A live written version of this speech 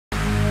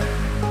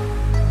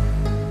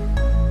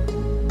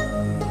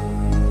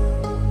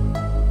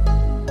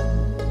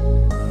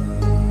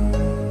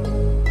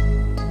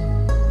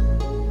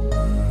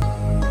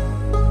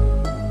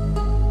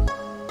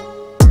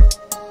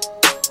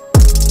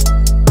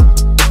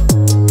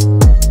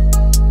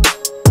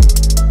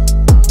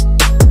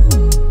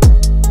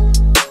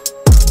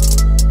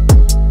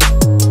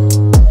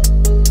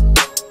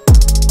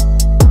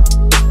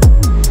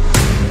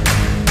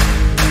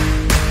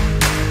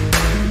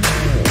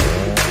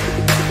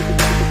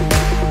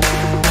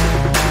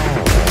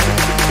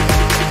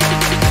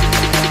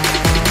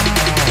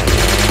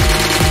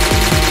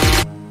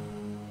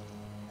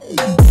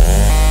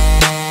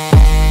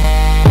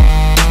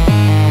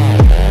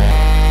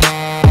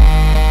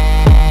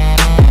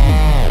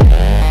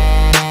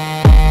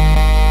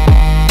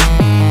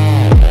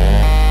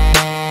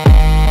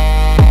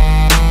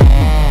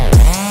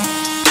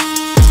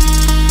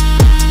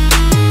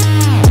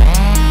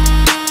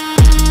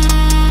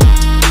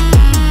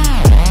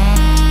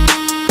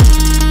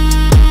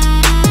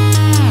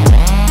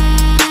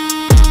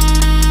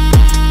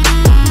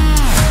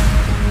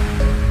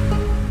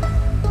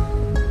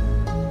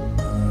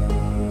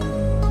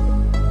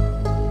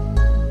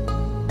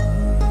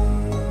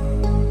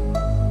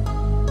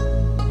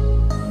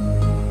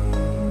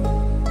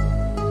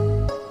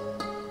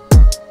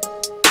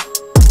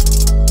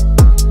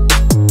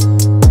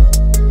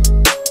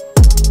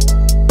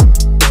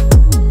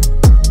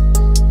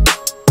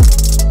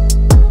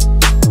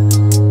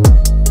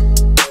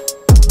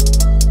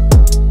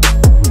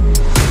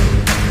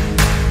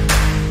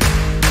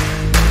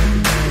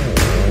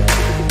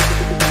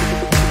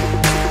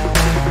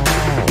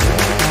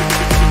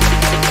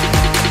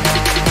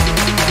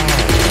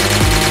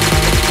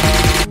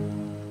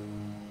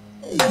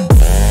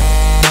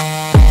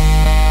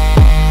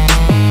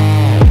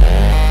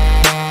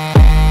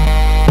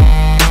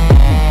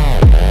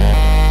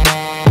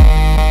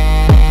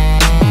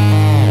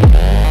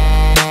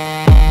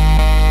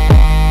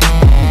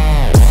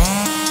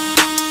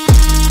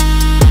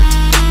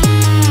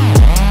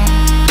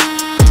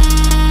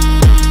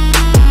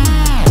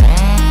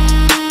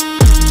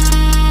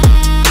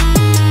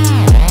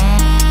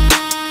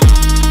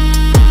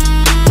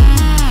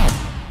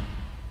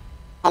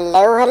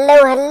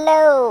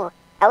Hello!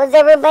 How's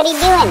everybody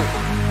doing?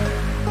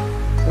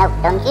 Nope,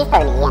 don't you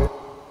start again.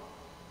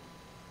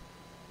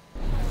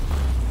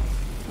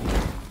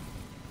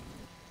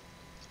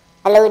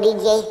 Hello,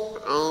 DJ.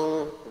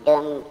 I'm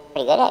doing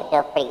pretty good. I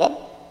feel pretty good.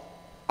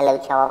 Hello,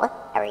 Chihuahua.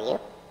 How are you?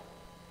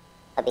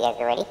 Hope you guys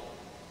are ready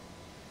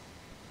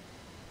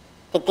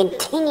to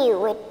continue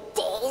with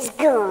Days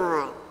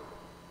Gone.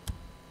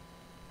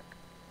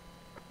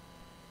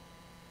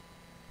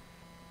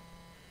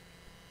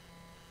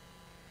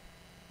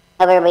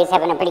 Hope everybody's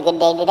having a pretty good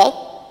day today.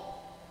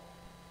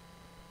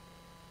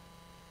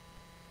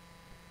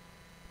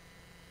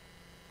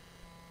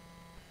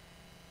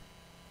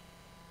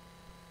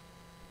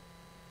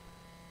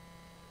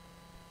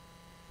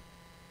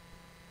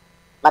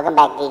 Welcome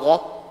back, DJ.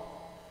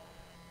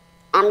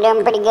 I'm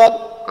doing pretty good.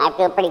 I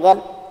feel pretty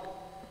good.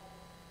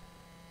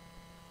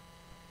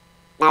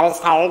 Not as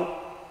tired.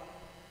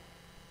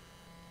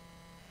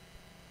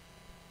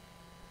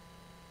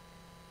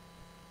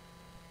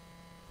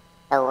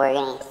 So we're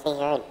gonna sit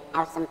here and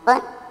have some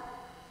fun.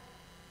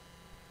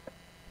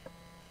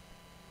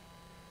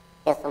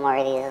 Kill some more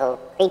of these little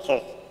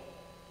creatures.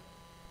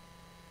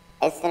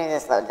 As soon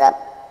as this loads up.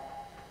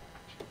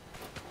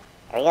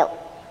 There we go.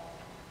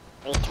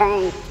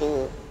 Return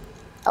to...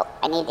 Oh,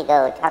 I need to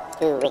go talk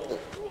to Ricky.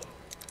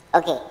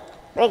 Okay,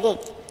 Ricky,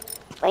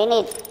 what do you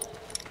need?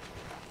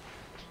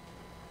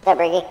 What's up,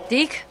 Ricky?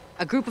 Deke,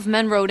 a group of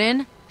men rode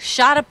in,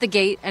 shot up the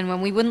gate, and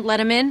when we wouldn't let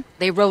them in,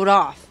 they rode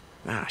off.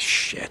 Ah,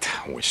 shit.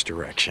 Which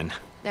direction?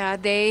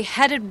 They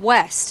headed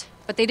west,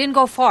 but they didn't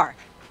go far.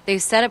 They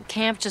set up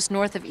camp just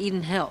north of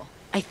Eden Hill.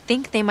 I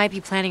think they might be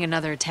planning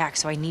another attack,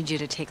 so I need you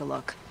to take a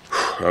look.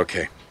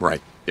 Okay,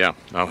 right. Yeah,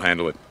 I'll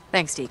handle it.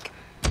 Thanks, Deke.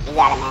 You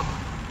got it, man.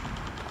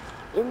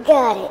 You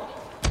got it.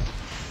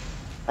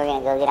 We're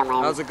gonna go get on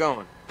my... How's it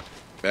going?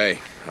 Hey,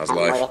 how's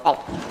life?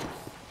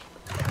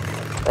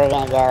 We're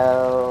gonna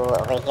go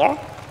over here.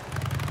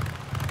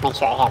 Make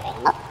sure I have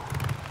ammo.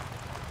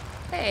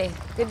 Hey,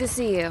 good to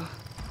see you.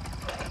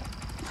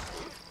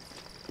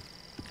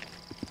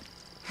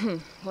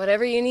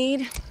 Whatever you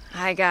need,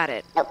 I got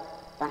it. Nope,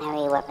 don't have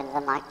any weapons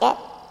unlocked yet.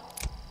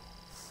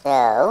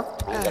 So,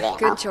 we're gonna get ammo.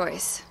 Good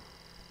choice.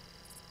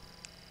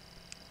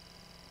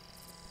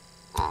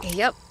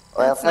 Yep,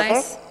 Oil that's filter.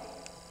 nice.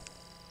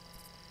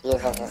 Use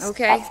as a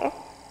Okay. suppressor.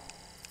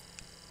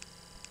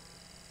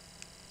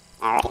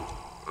 Alright, looks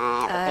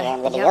like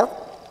I'm good to yep. go.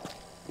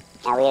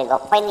 Now we gotta go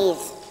find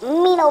these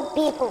mean old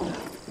people.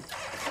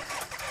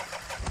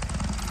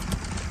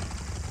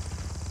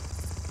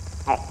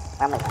 Alright,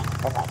 where am I going?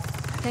 This way.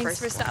 Thanks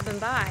for stopping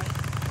by.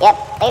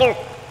 Yep, later.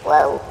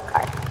 Whoa,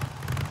 car.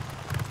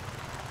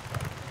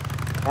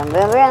 Vroom,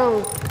 vroom,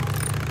 vroom.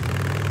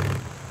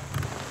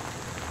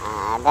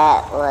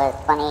 That was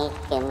funny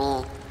to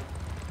me.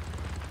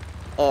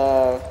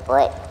 Is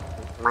what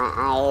my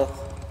eyes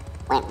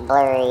went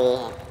blurry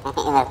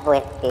in a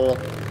fourth period.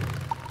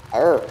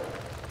 Oh.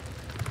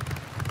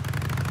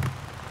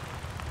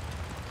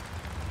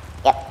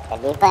 Yep,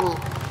 that'd be funny.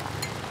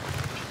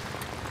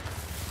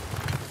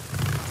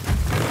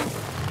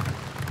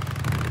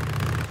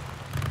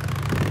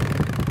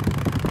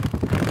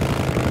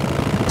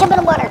 Jump in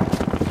the water!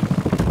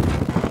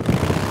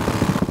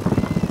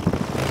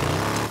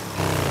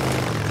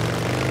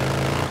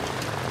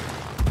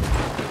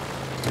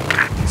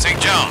 St.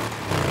 John,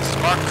 this is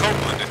Mark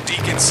Copeland at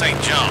Deacon St.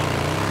 John.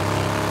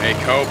 Hey,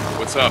 Cope,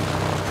 what's up?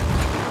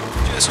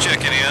 Just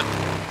checking in.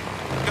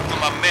 A couple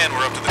of my men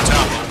were up to the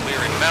top of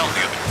Leary Mountain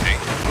the other day.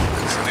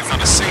 So they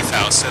found a safe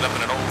house set up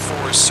in an old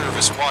Forest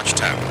Service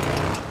watchtower.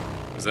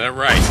 Is that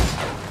right?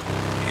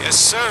 Yes,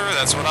 sir,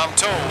 that's what I'm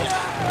told.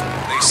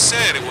 They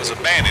said it was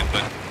abandoned,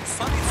 but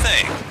funny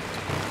thing,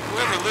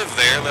 whoever lived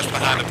there left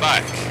behind a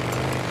bike.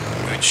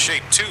 Good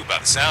shape, too, by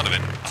the sound of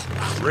it.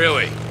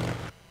 Really?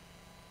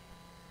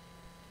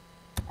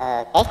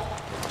 Okay.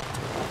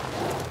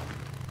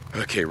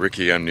 Okay,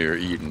 Ricky, I'm near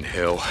Eden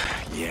Hill.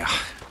 Yeah,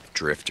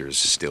 Drifter's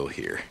still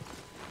here.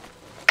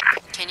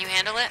 Can you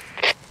handle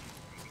it?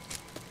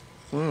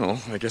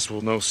 Well, I guess we'll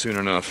know soon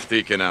enough.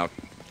 Deacon out.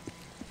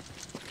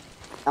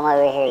 Come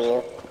over here,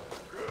 you.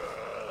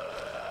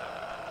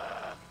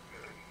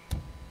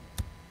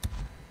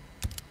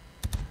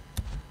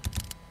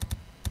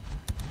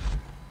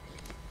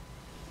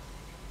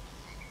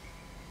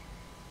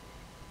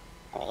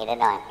 What are you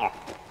doing here?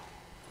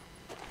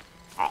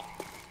 Alright.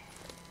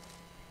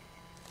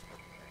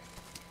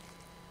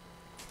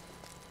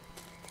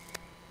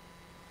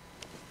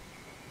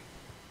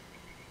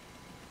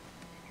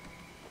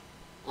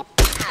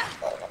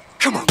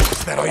 Come on,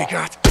 is that all you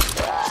got?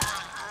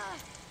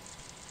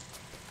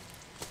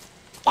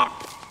 Yeah.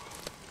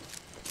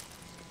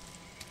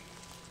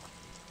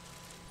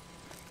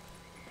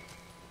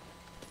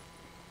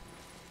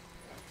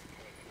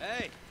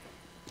 Hey!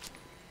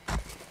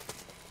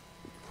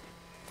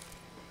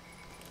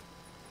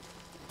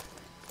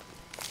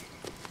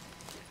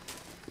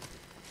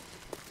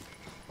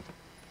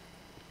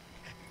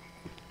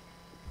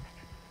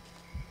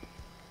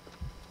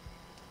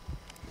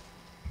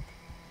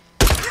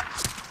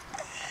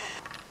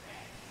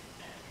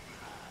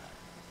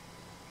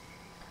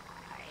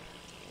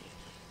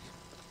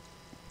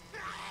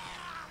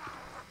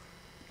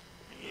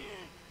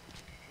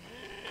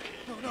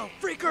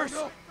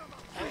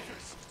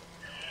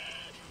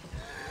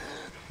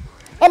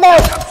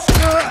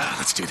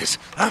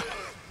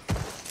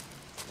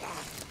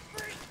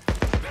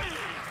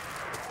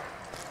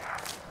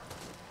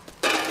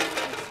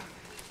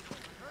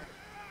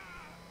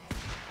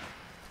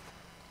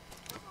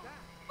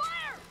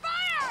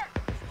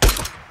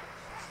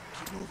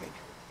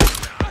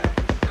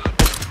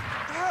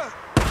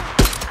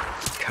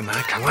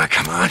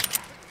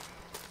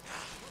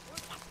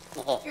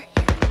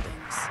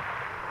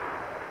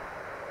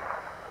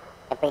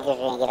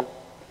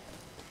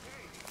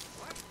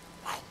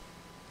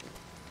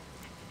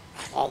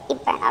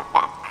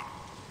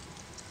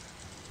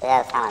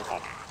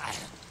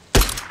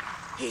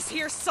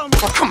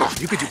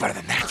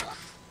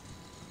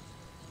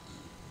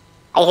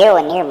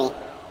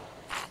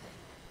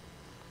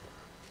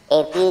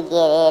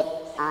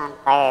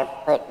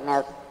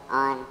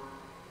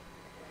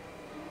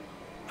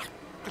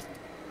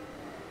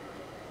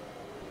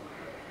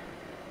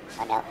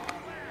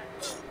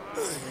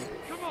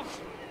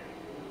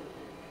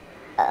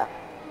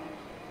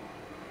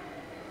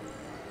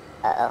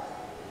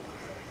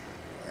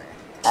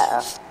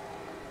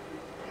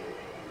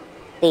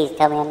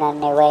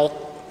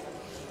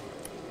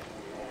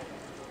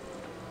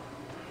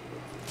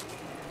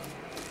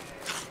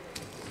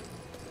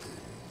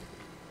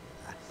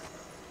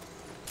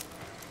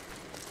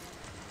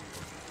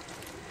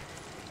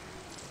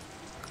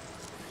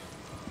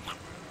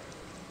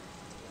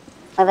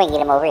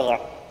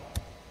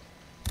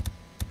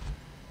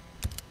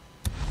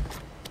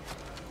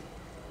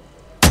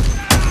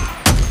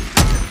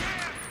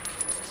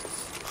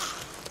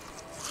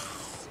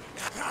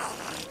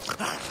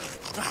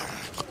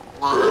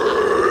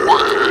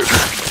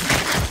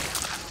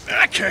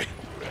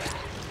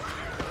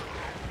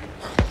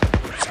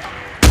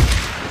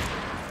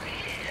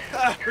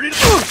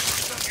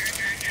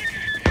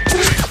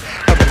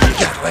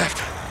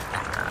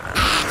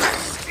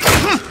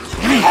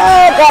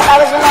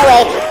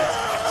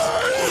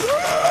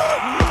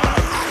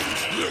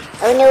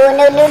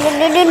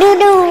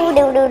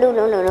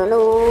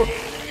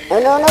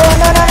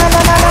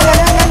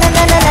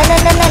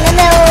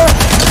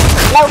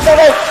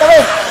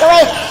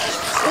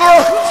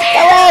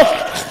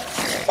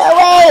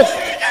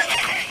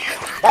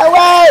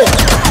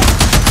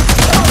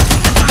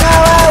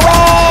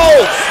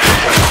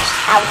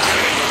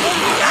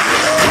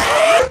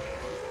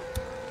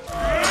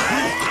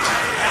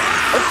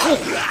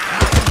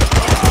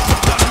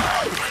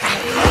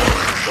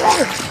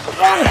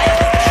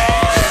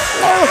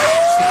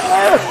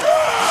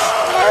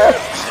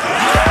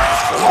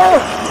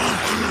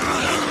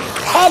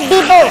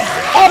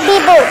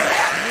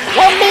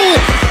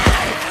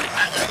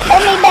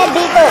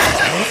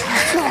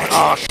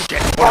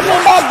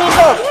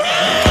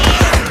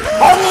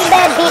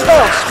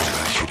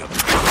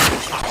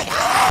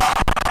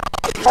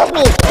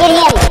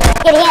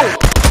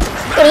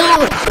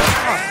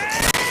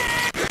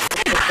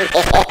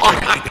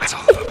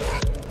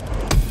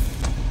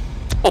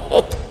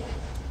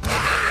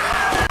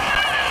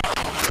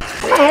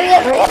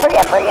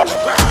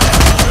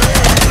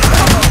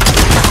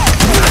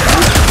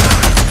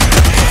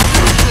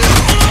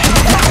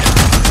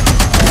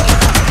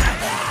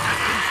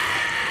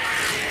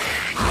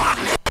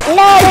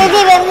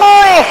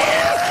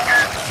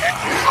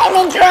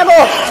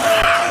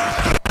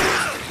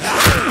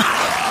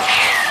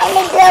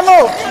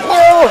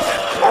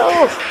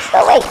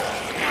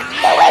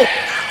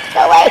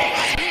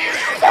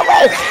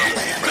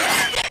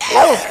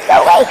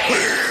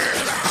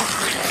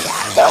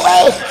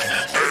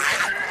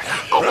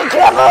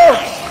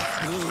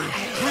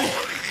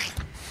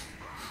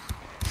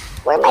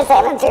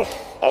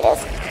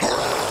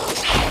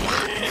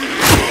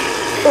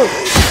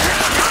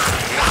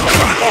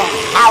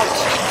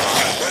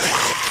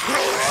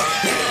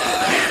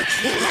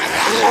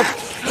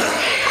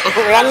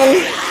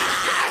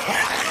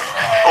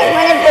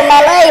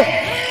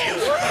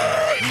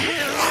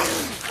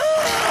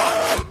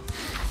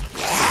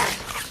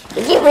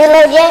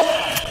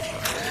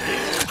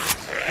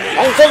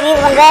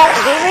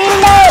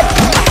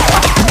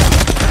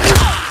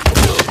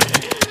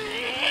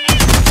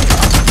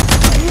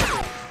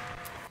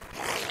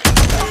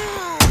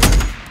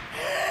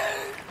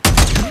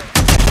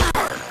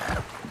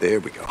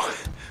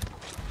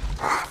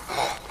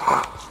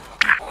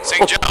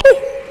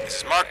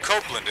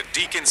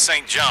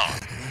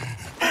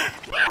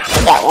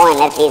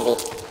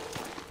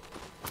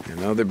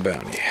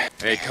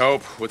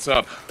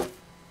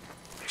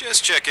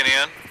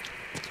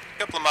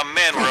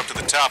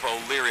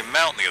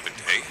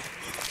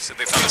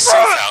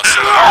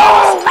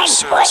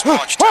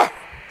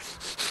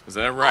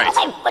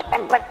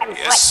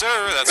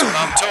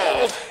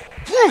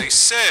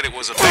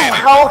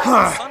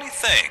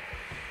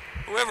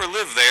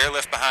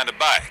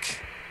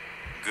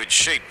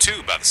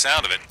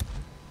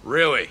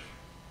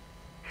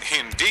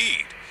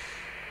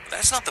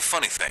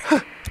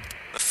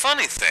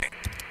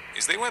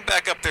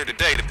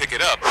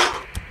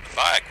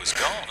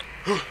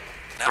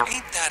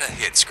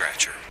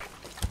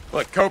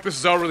 Look, Cope, this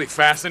is all really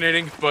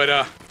fascinating, but,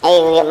 Hey,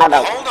 you get my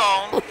bike.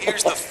 Hold on,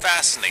 here's the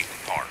fascinating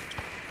part.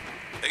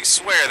 They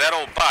swear that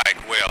old bike,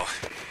 well,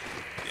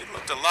 it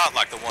looked a lot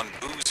like the one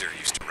Boozer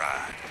used to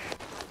ride.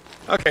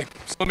 okay,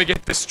 so let me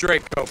get this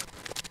straight, Cope.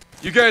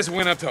 You guys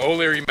went up to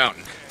O'Leary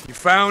Mountain. You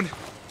found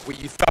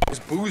what you thought was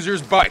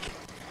Boozer's bike.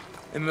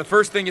 And the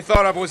first thing you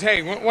thought of was,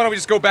 hey, why don't we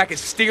just go back and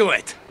steal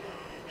it?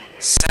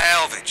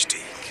 Salvage,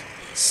 Deke.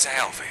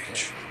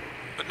 Salvage.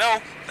 But no,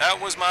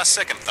 that was my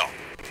second thought.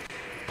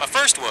 My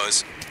first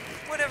was,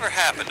 whatever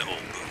happened to old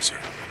Boozer?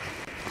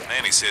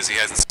 Manny says he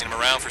hasn't seen him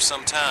around for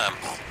some time.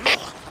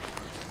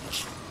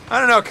 I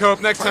don't know,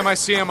 Cope. Next time I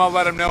see him, I'll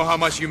let him know how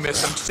much you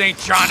miss him. St.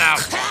 John out.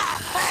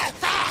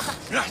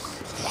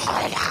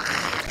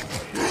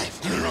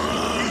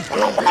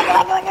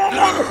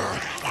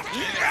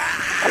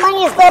 Come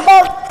on, you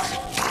slowpoke.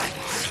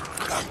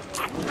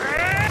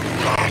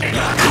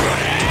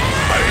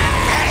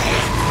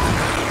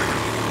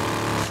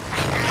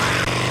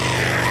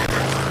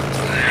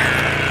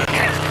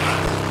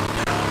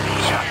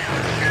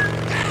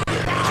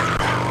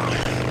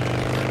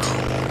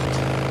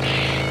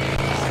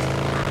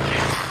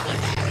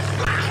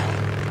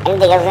 I didn't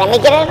think I was gonna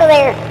make it out of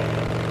there.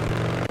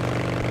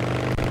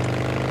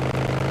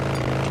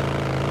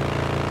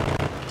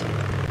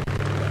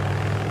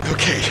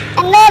 Okay.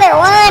 Another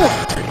one!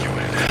 Bring you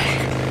in.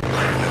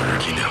 No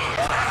Ricky now.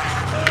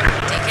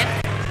 Deacon,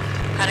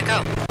 how'd it go?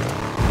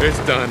 It's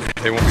done.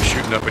 They won't be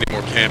shooting up any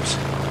more camps.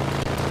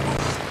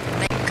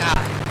 Thank God.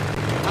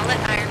 I'll let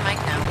Iron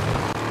Mike know.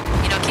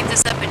 You know, keep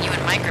this up and you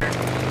and Mike are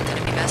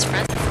gonna be best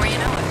friends before you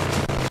know it.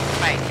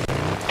 Right.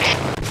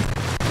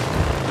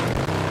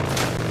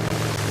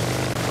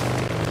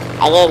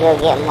 I gotta go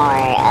get more,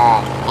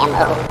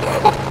 ammo.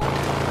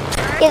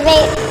 Excuse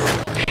me.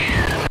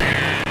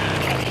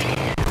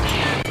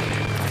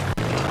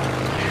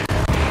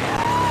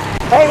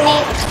 Pardon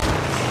me.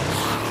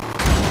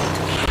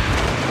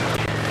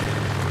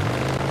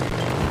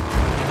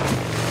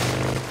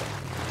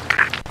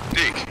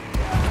 Deke,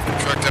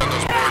 track down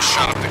those boys,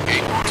 shot up the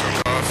gate and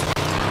took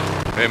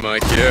off. Hey,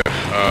 Mike, yeah,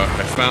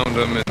 I found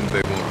them and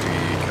they won't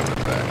be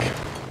coming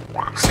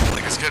back. Seems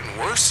like it's getting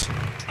worse.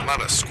 A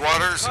lot of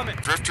squatters and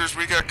drifters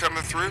we got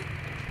coming through.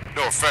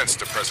 No offense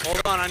to President.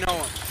 Hold on, I know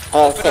him.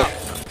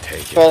 It's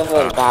Take it.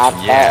 Grizzly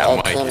Dad, yeah,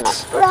 Mike. Mike,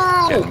 it's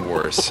Run! getting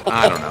worse.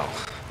 I don't know.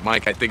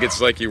 Mike, I think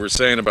it's like you were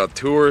saying about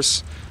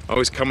tourists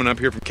always coming up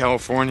here from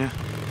California.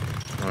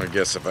 Well, I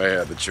guess if I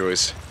had the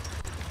choice,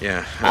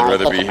 yeah, I'd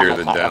rather be here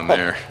than down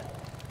there.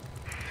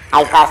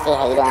 Hi, Frosty,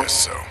 how you doing?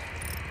 Guess so.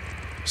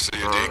 See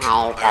you, Deke.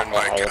 Hi, Iron Frosty,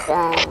 Mike out.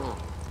 how you doing?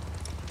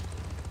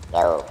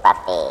 Yo,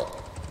 Frosty.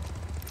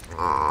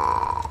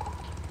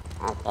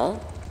 Okay.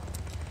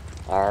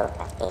 Yo,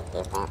 Frosty,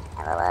 decent.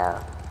 Hello.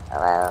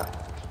 Hello.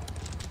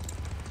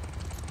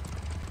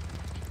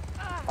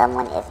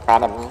 Someone is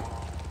proud of me.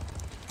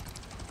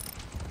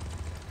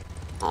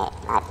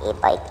 Not a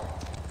bike.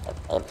 It's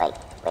a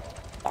bike with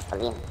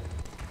gasoline.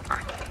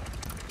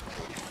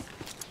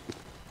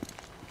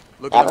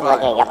 Look Yeah, at the look,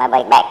 I got my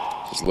bike back.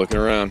 Just looking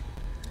around.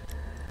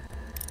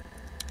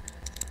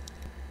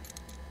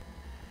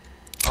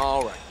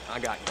 All right, I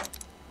got you.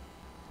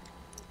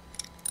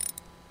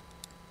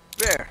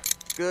 There,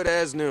 good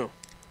as new.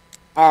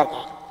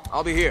 Okay.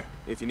 I'll be here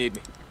if you need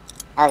me.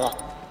 Okay.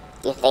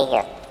 You stay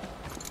here.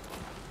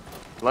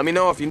 Let me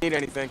know if you need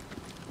anything.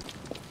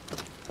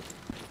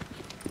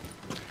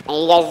 And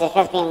you guys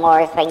discuss me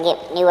more so I can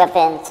get new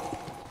weapons.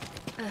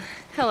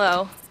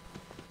 Hello.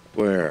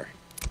 Where?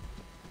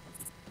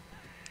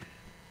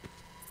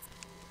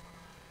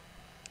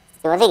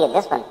 So once I get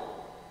this one,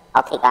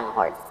 I'll take on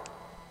Horde.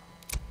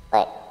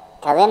 But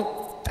till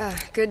then,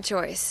 Good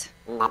choice.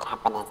 not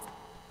happening.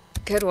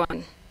 Good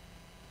one.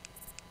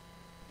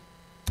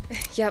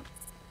 Yep.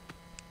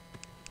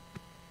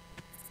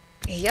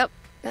 Yep,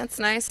 that's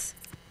nice.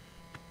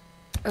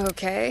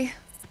 Okay.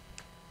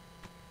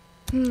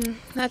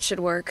 That should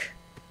work.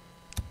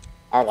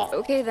 Okay.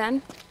 Okay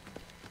then.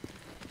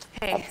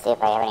 Hey. Let's see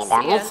if I have any See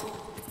ya. bounties.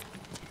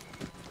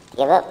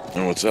 Give up.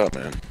 Oh, what's up,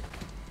 man?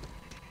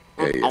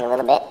 Like a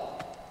little bit.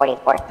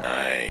 44.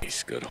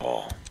 Nice, good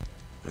haul.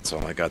 That's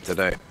all I got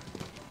today.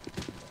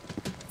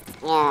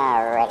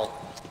 Yeah, ready.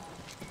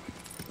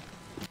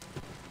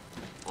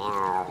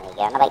 Now, let me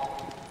get on the bike.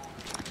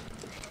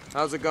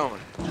 How's it going?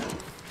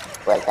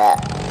 What's up?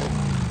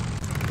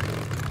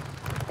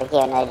 Does you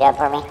have another job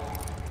for me?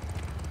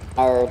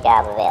 No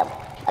job available.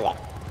 Okay.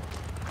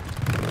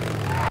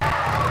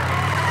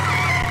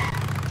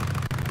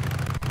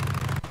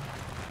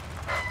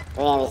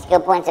 Do we have any skill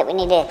points that we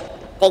need to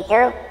take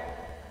care of?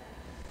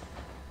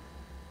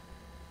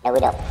 No, we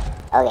don't.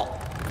 Okay.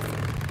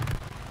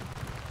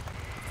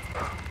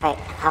 Alright,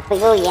 off we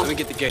go again. Let me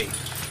get the gate.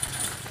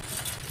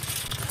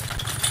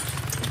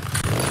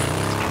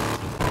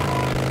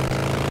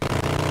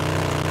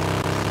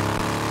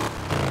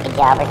 Good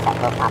job, or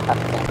something will pop up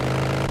soon.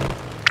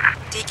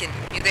 Deacon,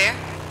 you there?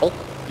 See?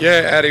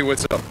 Yeah, Addie,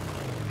 what's up?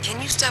 Can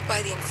you stop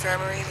by the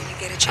infirmary when you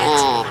get a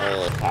chance?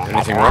 And we turn back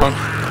Anything around. wrong?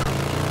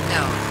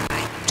 No,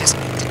 I just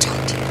need to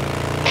talk to you.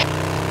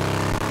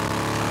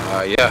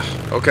 Yeah,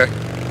 okay.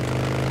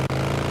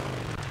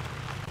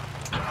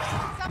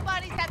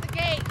 Somebody's at the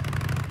gate.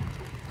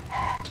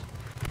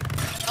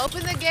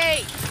 Open the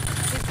gate.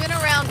 He's been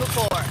around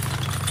before.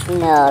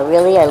 No,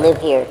 really? I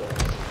live here.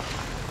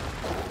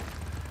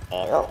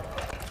 There you go.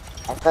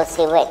 Let's go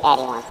see what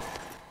Daddy wants.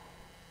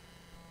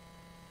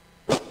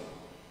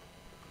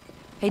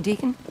 Hey,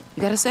 Deacon,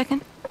 you got a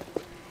second?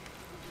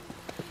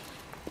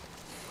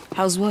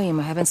 How's William?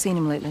 I haven't seen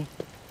him lately.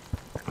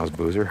 How's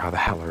Boozer? How the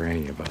hell are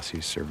any of us?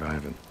 He's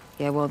surviving.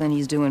 Yeah, well, then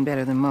he's doing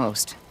better than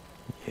most.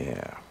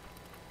 Yeah.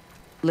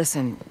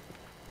 Listen,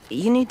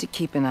 you need to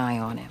keep an eye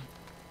on him.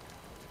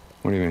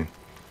 What do you mean?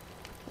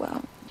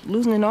 Well,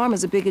 losing an arm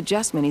is a big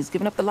adjustment. He's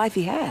given up the life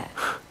he had.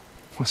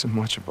 Wasn't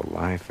much of a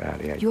life,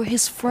 Addie. You're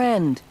his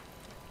friend.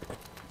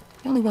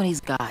 The only one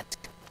he's got.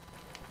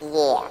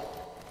 Yeah.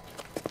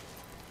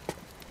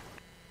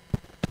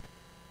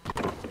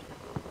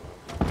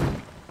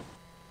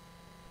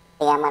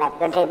 Yeah, I'm gonna have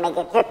to make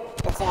a trip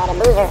to say hi to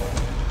Boozer.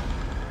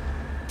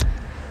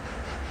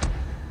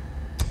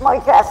 More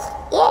trust.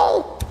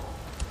 Yay!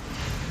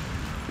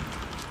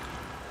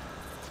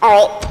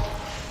 Alright.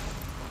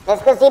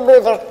 Let's go see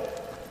Boozer.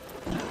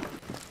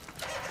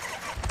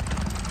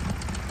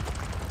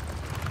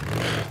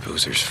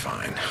 Boozer's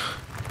fine.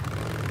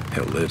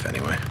 He'll live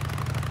anyway.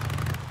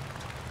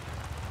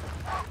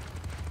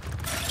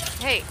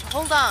 Hey,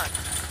 hold on.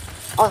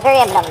 Oh, hurry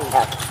up,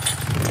 Dumbo.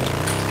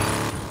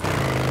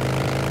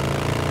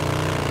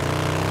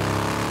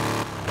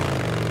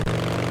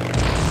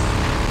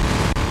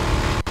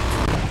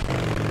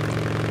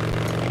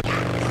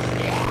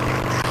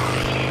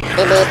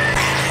 Beep beep.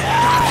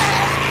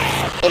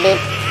 Beep beep.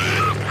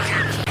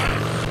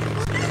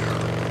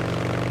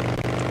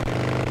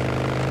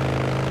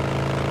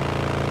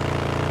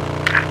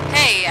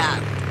 Hey,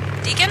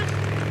 Deacon?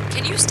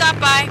 Can you stop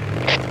by?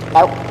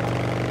 Nope.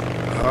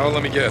 Oh,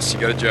 let me guess. You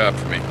got a job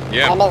for me.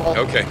 Yeah. I'm busy.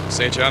 Okay.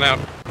 St. John out.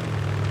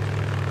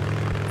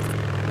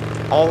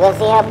 Hey, go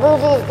see how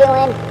Boozer's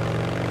doing.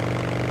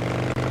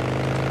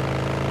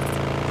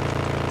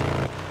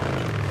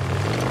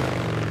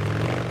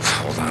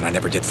 Hold on. I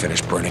never did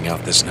finish burning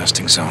out this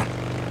nesting zone.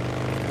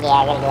 Yeah,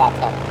 I gotta do that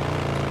too.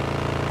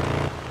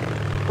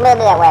 We'll do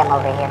that while I'm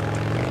over here.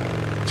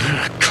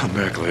 Come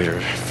back later.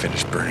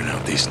 Finish burning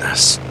out these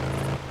nests.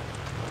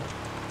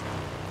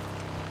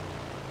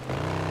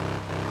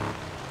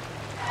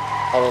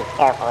 Hey, be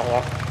careful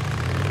here.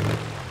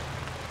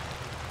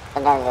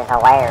 Sometimes there's a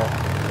wire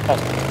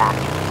fish stop.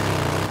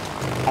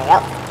 There you go.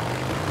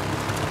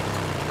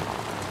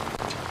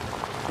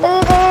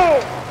 Boozer!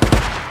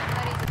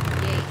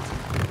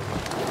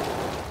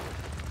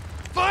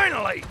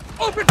 Finally!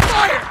 Open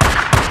fire!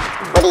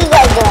 What are you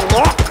guys doing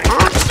here?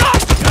 Huh?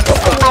 This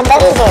is my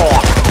buddy's area.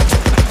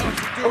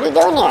 What are you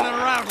doing here? Running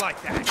around like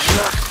that.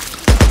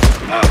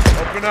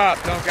 Open up.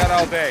 Don't got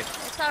all day.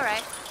 It's all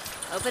right.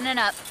 Opening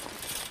up.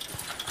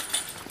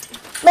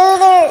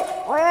 Boozer!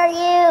 Where are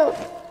you?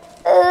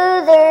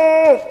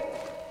 Boozer!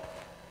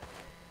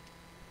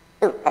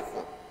 Ooh, let's see.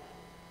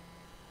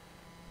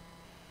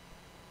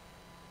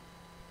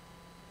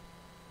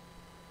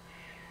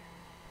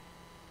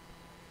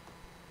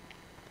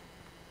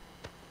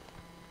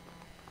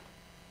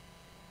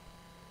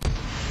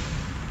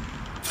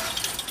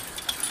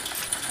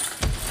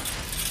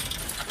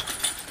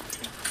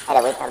 I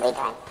gotta wait till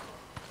daytime.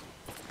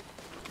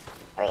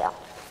 There we go.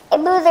 Hey,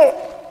 Boozer!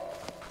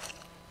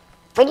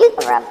 Where'd you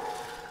come from?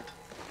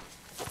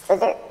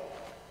 Boozer?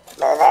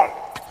 Boozer?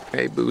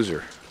 Hey,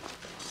 Boozer.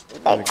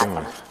 How's it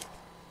going?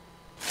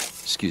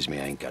 Excuse me,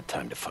 I ain't got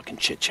time to fucking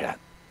chit-chat.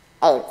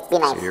 Hey, be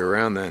nice. See you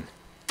around then.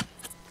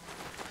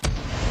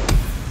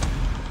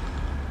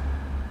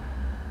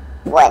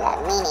 What a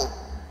meanie.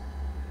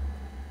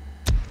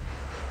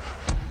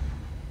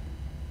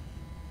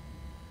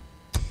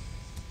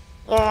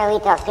 You really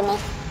talk to me?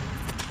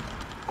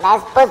 And I'm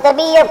supposed to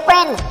be your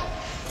friend.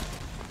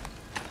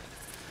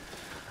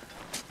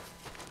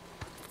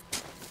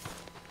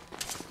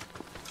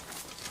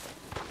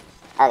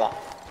 Okay.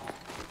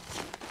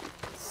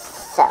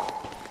 So.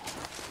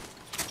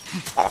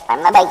 Gotta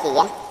find my bike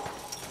again.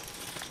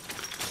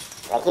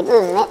 I keep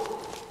losing it.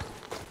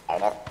 There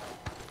it is.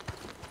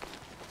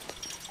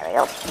 There we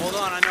go. Hold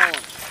on, I know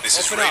him. This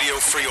is Radio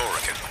Free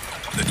Oregon.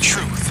 The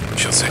truth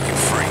shall set you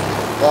free.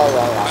 Yeah.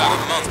 About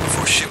a month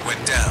before shit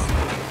went down.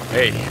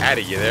 Hey,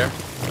 Hattie, you there?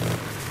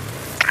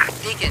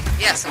 Deacon,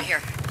 yes, I'm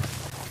here.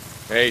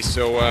 Hey,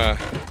 so,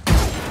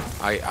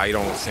 I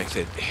don't think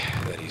that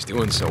he's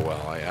doing so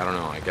well. I don't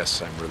know. I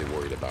guess I'm really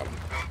worried about him.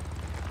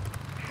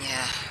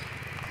 Yeah,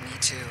 me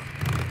too.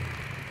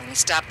 When he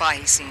stopped by,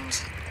 he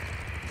seemed,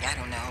 I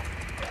don't know,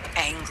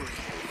 angry,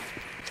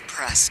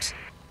 depressed.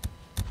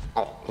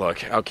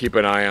 Look, I'll keep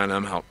an eye on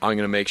him. I'm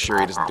gonna make sure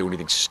he doesn't do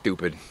anything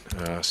stupid.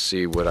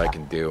 See what I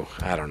can do.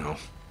 I don't know.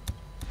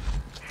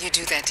 You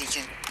do that,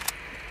 Deacon.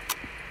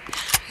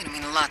 It'll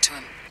mean a lot to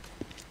him.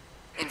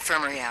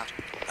 Infirmary out.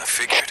 I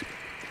figured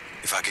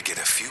if I could get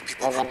a few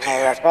people Real quick.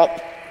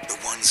 the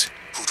ones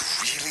who'd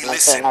really Make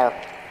listen, sure no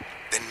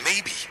then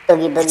maybe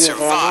boogie we'd boogies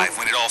survive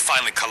when it all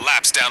finally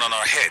collapsed down on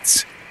our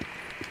heads.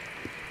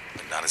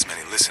 not as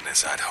many listen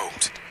as I'd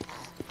hoped.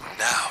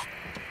 Now,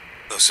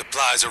 those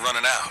supplies are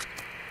running out,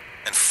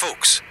 and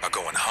folks are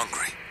going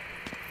hungry.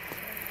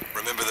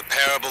 Remember the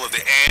parable of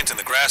the ant and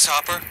the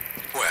grasshopper?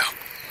 Well,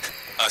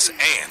 us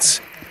ants,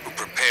 who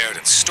prepared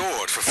and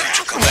stored for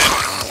future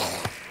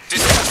calamity,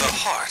 didn't have the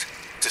heart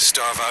to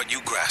starve out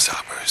you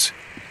grasshoppers,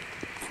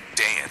 who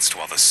danced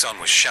while the sun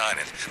was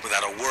shining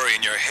without a worry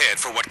in your head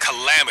for what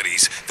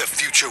calamities the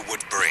future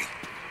would bring.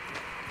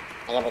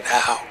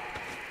 Now,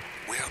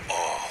 we're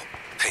all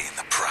paying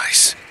the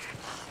price.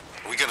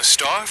 Are we gonna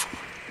starve?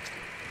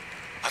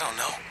 I don't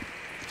know.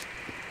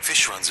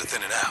 Fish runs are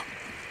thinning out.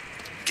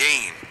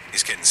 Game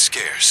is getting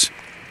scarce.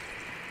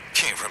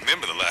 Can't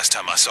remember the last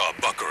time I saw a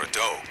buck or a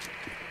doe.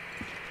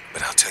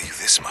 But I'll tell you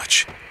this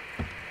much.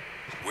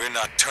 We're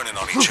not turning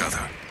on each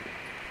other.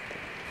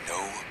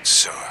 No,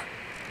 sir.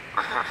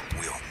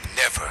 We'll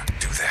never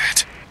do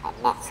that.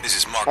 This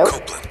is Mark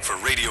Copeland for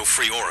Radio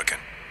Free Oregon.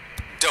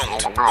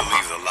 Don't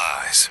believe the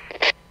lies.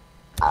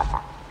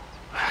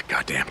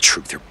 Goddamn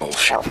truth, you're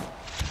bullshit.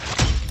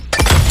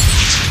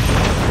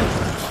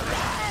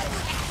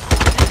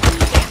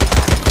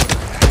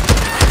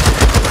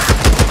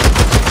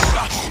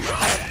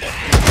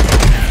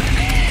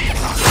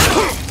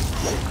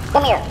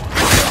 Come here.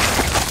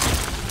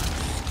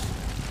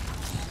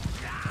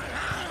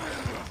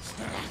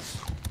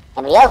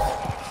 Anybody else?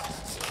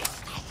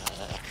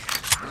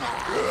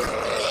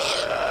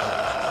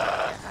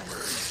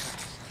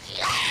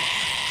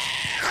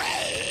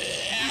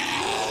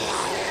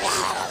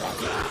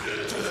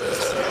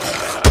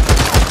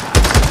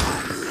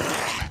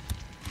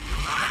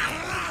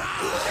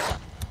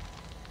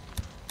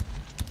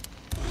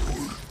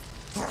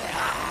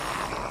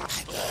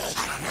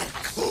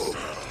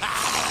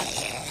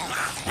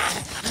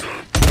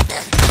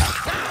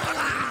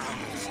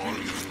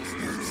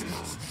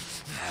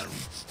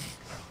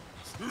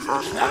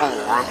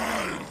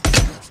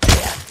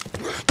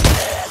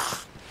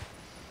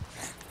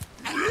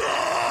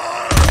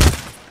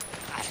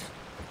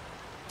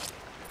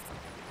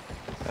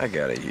 I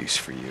got a use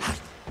for you.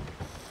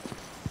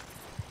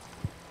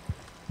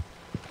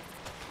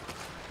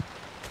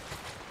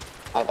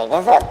 I pick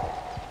this up.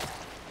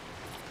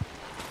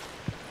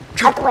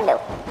 Out the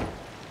window.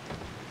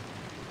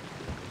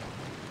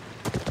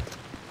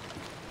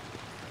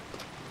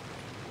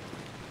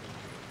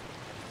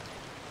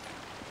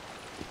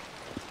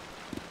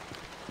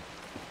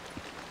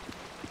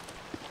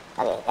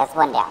 Okay, that's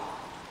one down.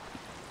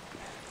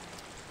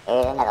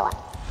 Here's another one.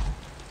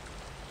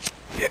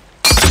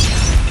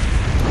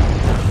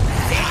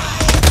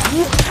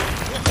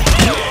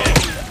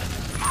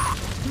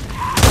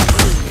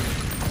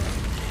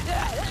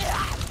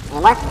 Any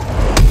more?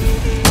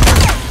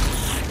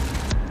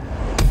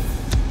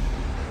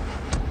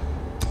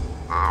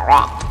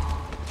 Alright.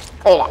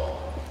 Clear it up.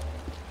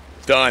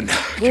 Done.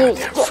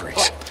 Goddamn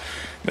freaks.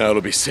 Now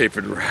it'll be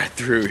safer to ride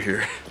through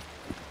here.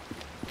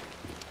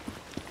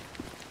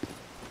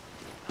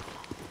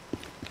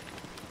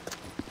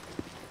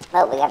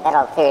 Well, we got that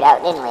all cleared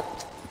out, didn't we?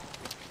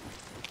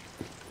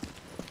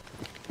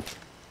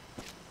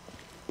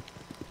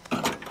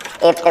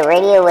 If the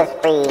radio was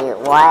free,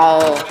 why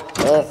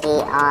is he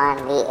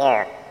on the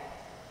air?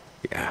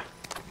 Yeah.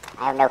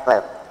 I have no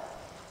clue.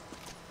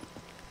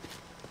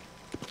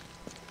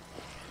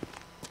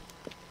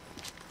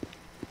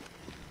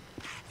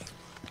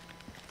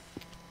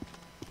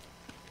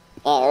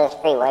 Yeah, it was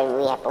free. Why do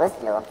we have to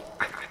listen to him?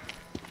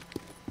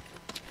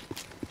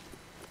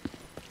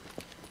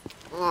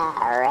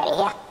 Alrighty,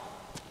 yeah.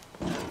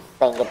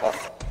 So we can get this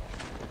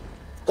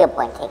skill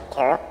point taken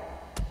care of.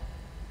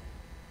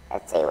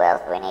 Let's see, what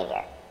else do we need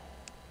here?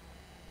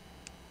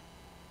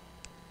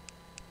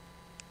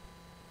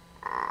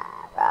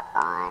 Rock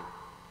on.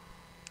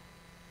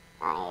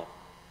 Nice.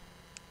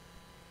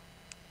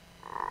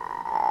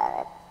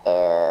 Let's do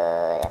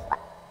this one.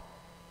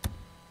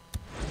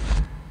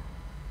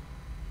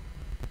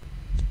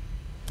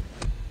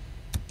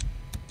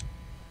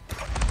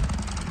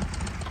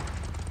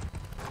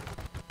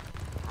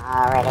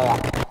 Alrighty then.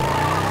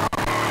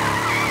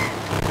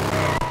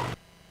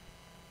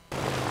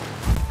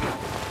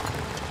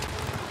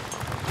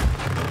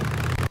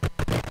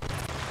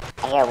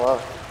 I hear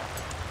wolves.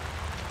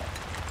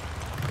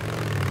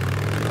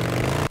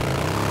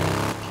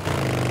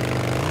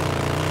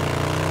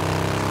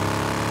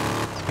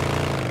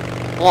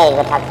 Yeah, you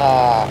go talk to...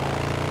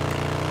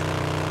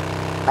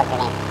 What's your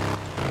name?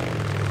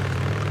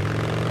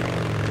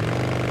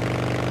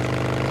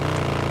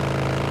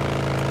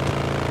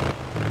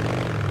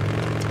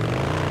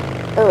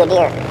 Ooh, a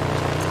deer.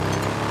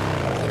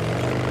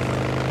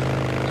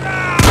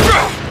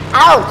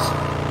 Ouch!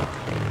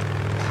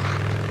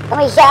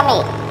 Somebody shot me.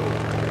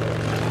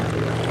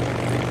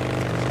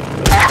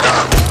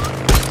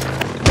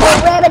 Oh,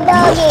 rabbit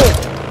doggy!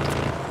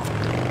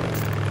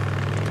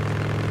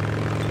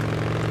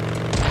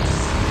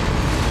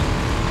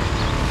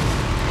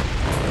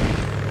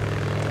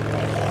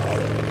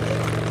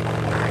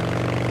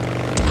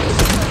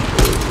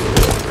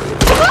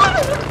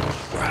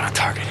 Right on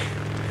target.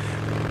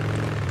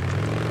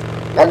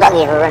 The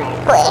doggies were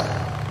running quick.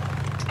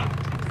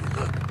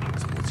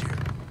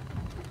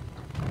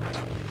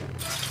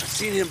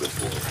 seen him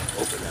before.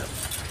 Open up.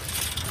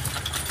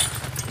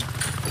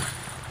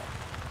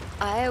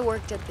 I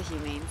worked at the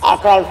Humane.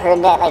 After I've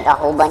heard that like a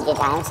whole bunch of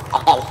times,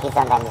 I actually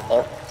sometimes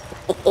do.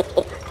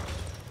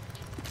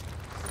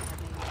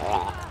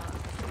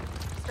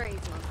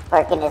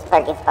 Park in this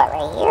parking spot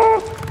right here.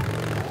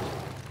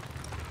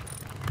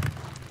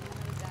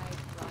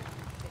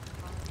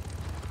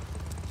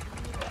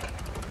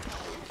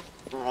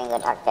 I'm gonna go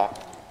talk to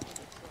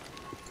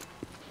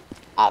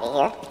out of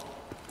here.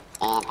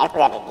 And I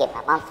forgot to get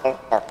my monster,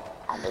 so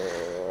I'll be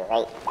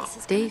right back.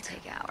 Steve,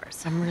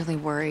 I'm really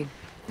worried.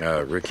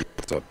 Ricky,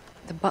 what's up?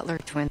 The Butler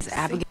twins,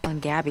 Abigail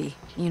and Gabby.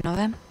 You know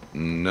them?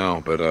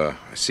 No, but I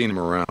seen him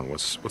around.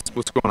 What's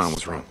going on?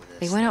 What's wrong?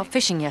 They went out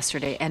fishing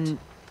yesterday, and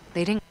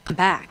they didn't come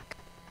back.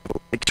 The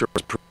lake shore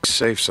is pretty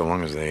safe so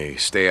long as they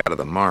stay out of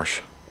the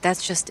marsh.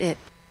 That's just it.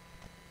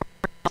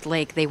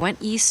 Lake, they went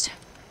east,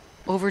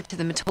 over to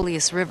the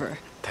Metolius River.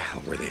 The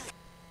hell were they?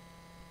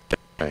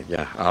 Okay,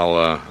 yeah,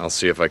 I'll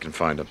see if I can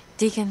find them.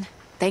 Deacon,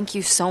 thank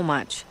you so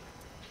much.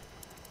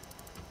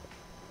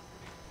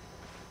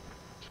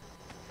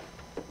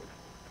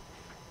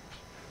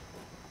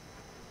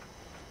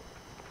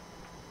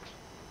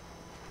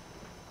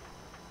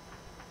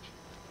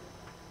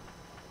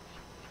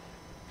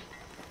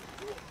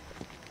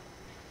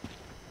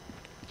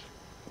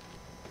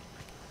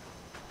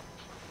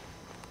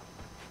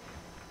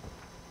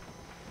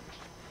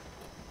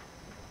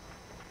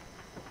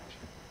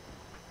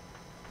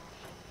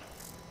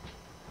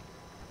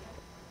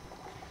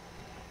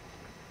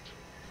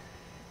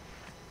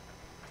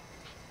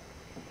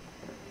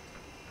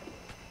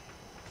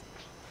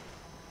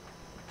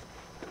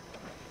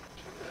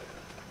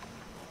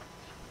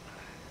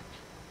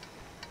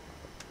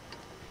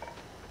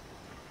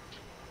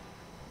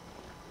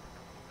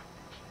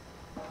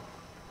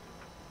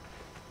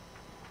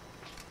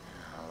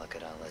 Look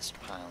at all this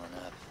piling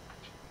up.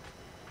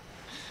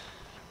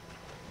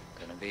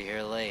 Gonna be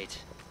here late.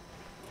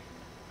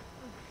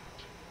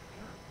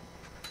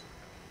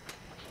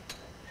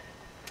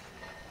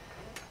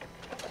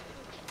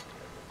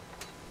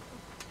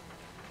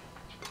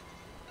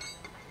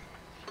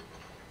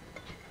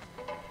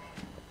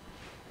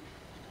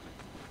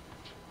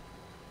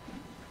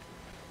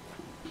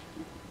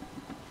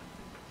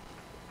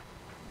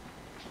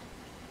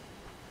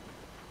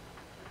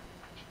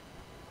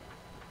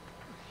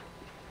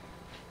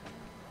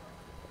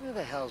 Where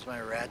the hell's my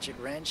ratchet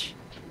wrench?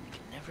 I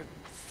can never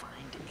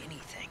find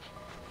anything.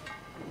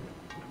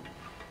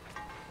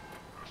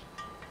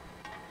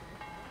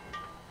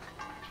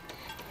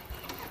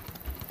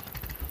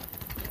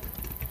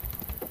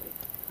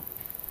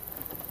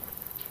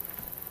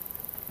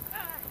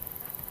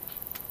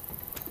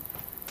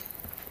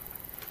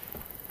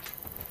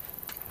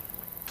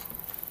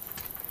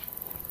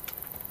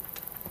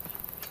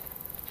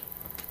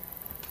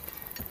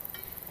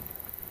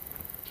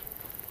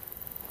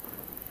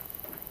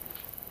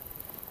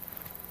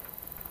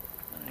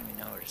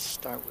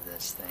 Start with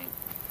this thing.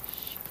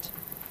 Shit.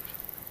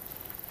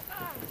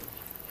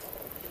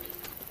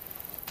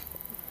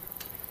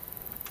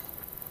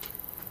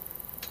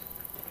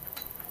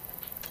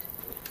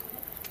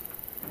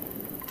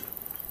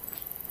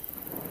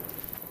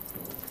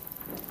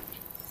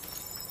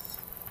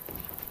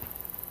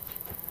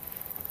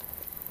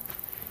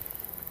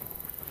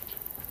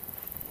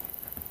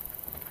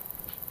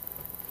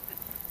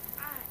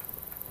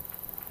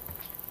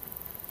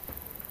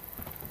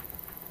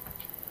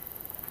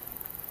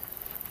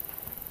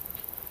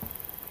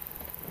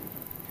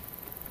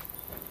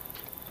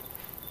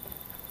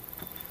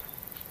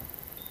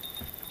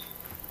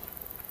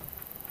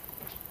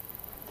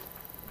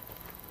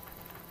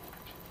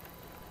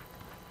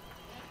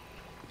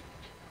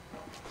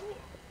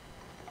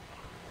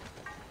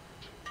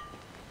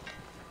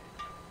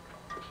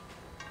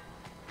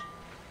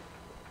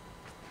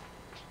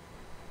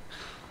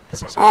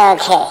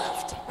 Okay.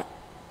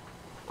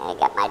 I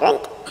got my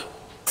drink.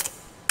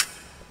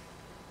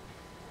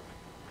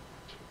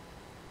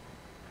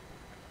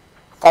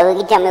 So you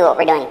can tell me what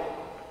we're doing.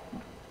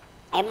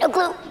 I have no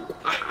clue.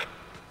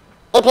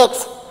 Hey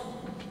Pix,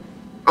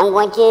 I'm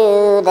going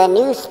to the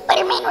new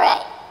Spider-Man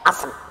ride.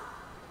 Awesome.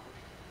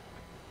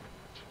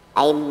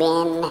 I've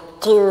been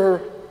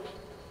to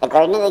the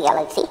Garden of the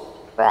Galaxy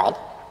ride,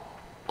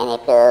 and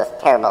it feels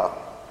terrible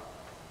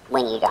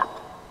when you drop.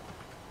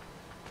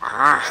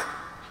 Ah.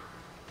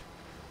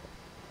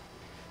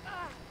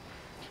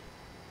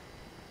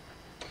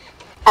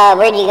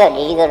 Where'd you go?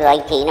 Did you go to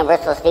like the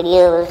Universal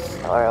Studios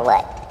or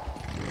what?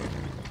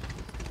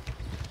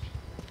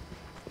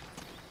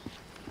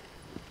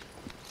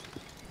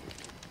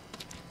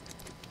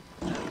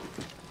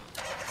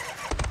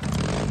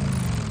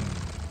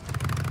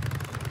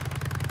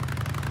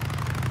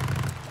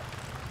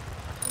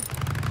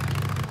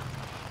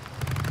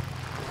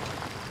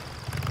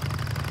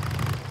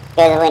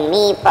 Because when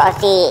me,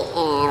 Frosty,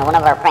 and one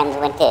of our friends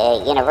went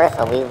to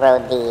Universal, we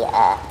rode the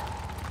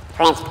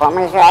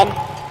Transformers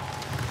ride.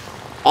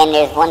 And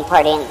there's one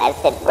part in that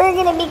said, "We're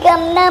gonna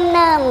become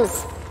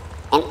num-nums!"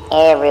 And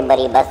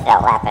everybody busted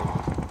out laughing.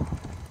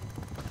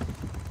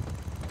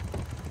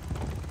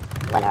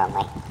 Went wrong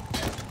way.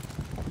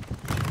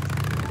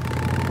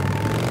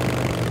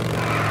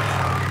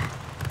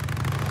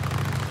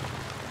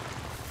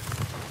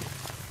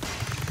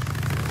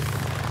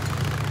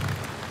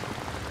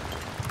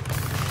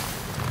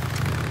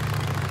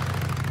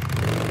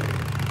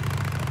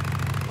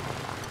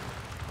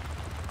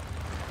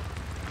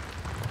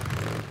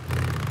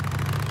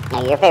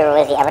 Now, your favorite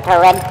was the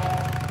Avatar Red?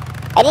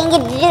 I didn't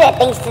get to do that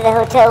thanks to the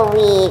hotel.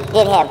 We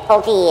did have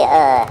faulty,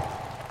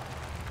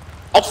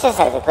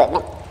 exercise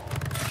equipment.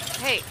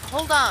 Hey,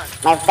 hold on.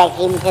 Matter of fact,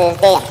 even to this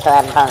day, I'm still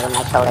having problems with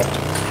my shoulder.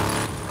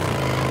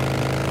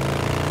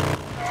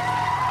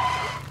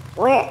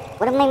 Where?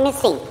 What am I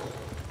missing?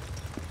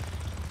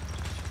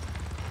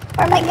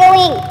 Where am I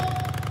going?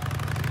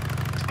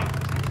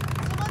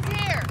 Someone's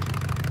here.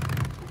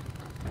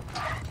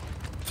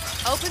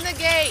 Open the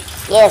gate.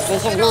 Yes,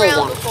 this is Been me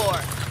around again. before.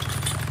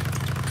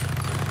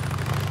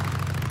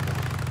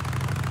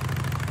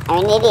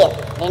 I'm an idiot.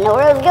 Didn't know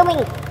where I was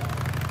going.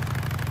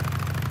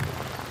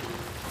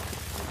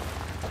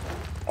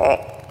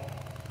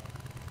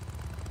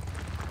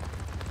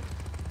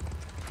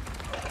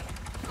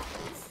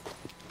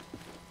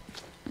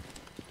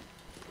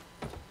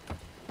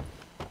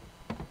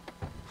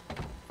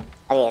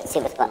 Okay, let's see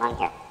what's going on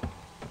here.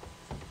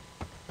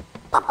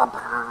 Bum, bum,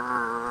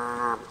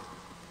 bum.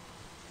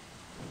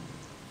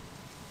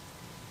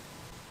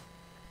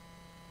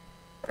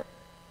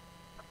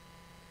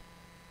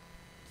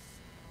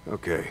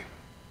 Okay.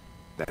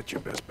 That's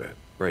your best bet.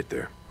 Right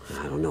there.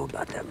 I don't know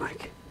about that,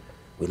 Mike.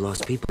 We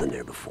lost people in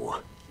there before.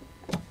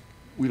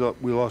 We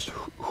lost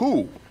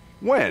who?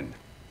 When?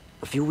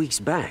 A few weeks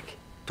back.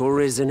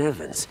 Torres and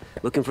Evans,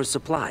 looking for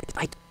supplies.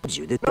 I told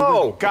you that...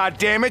 No,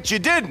 goddammit, you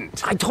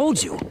didn't! I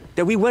told you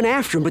that we went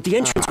after him, but the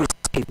entrance was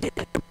saved.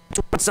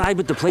 Outside,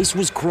 but the place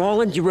was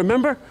crawling. Do you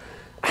remember?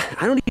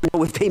 I don't even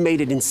know if they made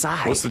it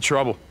inside. What's the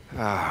trouble?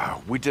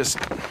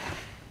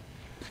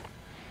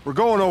 We're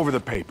going over the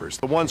papers,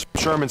 the ones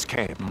from Sherman's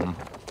camp.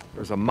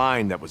 There's a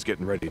mine that was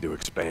getting ready to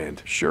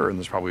expand. Sure, and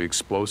there's probably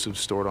explosives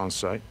stored on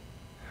site.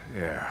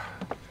 Yeah.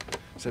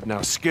 Except now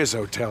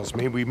Schizo tells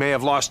me we may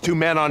have lost 2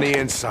 men on the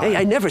inside. Hey,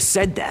 I never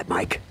said that,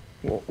 Mike.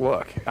 Well,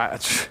 look,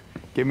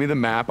 give me the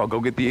map, I'll go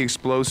get the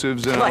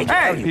explosives and Mike,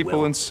 I'll hey, people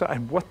Will.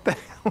 inside. What the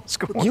hell is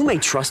going on? You may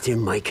trust him,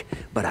 Mike,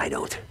 but I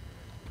don't.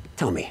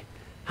 Tell me,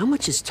 how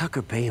much is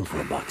Tucker paying for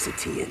a box of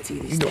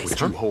TNT these days?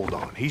 You hold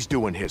on. He's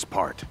doing his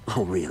part.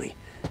 Oh, really?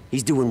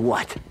 He's doing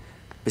what?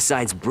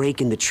 Besides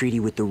breaking the treaty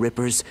with the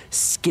Rippers,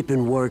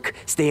 skipping work,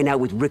 staying out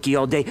with Ricky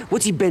all day,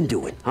 what's he been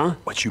doing, huh?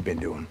 What you been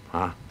doing,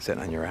 huh?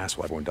 Sitting on your ass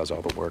while everyone does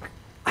all the work.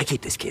 I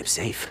keep this camp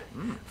safe.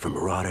 From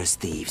marauders,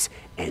 thieves,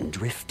 and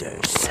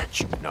drifters.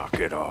 Knock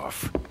it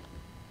off.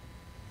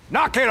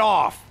 Knock it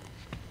off!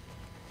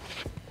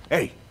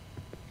 Hey,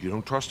 you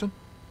don't trust him?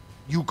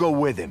 You go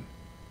with him.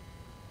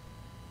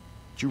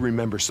 Do you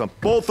remember something?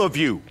 Both of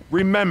you,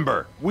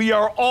 remember, we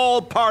are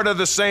all part of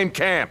the same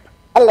camp.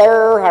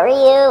 Hello, how are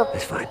you?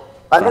 That's fine.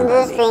 Welcome to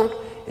the stream.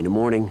 In the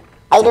morning,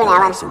 how you doing,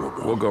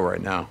 Alan? We'll go right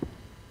now.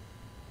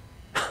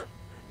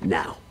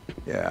 Now.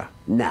 Yeah.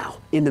 Now.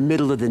 In the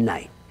middle of the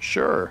night.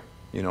 Sure.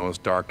 You know, it's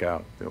dark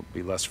out. There'll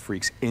be less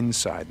freaks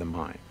inside the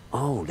mine.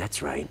 Oh,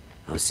 that's right.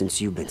 Oh,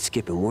 since you've been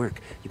skipping work,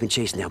 you've been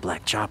chasing down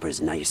black choppers,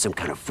 and now you're some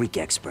kind of freak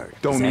expert.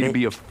 Don't need to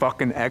be a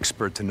fucking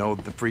expert to know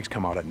that the freaks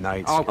come out at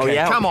night. Okay, oh,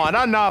 yeah? Come on,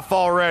 enough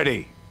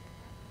already.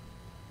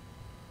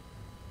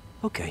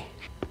 Okay.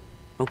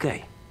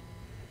 Okay.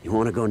 You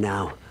want to go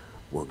now?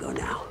 We'll go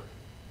now.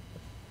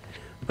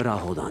 But I'll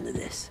hold on to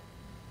this.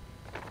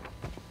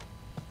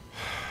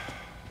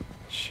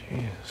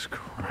 Jesus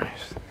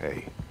Christ.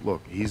 Hey,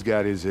 look, he's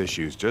got his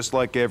issues, just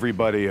like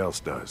everybody else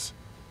does.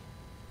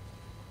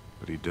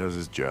 But he does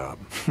his job.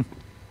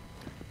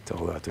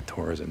 Tell that to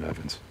Torres and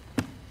Evans.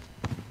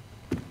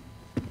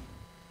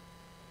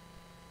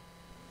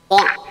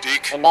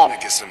 Deke, I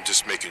guess I'm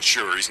just making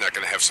sure he's not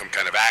gonna have some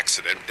kind of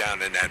accident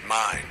down in that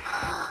mine.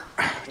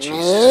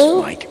 Jesus,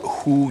 Mike,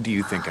 who do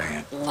you think I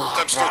am?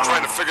 I'm still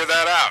trying to figure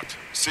that out.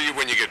 See you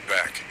when you get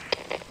back.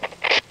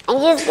 I'm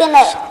just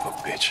gonna Son of a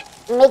bitch.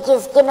 make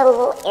his skin a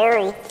little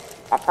airy,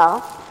 that's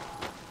all.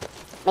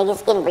 Make his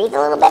skin breathe a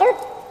little better.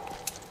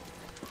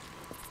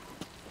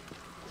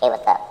 Hey,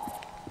 what's up?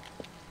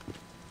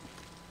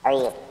 How are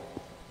you? You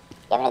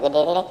having a good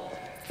day today?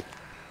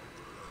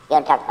 You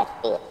don't talk much,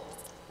 do you?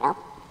 No?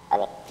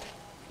 Okay.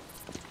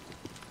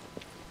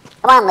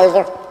 Come on,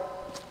 loser.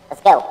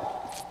 Let's go.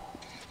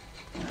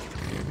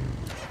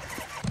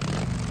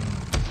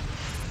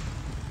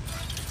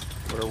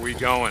 Where are we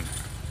going?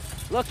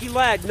 Lucky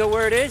lad, know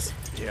where it is?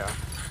 Yeah.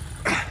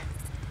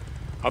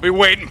 I'll be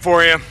waiting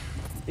for you.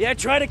 Yeah,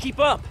 try to keep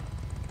up.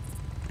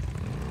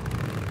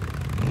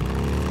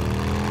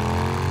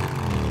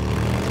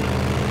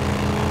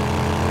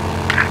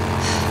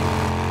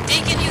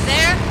 Deacon, you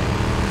there?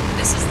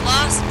 This is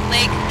Lost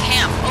Lake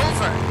Camp.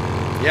 Over.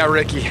 Yeah,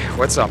 Ricky,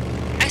 what's up?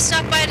 I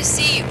stopped by to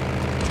see you.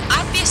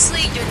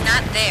 Obviously, you're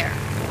not there.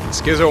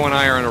 Skizzo and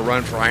I are on a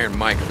run for Iron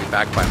Mike. I'll be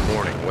back by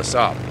morning. What's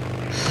up?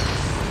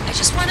 I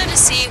just wanted to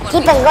see when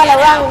Keep we us can going get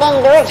the wrong out dang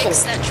and direction.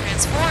 fix that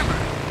transformer.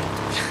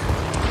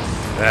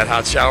 That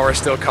hot shower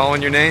still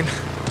calling your name?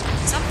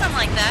 Something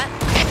like that.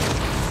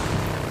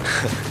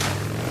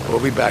 We'll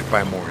be back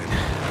by morning.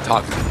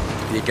 Talk to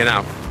me. Beacon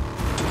out.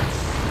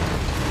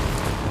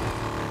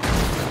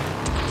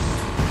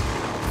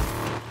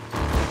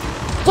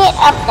 Get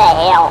up the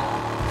hill.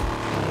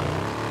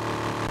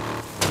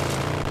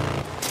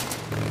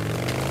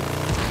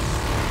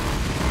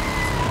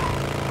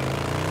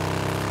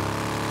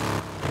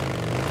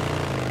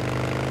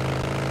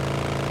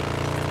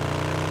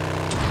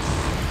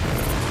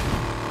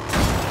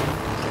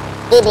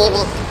 Hey,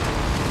 baby.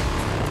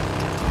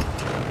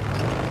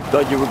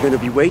 Thought you were gonna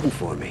be waiting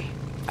for me.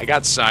 I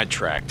got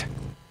sidetracked.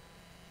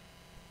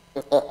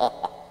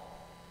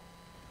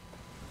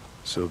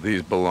 So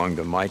these belong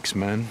to Mike's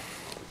men?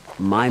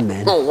 My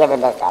men? Hey, you're the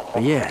best actor.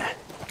 Yeah.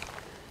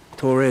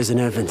 Torres and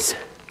Evans.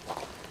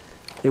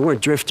 They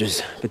weren't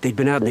drifters, but they'd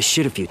been out in the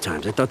shit a few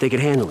times. I thought they could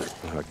handle it.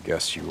 I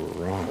guess you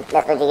were wrong.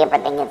 That's what you get for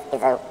thinking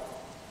schizo.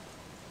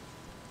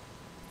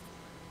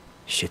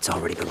 Shit's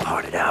already been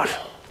parted out.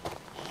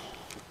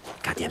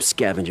 Goddamn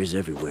scavengers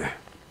everywhere.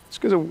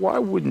 Schizo, why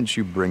wouldn't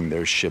you bring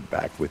their shit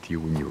back with you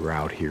when you were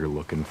out here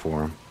looking for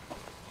them?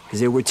 Because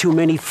there were too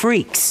many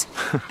freaks.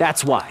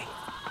 That's why.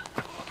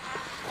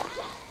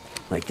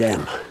 Like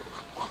them.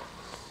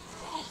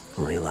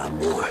 Only a lot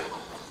more.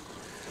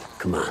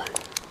 Come on.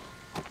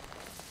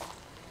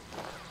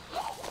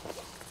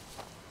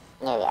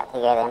 Yeah, yeah,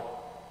 figure them.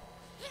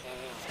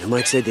 And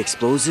Mike said the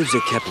explosives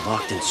are kept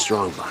locked in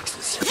strong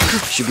boxes.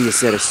 Should be a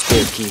set of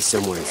spare keys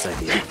somewhere inside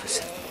the office.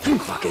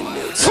 Fucking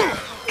nudes.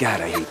 God,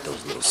 I hate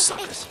those little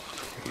suckers.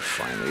 We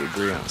finally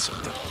agree on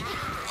something.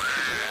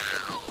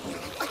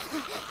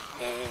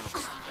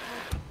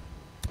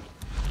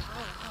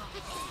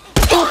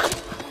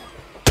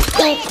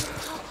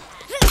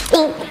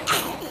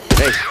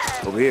 Hey,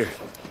 over here.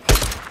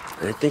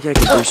 I think I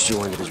can boost you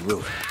onto this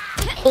roof.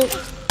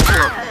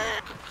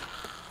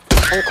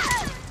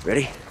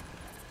 Ready?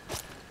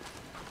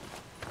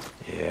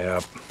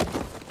 Yep.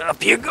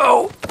 Up you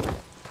go!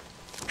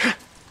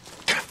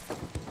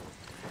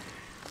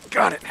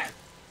 Got it.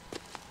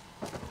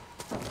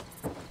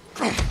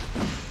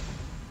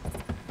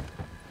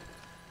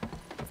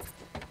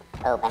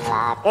 Open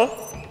locker.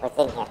 What's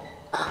in here?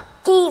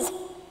 Keys!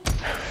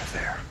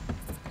 There.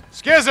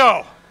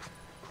 Skizzo!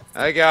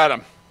 I got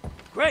him.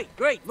 Great,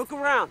 great. Look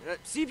around.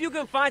 See if you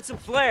can find some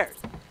flares.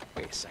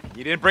 Wait a second.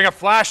 You didn't bring a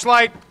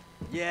flashlight?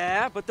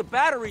 Yeah, but the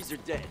batteries are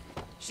dead.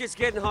 Shit's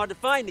getting hard to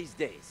find these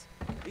days.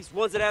 At least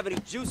ones that have any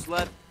juice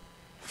left.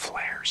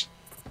 Flares.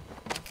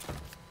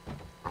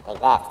 I'll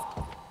take that.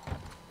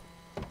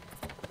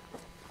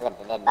 Look at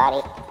the dead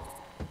body.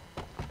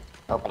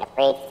 Open a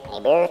fridge.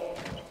 Any beers?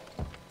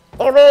 Is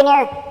there a beer in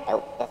here?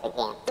 Nope, yes I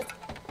can.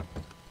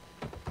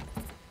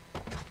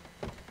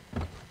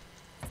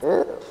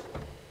 Ooh.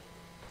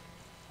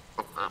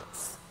 An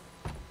axe.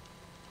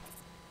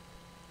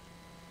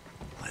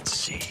 Let's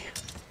see.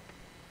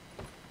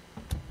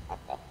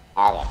 Okay,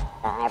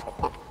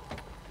 100%.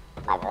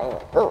 My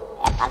blue. Ooh,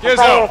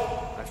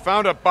 Skizzo! I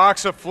found a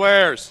box of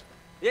flares.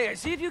 Yeah,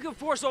 see if you can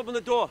force open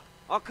the door.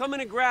 I'll come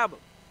in and grab them.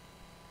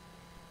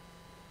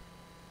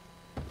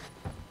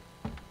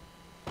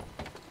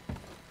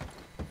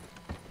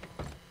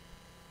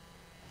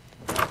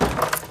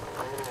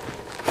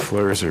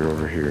 Flares are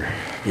over here.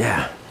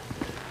 Yeah.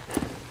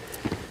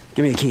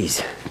 Give me the keys.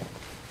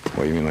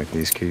 What, you mean like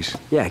these keys?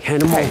 Yeah,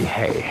 hand them over.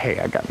 Hey,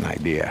 I got an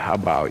idea. How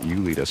about you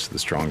lead us to the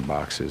strong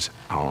boxes?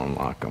 I'll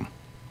unlock them.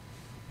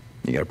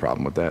 You got a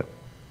problem with that?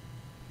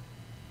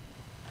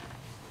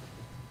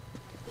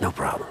 No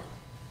problem.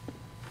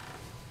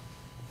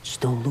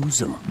 Just don't lose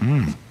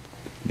them.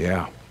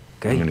 Yeah.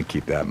 Okay. I'm gonna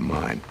keep that in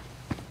mind.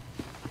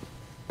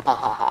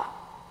 I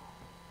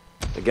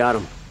got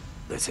them.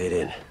 Let's head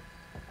in.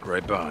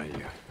 Right behind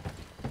you.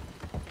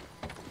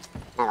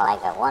 Not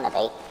like I wanna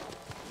be.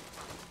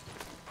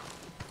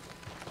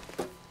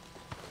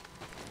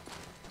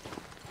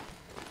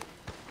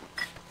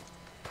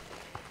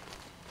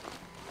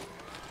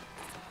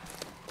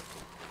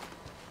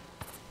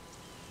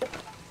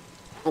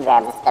 I'm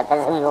grabbing stuff as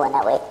I'm going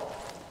that way.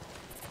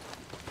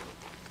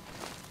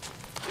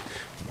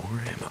 More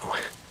ammo.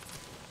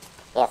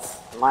 Yes,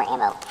 more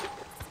ammo.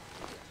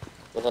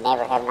 You can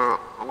never have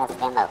not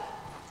enough ammo.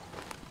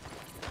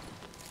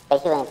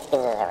 Especially when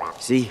Skizzo's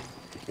around. See?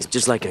 It's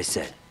just like I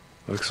said.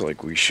 Looks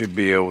like we should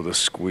be able to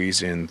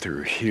squeeze in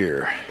through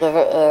here.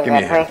 Skizzo is Give me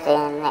a a hand.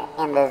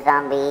 person in the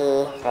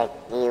zombie that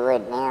you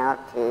would nail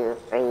to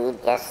free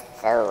just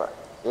so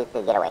you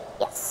could get away.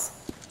 Yes.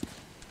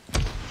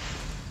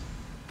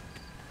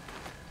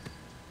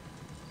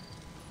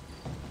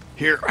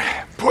 Here,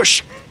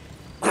 push.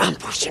 I'm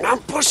pushing.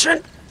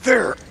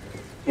 There.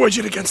 Wedge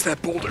it against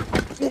that boulder.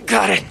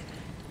 Got it.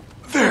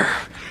 There.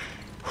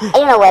 I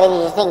don't know what it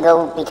is thing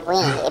go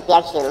between if you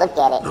actually look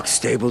at it. Looks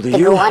stable to To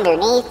you? go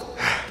underneath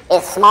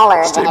is smaller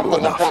than if Stable they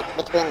just enough.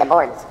 went between the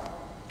boards.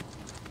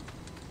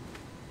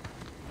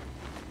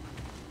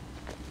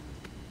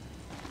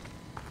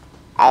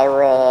 I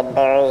would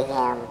bury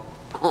him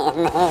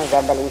in the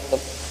evolution.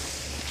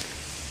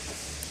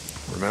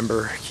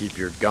 Remember, keep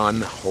your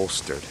gun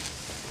holstered.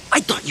 I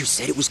thought you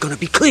said it was gonna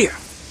be clear.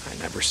 I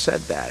never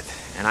said that.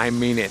 And I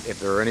mean it. If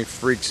there are any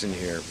freaks in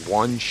here,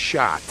 one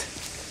shot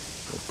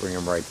will bring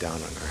them right down on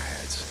their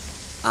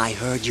heads. I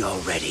heard you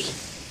already.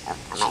 Oh,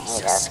 I might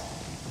need those.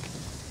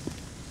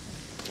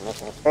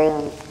 Making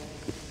spoons.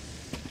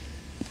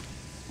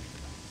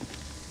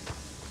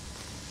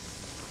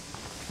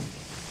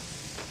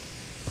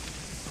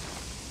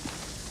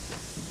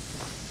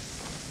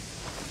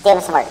 Give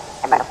us some work.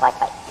 I brought a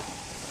flashlight.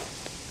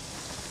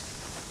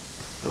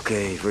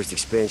 Okay, first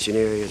expansion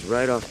area is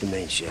right off the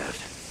main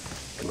shaft.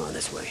 Come on,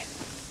 this way.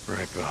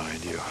 Right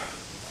behind you.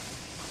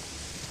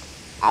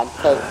 I'd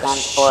take them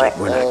for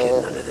We're not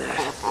getting none of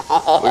that.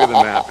 Look at the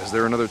map. Is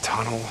there another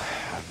tunnel?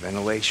 A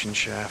ventilation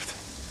shaft?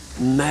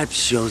 Map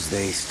shows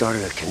they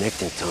started a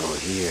connecting tunnel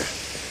here.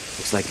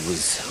 Looks like it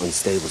was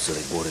unstable, so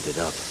they boarded it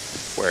up.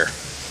 Where?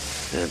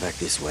 Back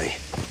this way.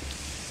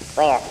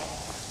 Where?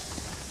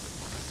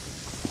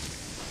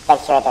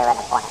 Like right there in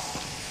the corner.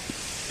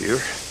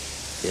 Here?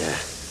 Yeah.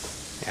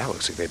 Yeah,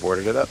 looks like they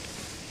boarded it up.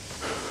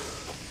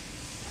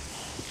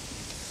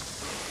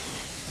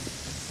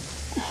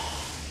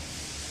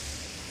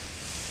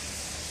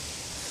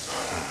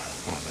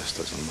 Well, this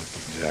doesn't look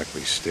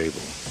exactly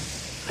stable.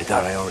 I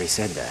thought I already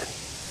said that.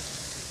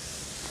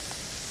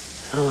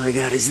 All I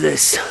got is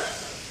this.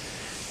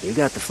 You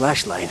got the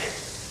flashlight.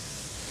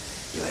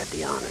 You had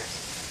the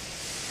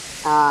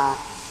honors. Aw,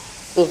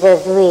 he's so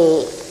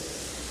sweet.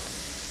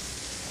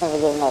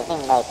 Doesn't give me a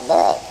thing that I can do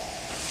it.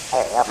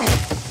 There we go.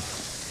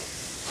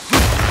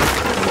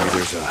 Maybe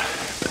there's a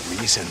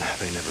reason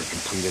they never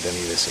completed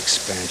any of this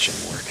expansion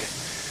work.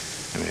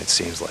 I mean, it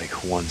seems like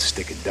one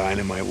stick of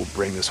dynamite will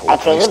bring this whole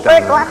place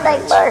down.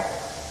 Klondike bar.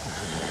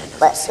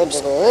 What would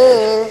you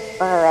do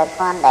for a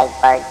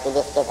Klondike bar to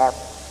just get up?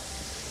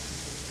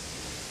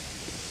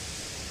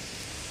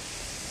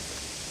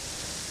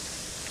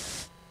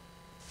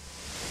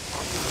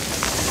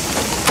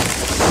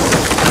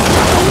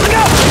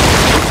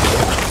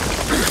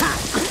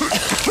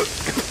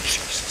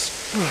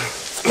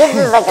 This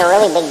is like a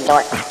really big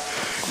door.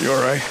 You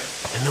alright?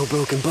 And no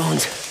broken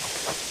bones.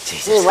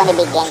 Jesus. You want to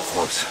be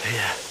gangsters?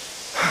 Yeah.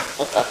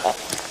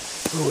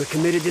 Well, we're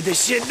committed to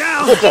this shit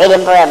now. You trade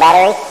him for a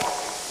battery?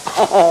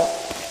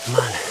 Come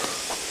on.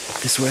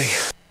 This way.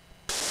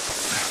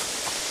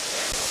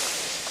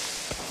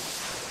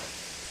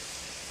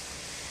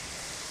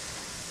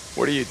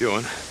 What are you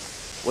doing?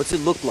 What's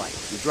it look like?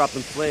 You're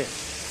dropping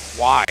flares.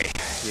 Why?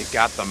 You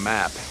got the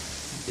map.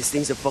 This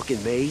thing's a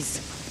fucking maze.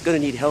 Gonna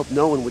need help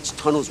knowing which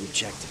tunnels we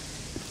checked.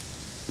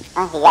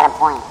 Oh, you got a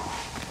point.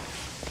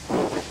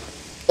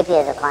 If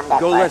there's a Klondike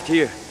Go bar. left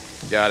here.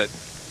 Got it.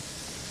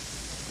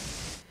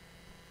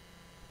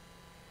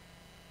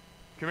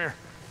 Come here.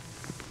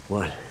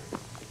 What?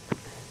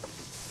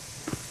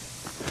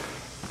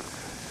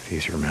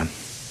 Easier, man.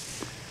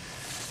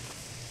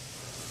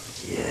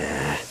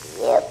 Yeah.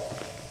 Yep.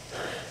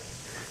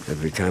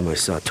 Every time I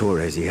saw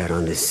Torres, he had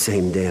on this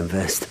same damn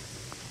vest.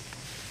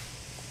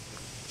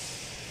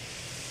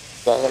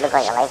 Yeah, you look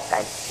like a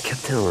lifeguard. I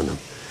kept telling him,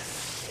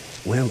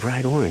 wearing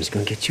bright orange is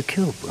gonna get you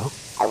killed, bro.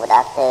 I would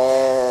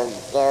also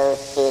go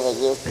to the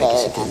UK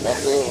and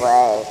if he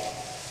was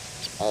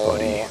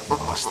Buddy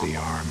lost the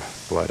arm,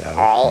 blood out.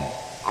 Alright,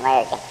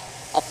 American.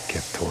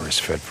 Kept Torres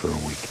fed for a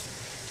week.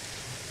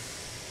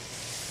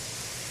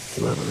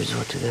 You ever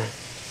resort to that?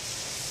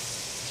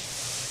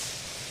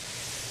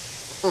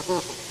 I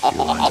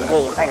do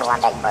you for the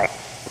Klondike bar.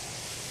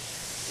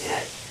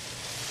 Yeah.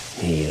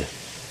 Me either.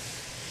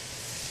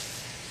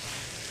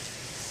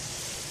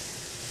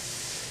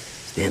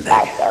 Stand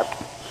back.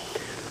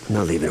 I'm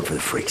not leaving him for the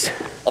freaks.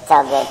 It's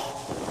all good.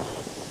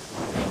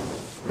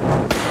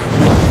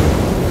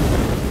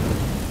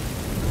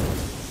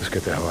 Let's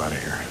get the hell out of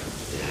here.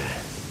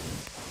 Yeah.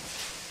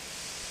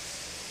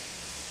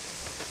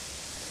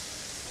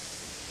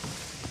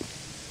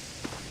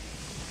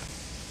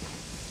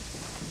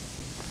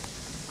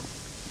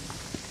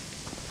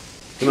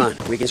 Come on,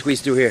 we can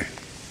squeeze through here.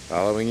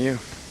 Following you.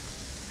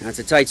 That's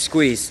a tight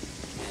squeeze.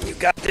 You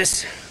got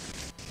this.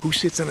 Who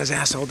sits on his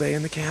ass all day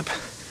in the camp?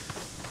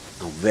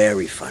 Oh,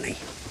 very funny.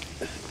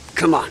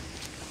 Come on.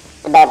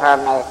 The bad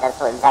problem is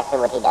that's exactly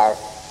what he does.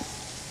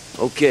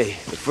 Okay,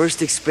 the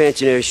first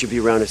expansion area should be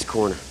around this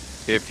corner.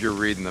 If you're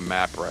reading the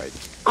map right.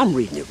 I'm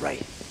reading it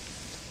right.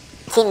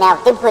 See, now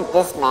if they put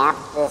this map,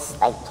 this,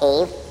 like,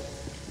 cave,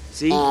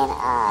 See? in,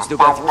 Still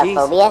got the keys?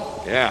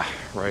 Phasmophobia, Yeah,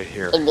 right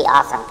here. it'd be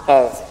awesome,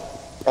 because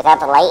without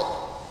the light,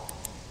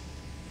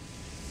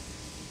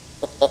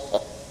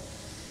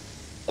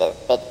 it's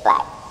pitch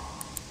black.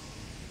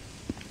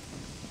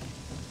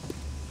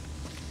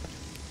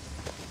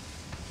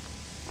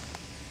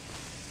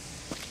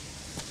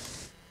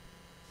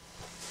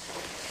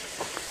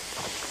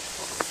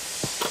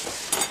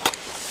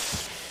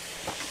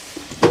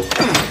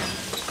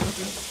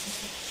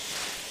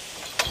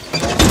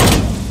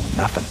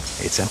 Nothing.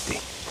 It's empty.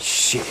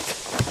 Shit.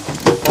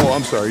 Oh,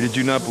 I'm sorry. Did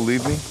you not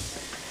believe me?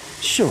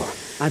 Sure,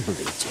 I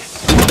believed you.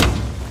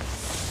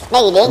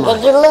 No, you didn't.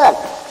 Did you look?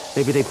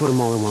 Maybe they put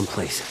them all in one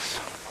place.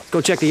 Let's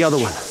go check the other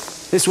one.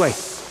 This way.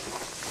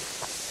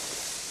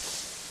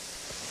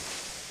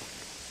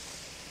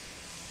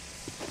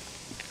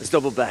 Let's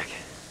double back.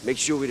 Make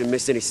sure we didn't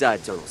miss any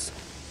side tunnels.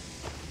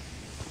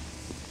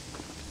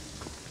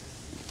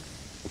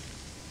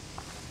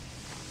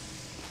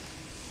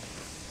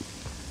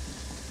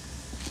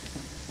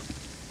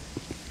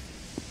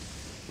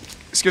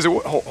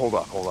 Skizzo, hold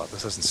up.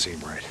 This doesn't seem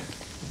right.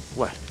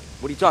 What?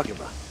 What are you talking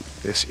about?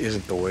 This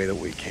isn't the way that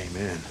we came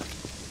in.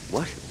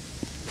 What?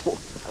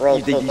 Wait,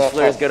 You think these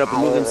flares got up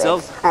and moved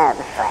themselves?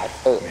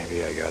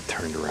 Maybe I got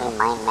turned around.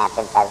 Mind map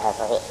and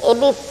stuff. It'd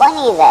be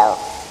funny though.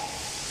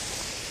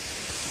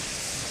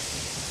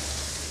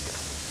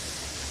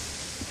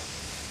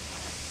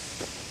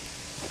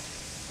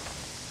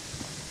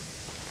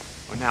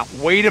 Now,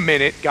 wait a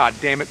minute,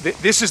 goddammit.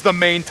 This is the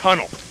main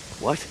tunnel.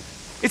 What?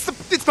 It's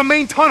the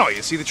main tunnel.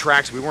 You see the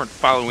tracks? We weren't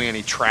following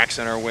any tracks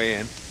on our way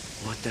in.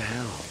 What the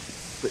hell?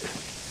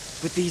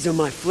 But these are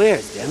my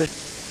flares, damn it.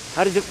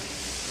 How did it...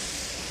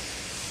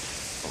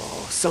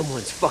 Oh,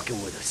 someone's fucking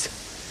with us.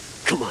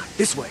 Come on,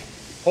 this way.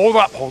 Hold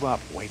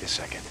up. Wait a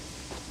second.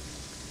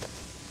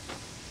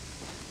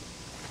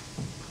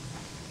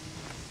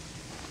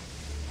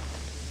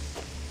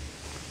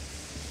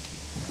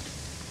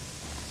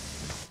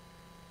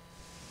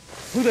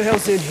 Who the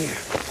hell's in here?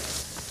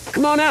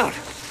 Come on out!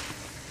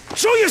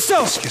 Show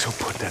yourself! Skizzo,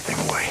 put that thing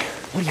away.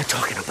 What are you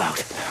talking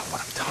about? What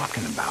I'm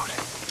talking about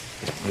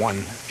is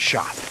one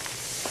shot.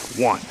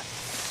 One.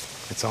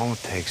 It's all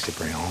it takes to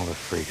bring all the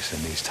freaks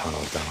in these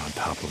tunnels down on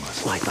top of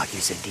us. Well, I thought you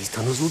said these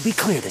tunnels would be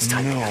clear this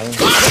time. No.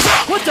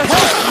 What the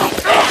hell?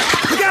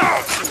 Look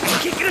out! I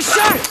can't get a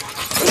shot!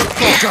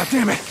 Oh, God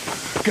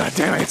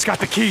damn it, it's got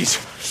the keys.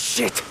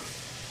 Shit!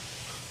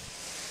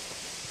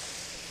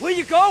 Where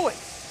you going?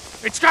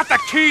 It's got the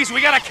keys, we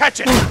gotta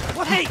catch it.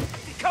 What? Hey,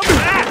 come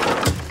back!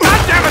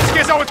 God damn it,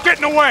 Skizzo, it's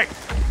getting away!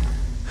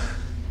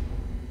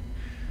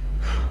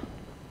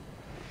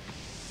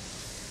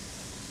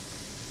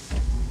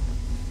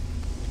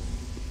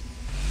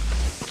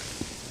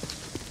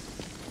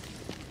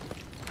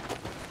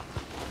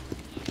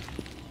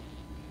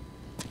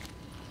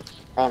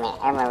 Wait a minute,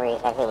 I remember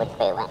exactly which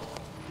way it went.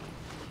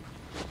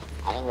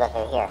 I didn't go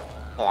through here.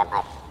 See that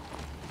much.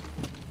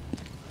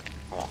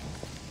 Okay.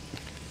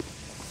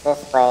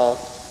 This way.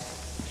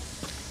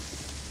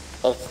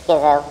 Big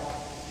Skizzo.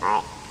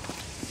 Alright.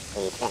 So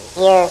you turn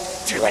here.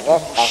 You go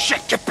this way.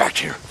 Shit, get back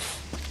here!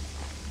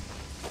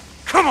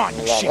 Come on,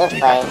 you shit, you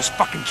got those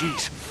fucking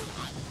keys.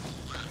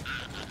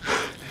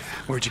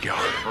 Where'd you go?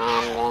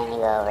 And then you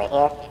go over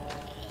here.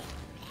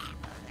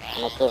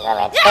 And the keys are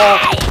right there.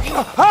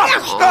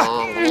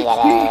 And you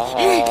gotta do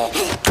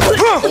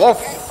this.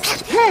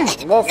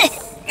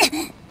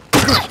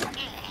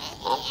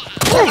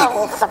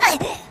 Oh, fuck.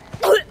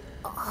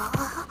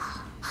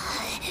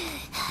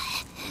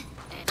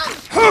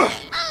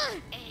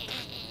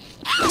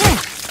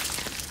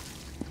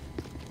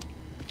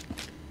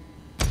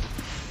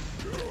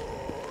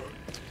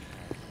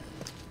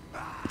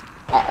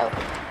 Uh-oh.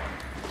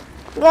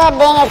 God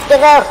dang it,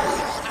 Skizzo!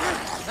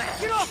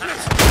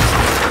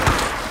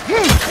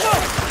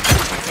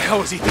 What the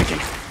hell is he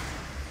thinking?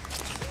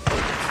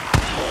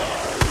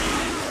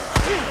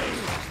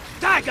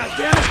 Die,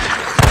 goddammit!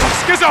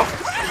 Skizzo!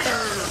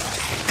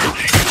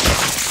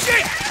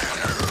 Shit!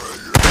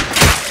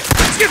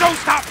 Skizzo,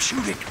 stop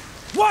shooting!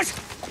 What?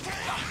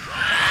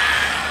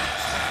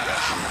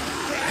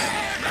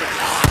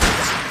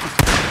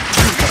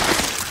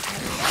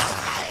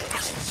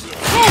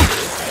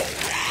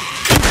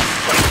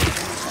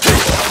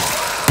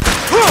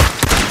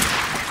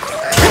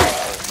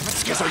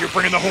 Skizzo, you're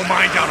bringing the whole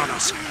mine down on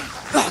us.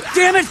 Oh,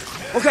 damn it!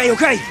 Okay.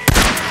 Okay.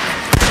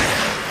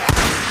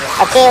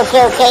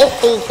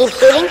 So you keep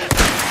shooting?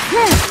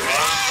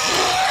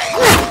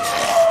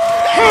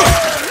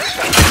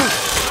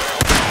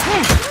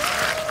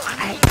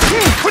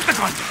 Put the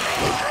gun!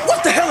 What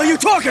the hell are you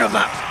talking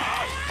about?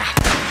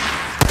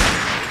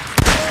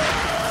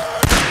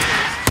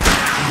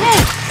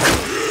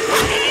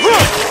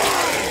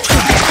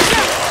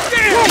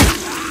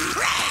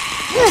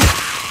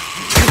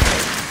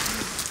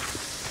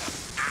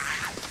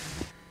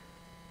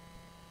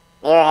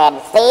 You had to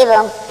save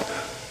him.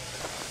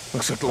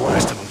 Looks like the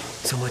last of them.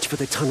 So much for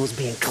the tunnels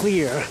being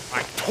clear.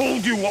 I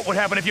told you what would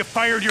happen if you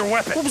fired your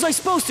weapon. What was I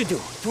supposed to do?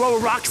 Throw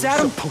rocks at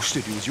him? What you're supposed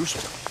to do is you're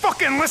supposed to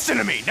fucking listen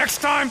to me. Next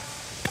time,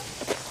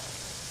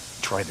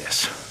 try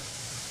this.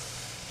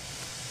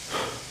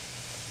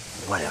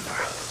 Whatever.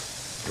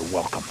 You're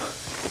welcome.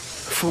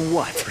 For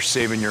what? For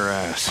saving your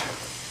ass.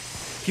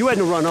 If you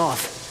hadn't run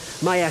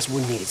off, my ass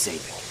wouldn't need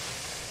saving.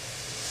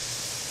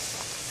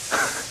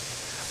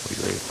 Are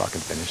you ready to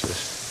fucking finish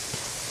this?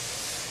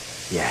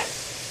 Yeah,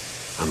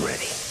 I'm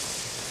ready.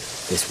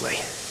 This way.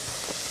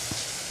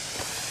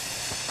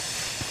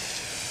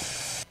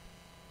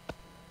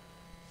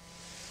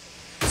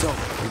 So,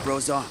 your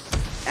bro's arm.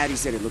 Addy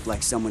said it looked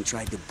like someone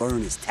tried to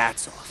burn his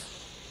tats off.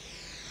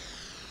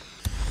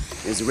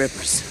 It was the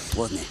Rippers,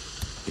 wasn't it?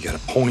 You got a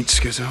point,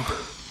 Skizzo?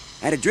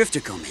 Had a drifter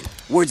come in.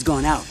 Word's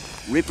gone out.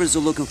 Rippers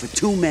are looking for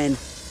 2 men.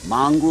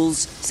 Mongrels.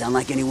 Sound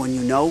like anyone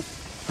you know?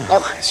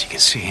 Well, as you can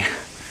see,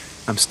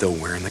 I'm still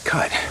wearing the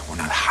cut. We're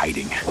not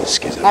hiding.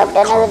 Skizzo, Nope,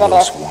 don't know who that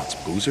Carlos is. wants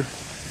Boozer.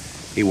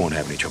 He won't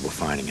have any trouble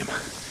finding him,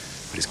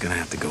 but he's gonna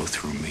have to go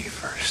through me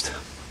first.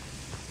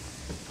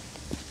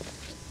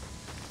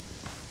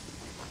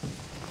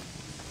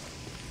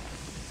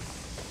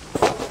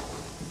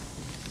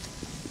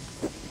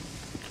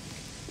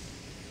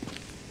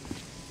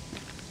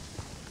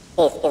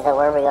 Hey, Skizzo,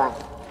 where are we going?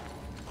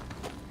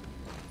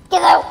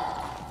 Skizzo!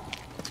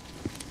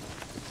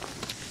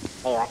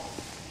 There you are.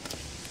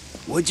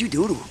 What'd you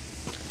do to him?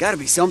 Gotta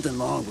be something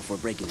long before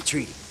breaking the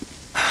treaty.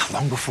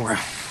 Long before...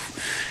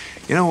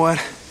 You know what?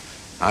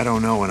 I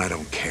don't know and I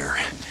don't care.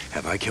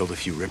 Have I killed a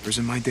few rippers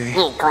in my day?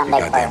 You're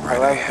goddamn right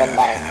I have. And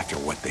after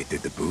what they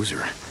did to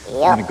Boozer, I'm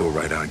gonna go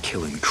right on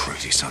killing the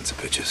crazy sons of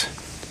bitches.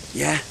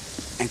 Yeah?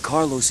 And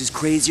Carlos is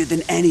crazier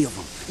than any of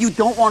them. You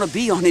don't want to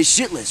be on his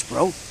shit list,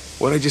 bro.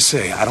 What'd I just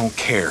say? I don't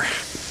care.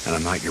 And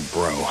I'm not your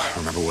bro.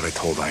 Remember what I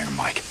told Iron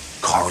Mike.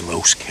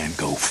 Carlos can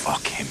go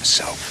fuck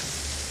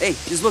himself. Hey,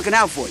 just looking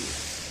out for you.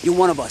 You're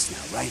one of us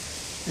now, right?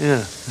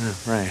 Yeah,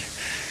 right.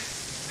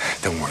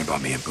 Don't worry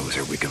about me and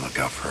Boozer. We can look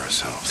out for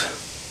ourselves.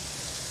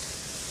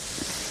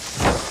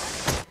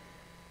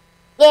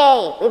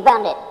 Yay, we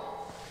found it.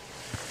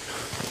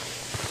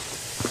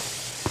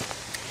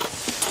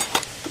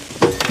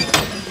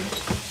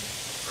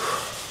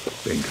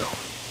 Bingo.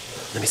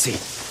 Let me see.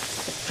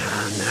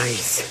 Ah,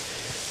 nice.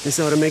 This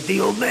ought to make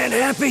the old man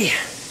happy.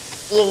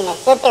 You're gonna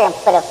sit there and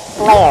put a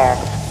flare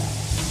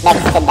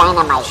next to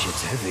dynamite.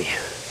 Shit's heavy.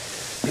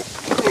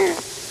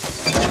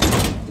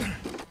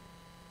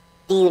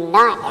 Do you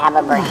not have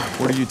a brain?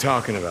 What are you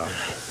talking about?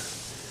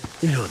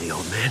 You know the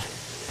old man.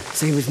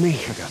 Same as me.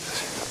 I got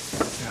this.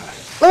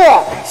 Look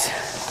at that.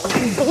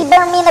 He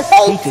burned me in the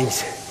face. He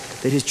thinks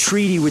that his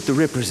treaty with the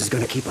Rippers is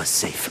gonna keep us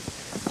safe.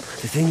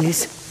 The thing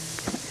is,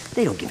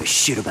 they don't give a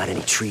shit about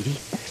any treaty.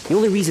 The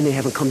only reason they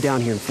haven't come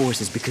down here in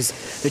force is because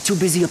they're too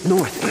busy up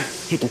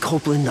north, hitting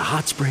Copeland, the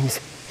hot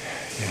springs.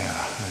 Yeah,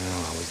 I know,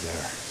 I was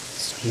there.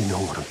 So you know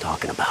what I'm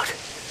talking about.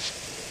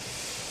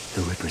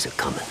 The Rippers are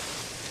coming.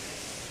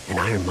 And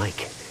Iron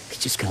Mike, he's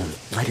just gonna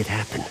let it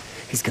happen.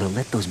 He's gonna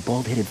let those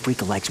bald-headed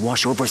freakalikes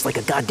wash over us like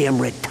a goddamn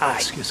red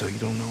tide. So you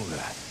don't know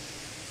that.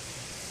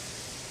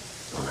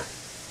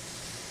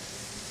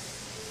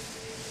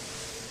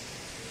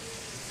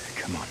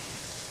 Come on.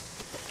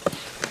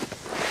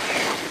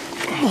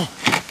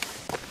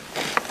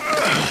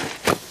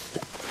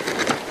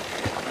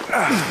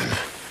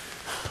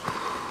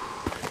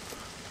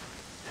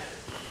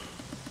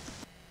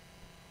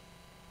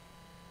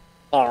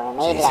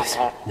 Jesus,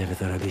 never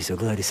thought I'd be so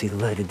glad to see the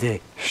light of day.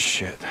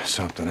 Shit,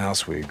 something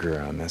else we agree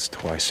on. That's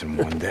twice in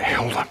one day.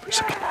 Hold on for a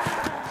second.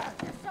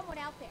 There's someone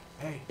out there.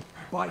 Hey,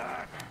 bike.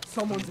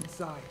 Someone's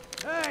inside.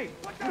 Hey,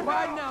 you're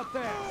hiding out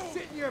there.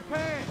 Sit in your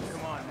pants.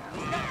 Come on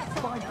now.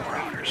 Find the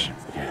Rounders.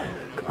 Yeah,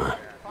 come on.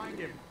 Find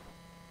him.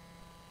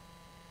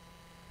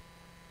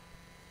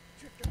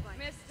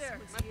 Mister,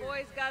 my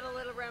boy's got a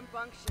little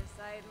rambunctious,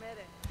 I admit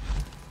it.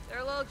 They're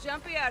a little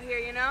jumpy out here,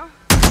 you know?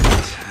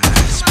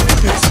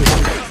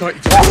 We're a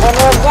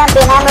little jumpy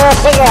and I'm a little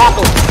trigger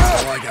happy.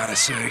 That's all I gotta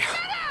say.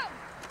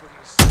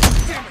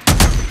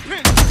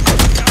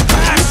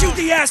 Shoot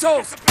the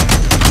assholes!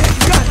 Yeah,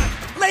 you got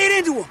it! Lay it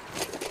into him!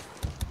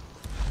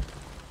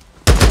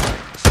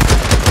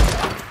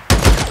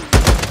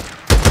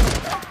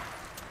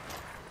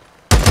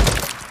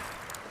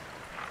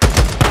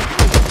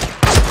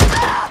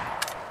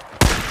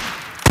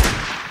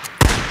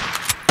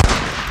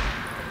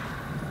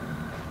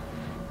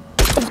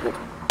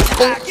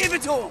 Give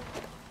it to him!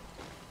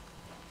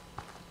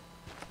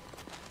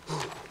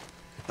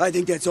 I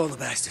think that's all the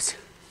bastards.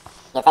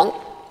 You think?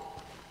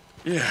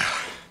 Yeah.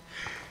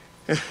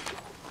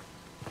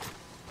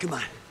 Come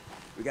on.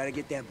 We gotta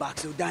get that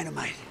box of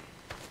dynamite.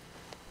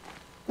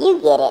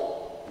 You get it.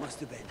 Must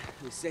have been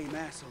the same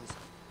assholes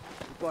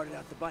who bought it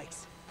out the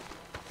bikes.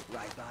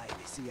 Ride by and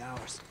they see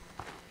ours.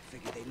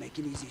 Figured they'd make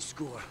an easy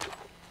score.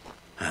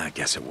 I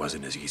guess it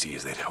wasn't as easy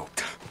as they'd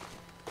hoped.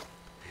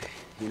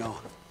 You know,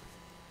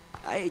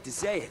 I hate to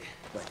say it,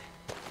 but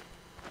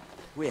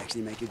we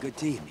actually make a good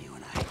team, you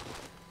and I.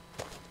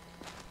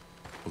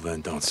 Well,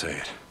 then don't say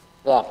it.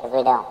 Yeah, because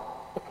we don't.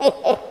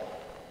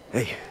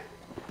 Hey,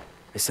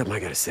 there's something I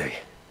gotta say.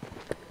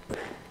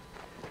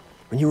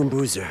 When you and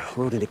Boozer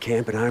rode into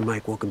camp and Iron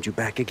Mike welcomed you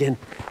back again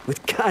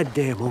with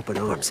goddamn open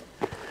arms,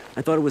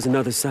 I thought it was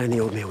another sign the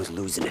old man was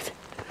losing it.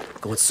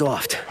 Going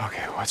soft.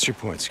 Okay, what's your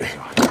point,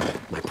 Skizzo?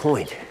 My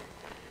point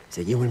is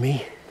that you and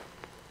me,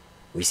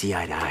 we see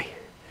eye to eye.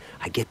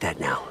 I get that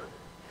now.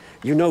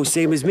 You know,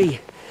 same as me.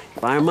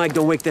 If Iron Mike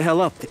don't wake the hell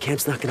up, the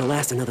camp's not gonna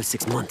last another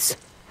 6 months.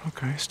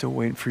 Okay, still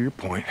waiting for your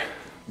point.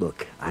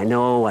 Look, I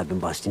know I've been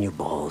busting your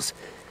balls.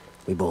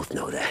 We both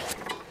know that.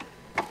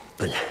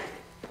 But a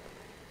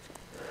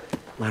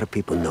lot of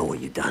people know what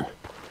you've done.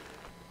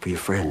 For your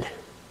friend.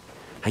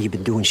 How you've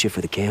been doing shit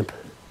for the camp.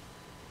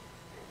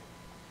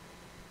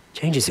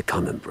 Changes are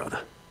coming,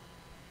 brother.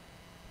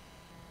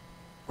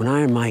 When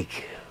Iron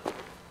Mike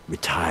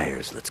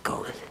retires, let's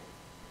call it,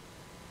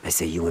 I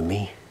say you and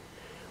me,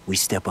 we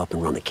step up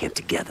and run the camp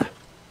together.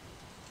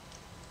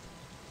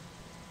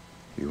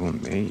 You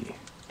and me?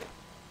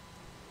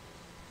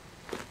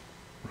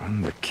 Run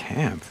Run the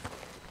camp?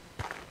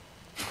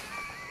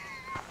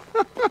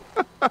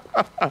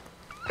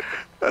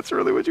 That's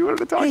really what you wanted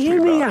to talk to me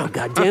about. Hey, hear me out,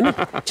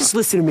 goddammit. Just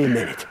listen to me a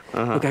minute.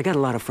 Look, I got a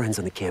lot of friends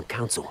on the camp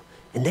council,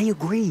 and they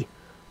agree.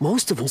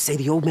 Most of them say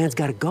the old man's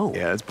gotta go.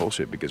 Yeah, that's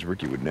bullshit because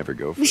Ricky would never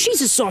go for Well,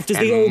 she's as soft as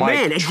and the old Mike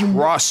man. And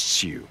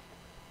trusts you.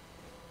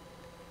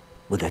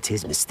 Well, that's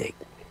his mistake.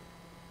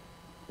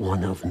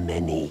 One of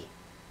many.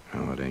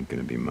 Oh, it ain't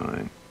gonna be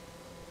mine.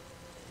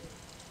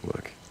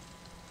 Look,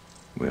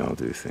 we all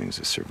do things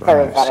to survive.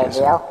 So is that a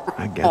Cecil. deal?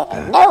 I get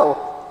that.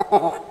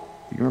 No!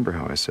 You remember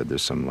how I said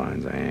there's some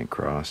lines I ain't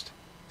crossed?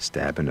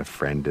 Stabbing a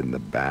friend in the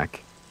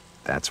back?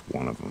 That's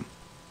one of them.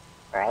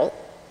 Right?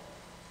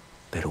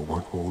 Better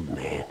one old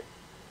man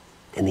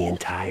than the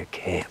entire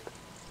camp.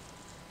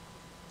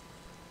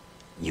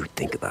 You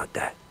think about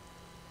that.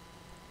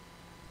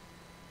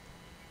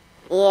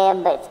 Yeah,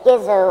 but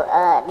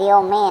Skizzo, the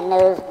old man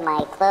knows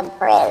my club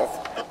prez.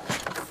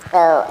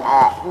 So,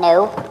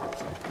 no.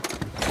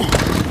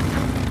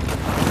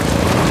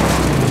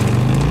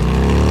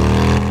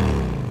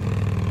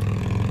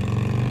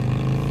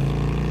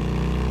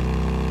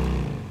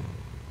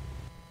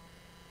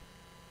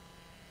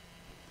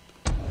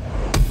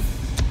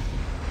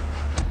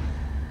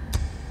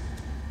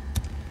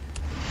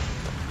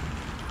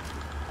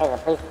 There's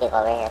a police vehicle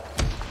over here.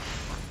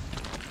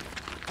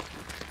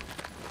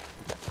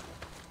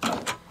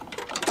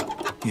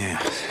 Yeah,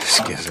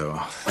 Skizzo,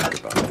 I'll think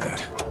about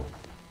that.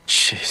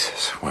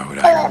 Jesus, why would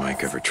Iron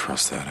Mike ever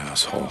trust that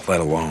asshole,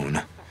 let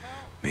alone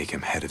make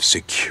him head of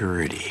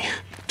security?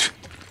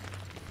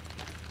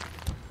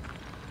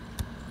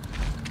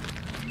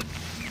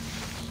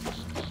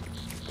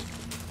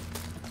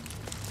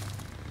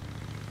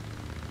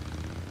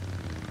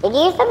 Did you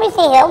hear somebody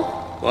say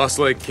help? Lost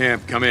Lake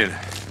Camp, come in.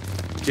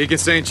 Deacon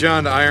St.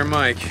 John to Iron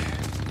Mike.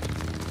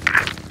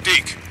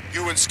 Deke,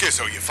 you and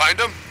Skizzo, you find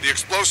them? The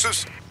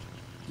explosives?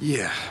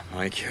 Yeah,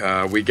 Mike,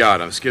 we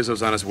got him.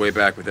 Skizzo's on his way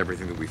back with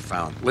everything that we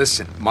found.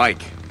 Listen,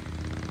 Mike,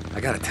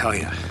 I gotta tell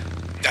you.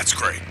 That's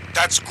great.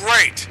 That's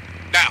great!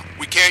 Now,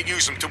 we can't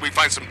use them till we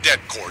find some dead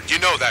cord. You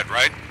know that,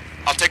 right?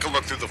 I'll take a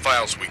look through the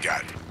files we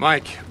got.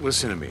 Mike,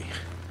 listen to me.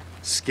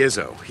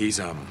 Skizzo, he's,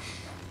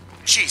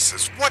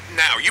 Jesus, what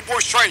now? You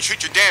boys try and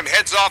shoot your damn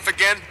heads off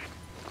again?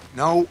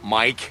 No,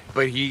 Mike,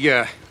 but he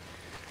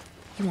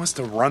wants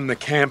to run the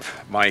camp,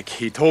 Mike.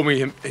 He told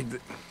me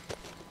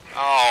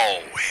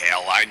Oh,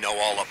 hell, I know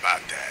all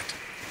about that.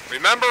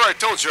 Remember, I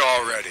told you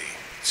already.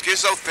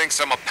 Skizzo thinks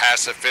I'm a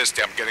pacifist.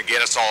 I'm gonna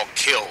get us all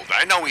killed.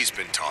 I know he's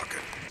been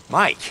talking.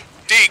 Mike.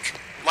 Deke,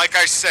 like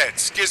I said,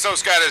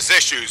 Skizzo's got his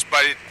issues,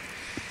 but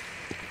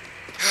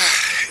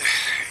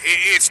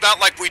it's not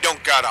like we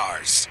don't got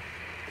ours.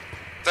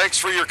 Thanks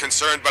for your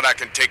concern, but I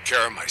can take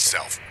care of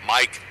myself.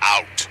 Mike,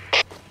 out.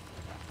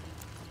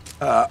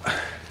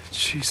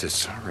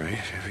 Jesus, all right.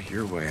 Have it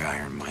your way,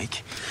 Iron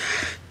Mike.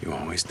 You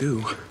always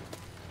do.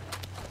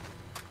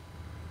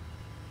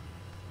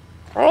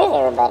 Where is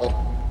everybody?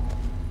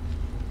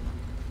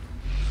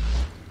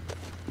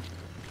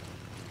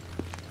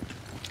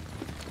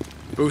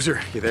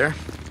 Boozer, you there?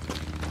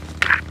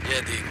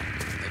 Yeah, Deke.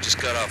 I just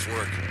got off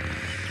work.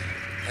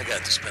 I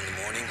got to spend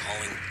the morning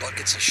hauling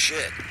buckets of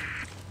shit.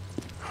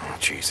 Oh,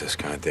 Jesus,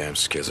 goddamn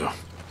Skizzo.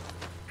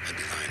 I'd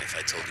be lying if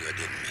I told you I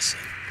didn't miss it.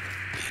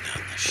 Being out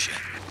in the shit.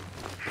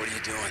 What are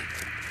you doing?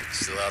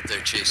 Still out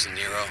there chasing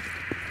Nero?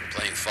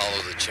 Playing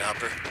follow the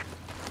chopper?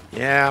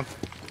 Yeah.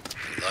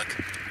 Any luck?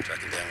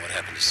 Tracking down what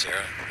happened to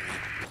Sarah?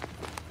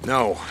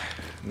 No,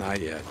 not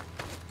yet.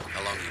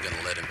 How long are you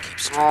gonna let him keep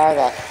straight?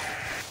 Okay.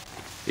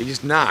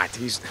 He's not.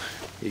 He's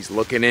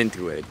looking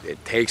into it.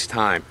 It takes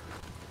time.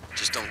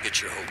 Just don't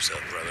get your hopes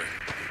up, brother.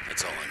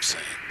 That's all I'm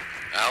saying.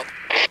 Out.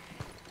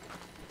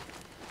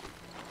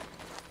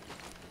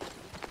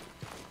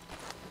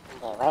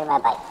 Okay, where's my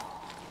bike?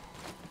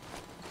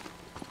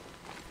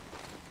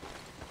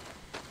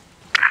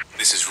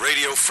 This is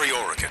Radio Free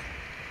Oregon.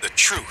 The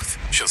truth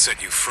shall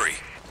set you free.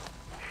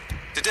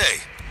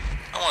 Today,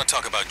 I want to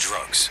talk about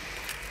drugs.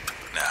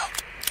 Now,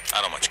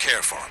 I don't much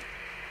care for them.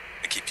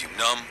 They keep you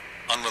numb,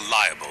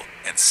 unreliable,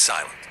 and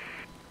silent.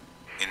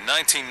 In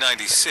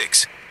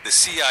 1996, the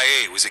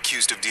CIA was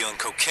accused of dealing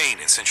cocaine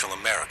in Central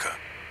America.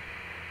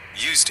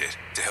 Used it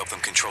to help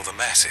them control the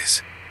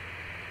masses.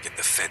 Get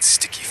the Fed's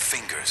sticky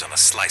fingers on a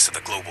slice of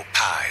the global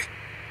pie.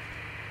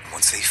 And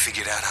once they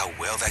figured out how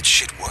well that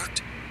shit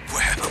worked,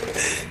 well,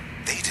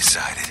 they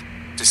decided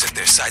to set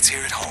their sights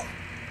here at home.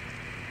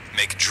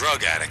 Make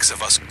drug addicts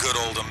of us good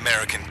old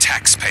American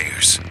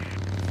taxpayers.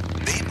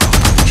 They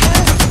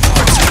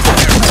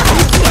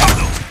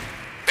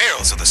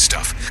barrels of the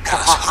stuff,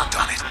 got us hooked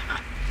on it.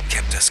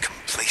 Kept us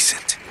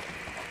complacent.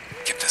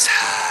 Kept us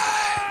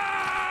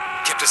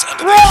high. Kept us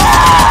under the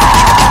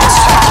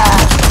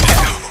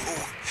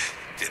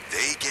Did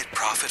they get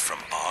profit from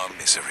our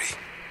misery?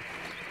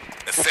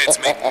 The feds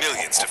make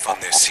millions to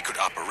fund their secret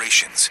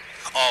operations,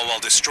 all while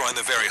destroying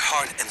the very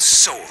heart and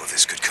soul of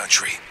this good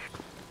country.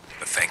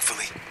 But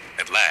thankfully,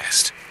 at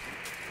last,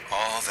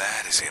 all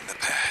that is in the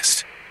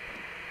past.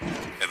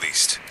 At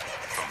least,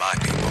 for my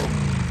people.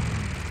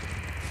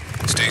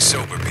 Stay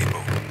sober,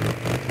 people.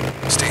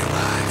 Stay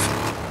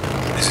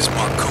alive. This is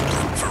Mark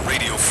Copeland for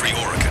Radio Free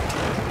Oregon.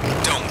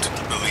 Don't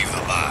believe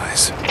the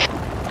lies.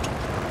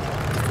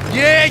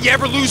 Yeah, you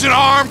ever lose an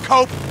arm,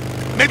 Cope?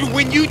 Maybe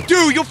when you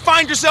do, you'll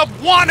find yourself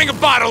wanting a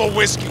bottle of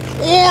whiskey,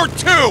 or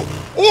 2,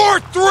 or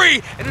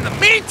 3, and in the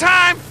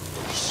meantime,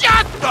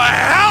 shut the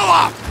hell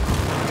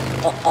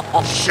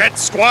up! Shit,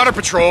 Squatter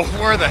Patrol,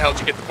 where the hell did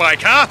you get the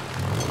bike, huh?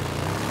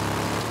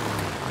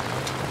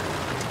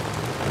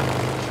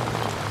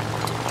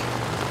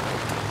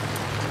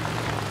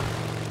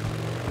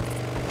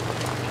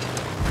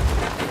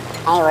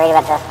 I ain't worried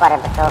about the Squatter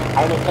Patrol.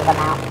 I already took them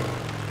out.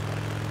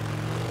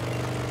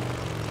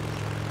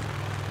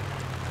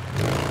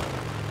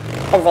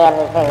 Because they have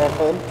their favorite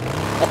food.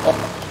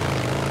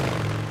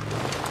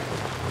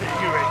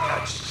 You ain't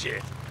got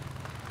shit.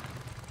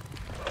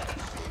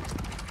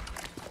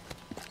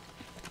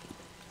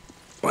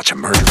 Bunch of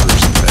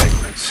murderers and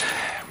vagrants.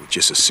 We'd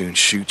just as soon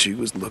shoot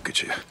you as look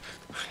at you.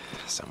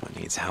 Someone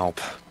needs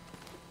help.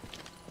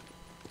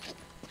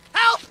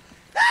 Help!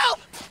 Help!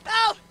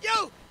 Help!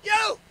 You!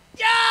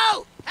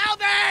 Help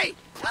me!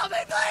 Help me,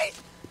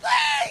 please!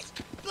 Please!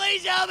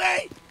 Please help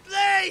me!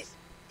 Please!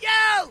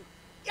 You!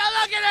 You're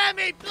looking at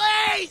me!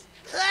 Please!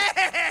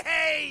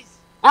 Please!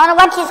 I wanna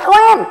watch you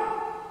squirm!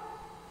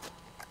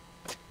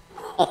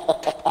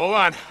 Hold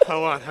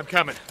on, I'm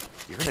coming.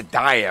 You're gonna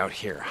die out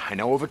here. I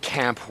know of a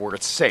camp where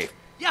it's safe.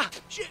 Yeah,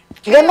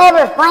 You'll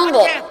never find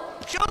it.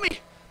 Show me!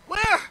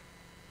 Where?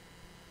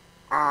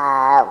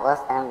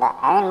 We'll send the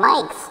Iron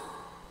Mikes.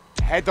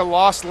 Head to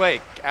Lost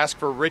Lake. Ask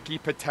for Ricky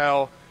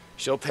Patel.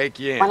 She'll take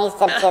you in. 20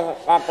 steps in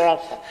that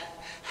direction.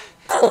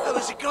 I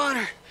was a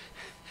goner.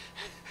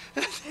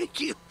 Thank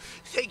you.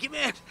 Thank you,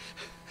 man.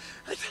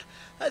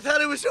 I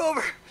thought it was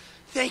over.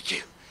 Thank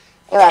you.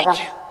 You're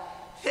welcome.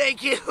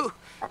 Thank you.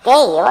 Okay,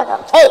 you're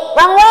welcome. Hey,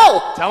 wrong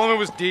way! Tell him it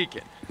was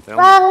Deacon.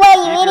 Wrong way,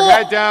 you Keep idiot! your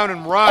head down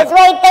and run. It's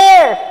right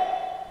there!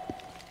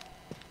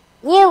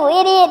 You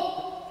idiot!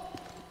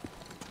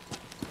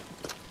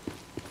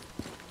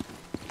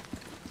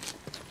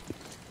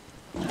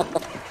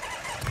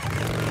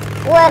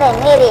 What an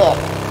idiot!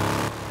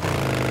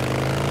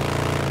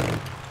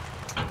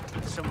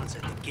 Someone's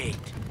at the gate.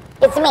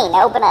 It's me,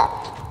 now open up.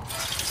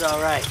 It's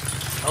all right.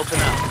 Open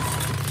up.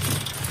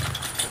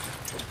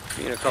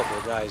 Me and a couple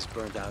of guys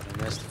burned out a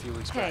nest a few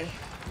weeks back.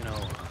 You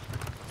know,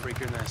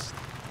 freaker nest.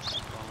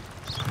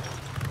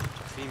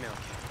 Female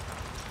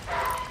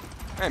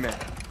camp. Hey, man.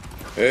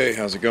 Hey,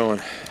 how's it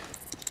going?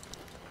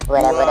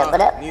 What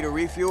up? Need a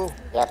refuel?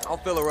 Yep. I'll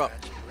fill her up.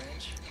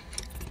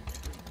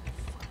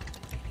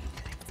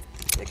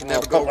 They can Yeah,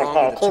 never go take wrong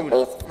her with a too,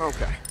 tuna. please.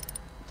 Okay.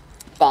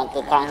 Thank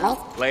you kindly.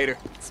 Later.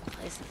 This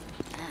place is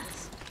a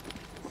mess.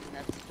 It's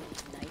enough to give me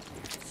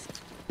nightmares.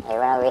 Hey,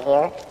 run over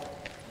here.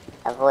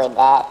 Avoid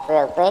that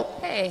real quick.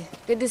 Hey,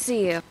 good to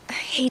see you.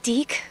 Hey,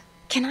 Deke,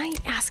 can I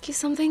ask you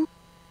something?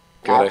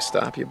 Could I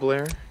stop you,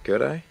 Blair?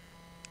 Could I?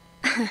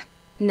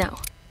 No.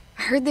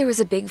 I heard there was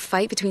a big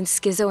fight between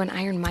Skizzo and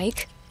Iron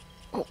Mike.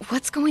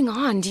 What's going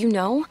on? Do you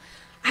know?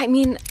 I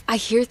mean, I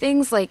hear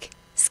things like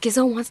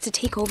Skizzo wants to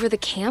take over the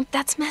camp.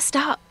 That's messed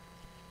up.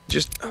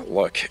 Just,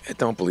 look,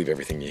 don't believe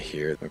everything you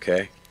hear,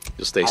 okay?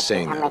 You'll stay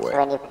sane How that much way.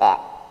 ready for that?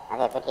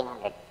 Okay,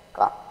 1,500.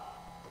 Cool.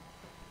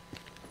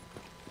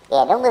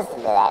 Yeah, don't listen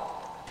to that.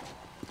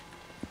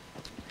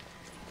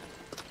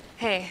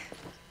 Hey.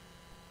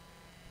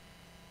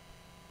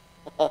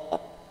 I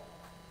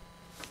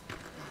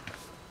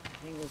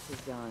think this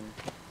is done.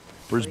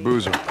 Where's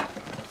Boozer?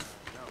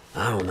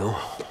 I don't know.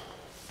 What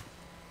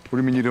do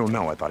you mean you don't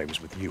know? I thought he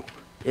was with you.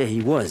 Yeah,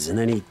 he was, and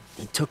then he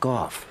took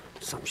off.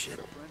 Some shit.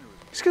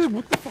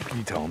 What the fuck are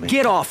you telling me?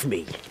 Get off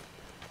me!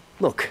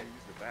 Look,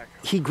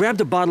 he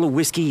grabbed a bottle of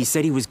whiskey, he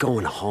said he was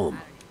going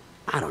home.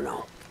 I don't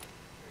know.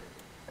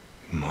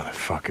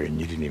 Motherfucker, and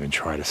you didn't even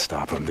try to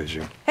stop him, did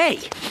you? Hey!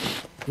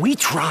 We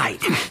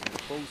tried.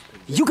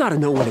 You gotta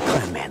know when to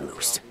cut a man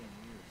loose.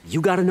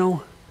 You gotta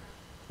know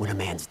when a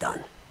man's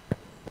done.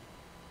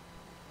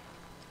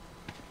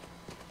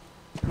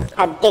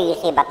 How dare you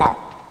say about that?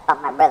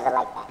 About my brother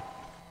like that?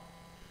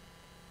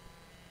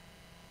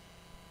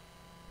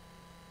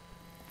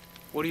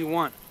 What do you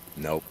want?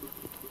 Nope.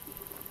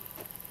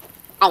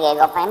 I gotta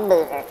go find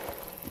Boozer.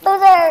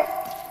 Boozer!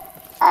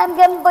 I'm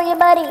coming for you,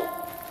 buddy.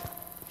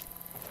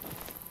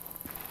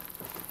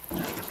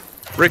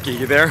 Ricky,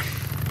 you there?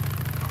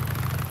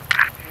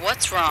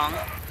 What's wrong?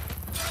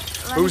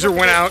 Boozer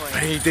went out,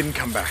 and he didn't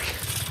come back.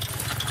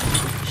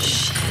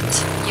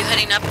 Shit. You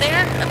heading up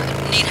there?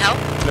 Need help?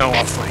 No,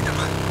 I'll find him.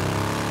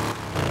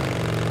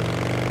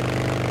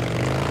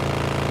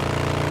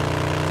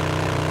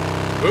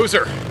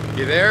 Boozer,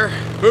 you there?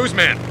 Booze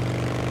man.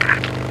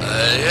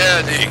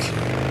 Yeah, Deke.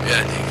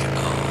 Yeah, Deke.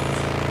 Oh,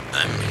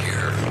 I'm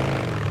here.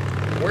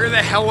 Where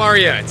the hell are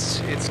you?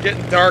 It's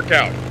getting dark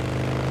out.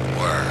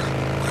 Where?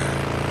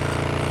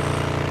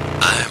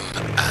 I'm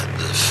at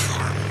the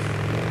farm.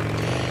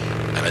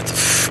 I'm at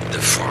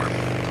the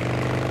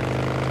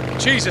farm.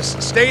 Jesus,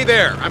 stay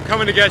there. I'm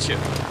coming to get you.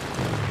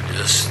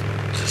 Just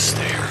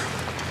stay here.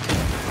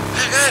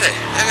 I got it.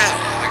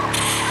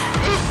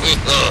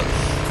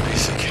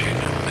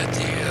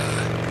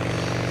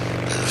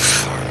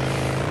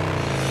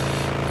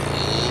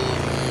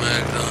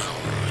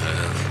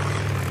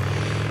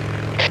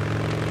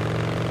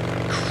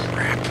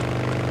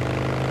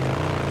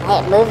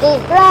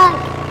 Boozer's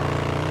drunk.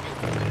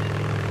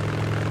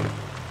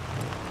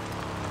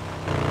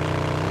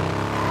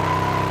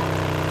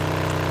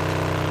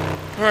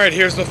 Alright,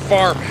 here's the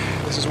farm.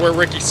 This is where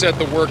Ricky said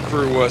the work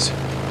crew was.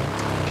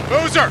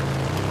 Boozer!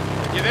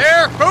 You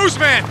there?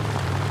 Boozman!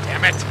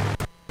 Damn it!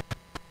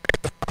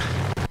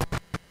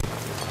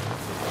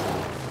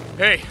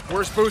 Hey,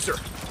 where's Boozer?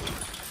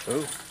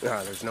 Who?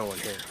 Nah, there's no one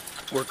here.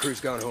 Work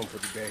crew's gone home for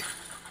the day.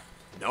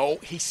 No,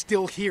 he's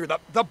still here.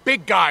 The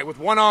big guy with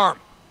one arm.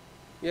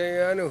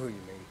 Yeah, I know who you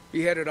mean.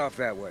 He headed off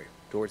that way,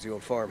 towards the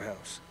old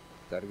farmhouse.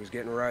 Thought he was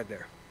getting a ride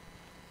there.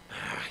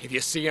 If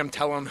you see him,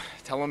 tell him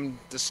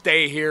to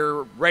stay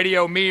here.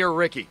 Radio me or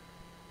Ricky.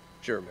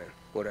 Sure, man.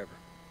 Whatever.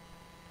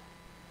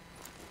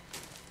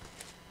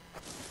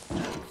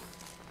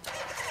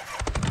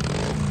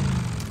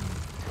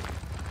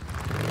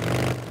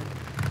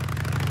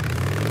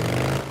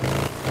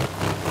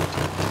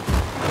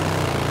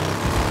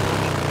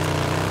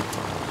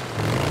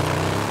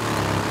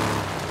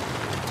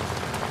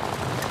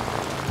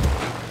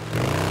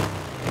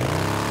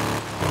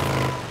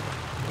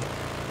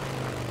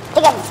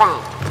 Pick up the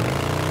sign.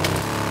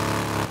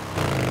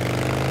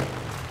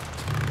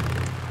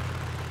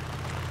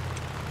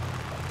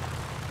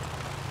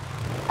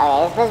 Okay,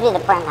 this must be the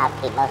farmhouse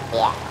he must be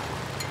at.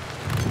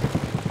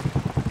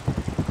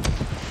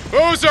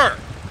 Boozer!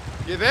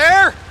 You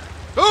there?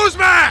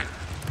 Boozman!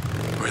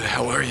 Where the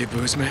hell are you,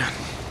 Boozman?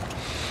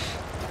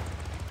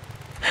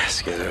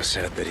 Skizzo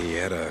said that he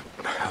had a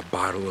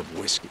bottle of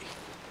whiskey.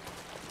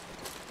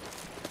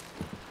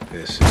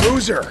 This is...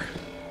 Boozer!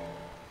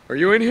 Are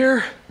you in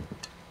here?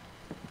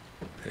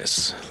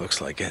 This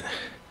looks like it.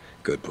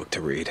 Good book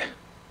to read.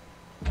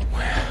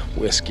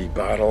 Whiskey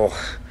bottle.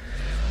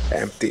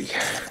 Empty.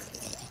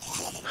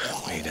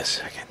 Wait a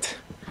second.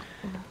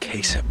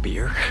 Case of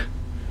beer?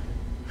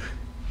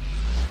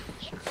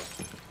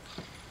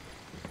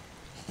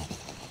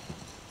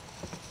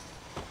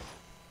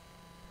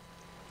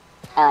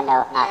 Oh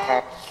no, not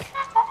her.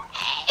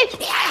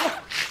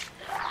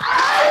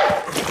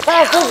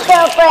 Where's his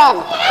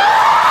girlfriend?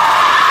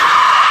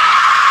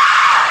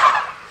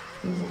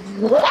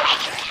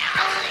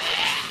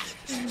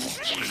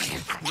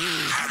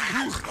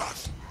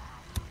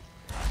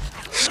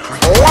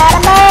 Let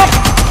him up!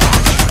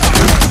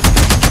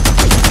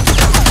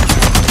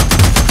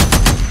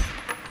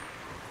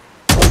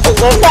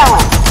 Where you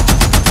going?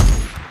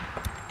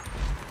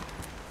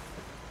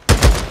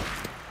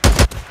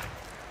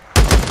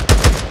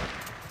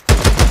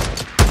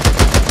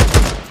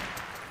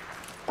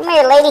 Come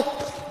here, lady.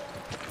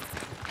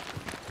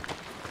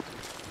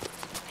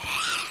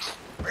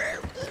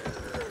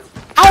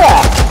 Hi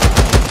there.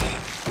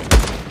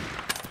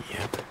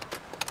 Yep.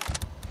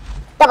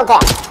 Double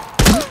tap.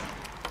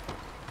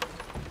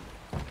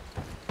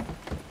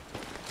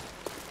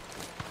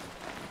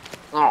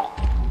 All right.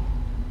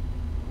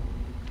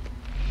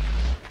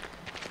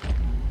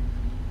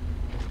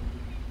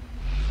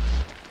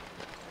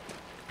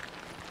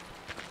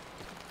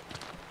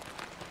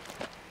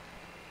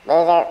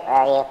 Boozer, where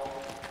are you?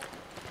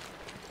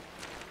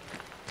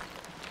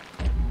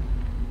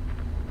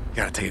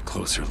 Gotta take a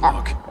closer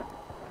look.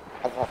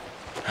 What's this?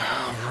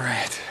 All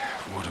right,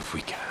 what have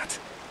we got?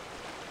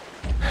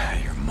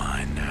 You're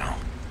mine now.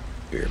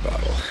 Beer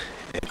bottle.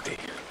 Empty.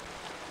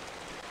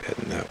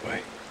 Heading that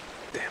way.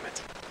 Damn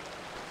it.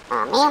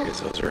 Aw, man.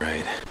 Skizzo's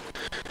right.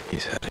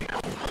 He's heading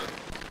home.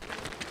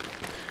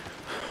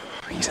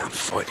 He's on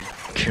foot.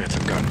 Can't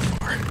have gotten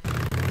far.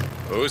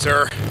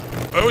 Boozer!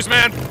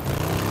 Boozman!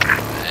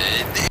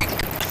 Hey, Dick.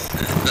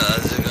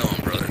 How's it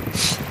going, brother?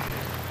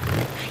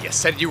 You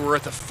said you were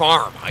at the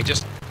farm. I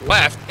just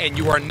left, and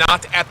you are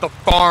not at the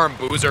farm,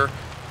 Boozer.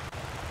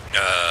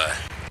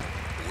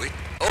 Wait.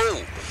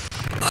 Oh,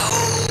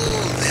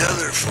 the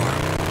other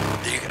farm.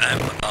 Dick, I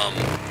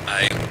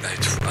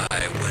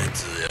went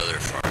to the other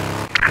farm.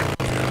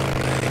 You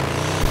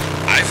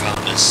know, I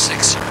found a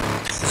sixer.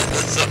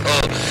 So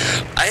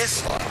I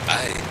thought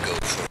I'd go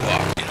for a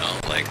walk, you know,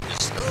 like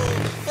just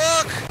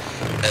walk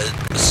at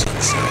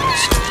sunset.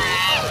 So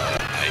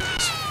I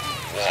just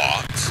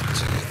walked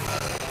to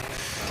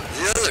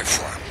the other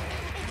farm,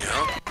 you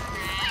know.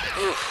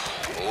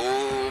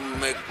 Old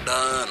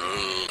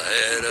MacDonald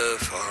had a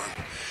farm.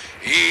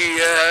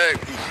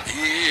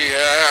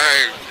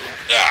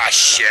 Ah,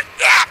 shit.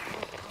 Ah!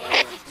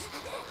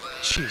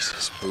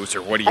 Jesus,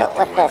 Boozer, what are you doing?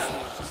 What's this?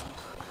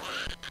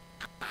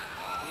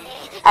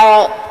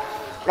 Alright,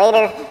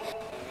 later.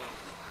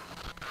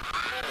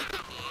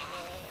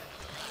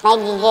 Night,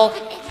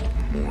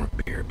 DJ. More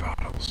beer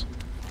bottles.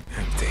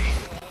 Empty.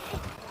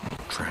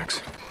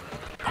 Tracks.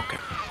 Okay.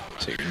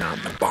 So you're not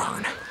in the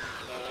barn.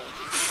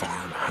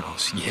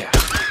 Farmhouse. Yeah.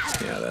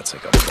 Yeah, that's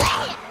like a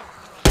barn.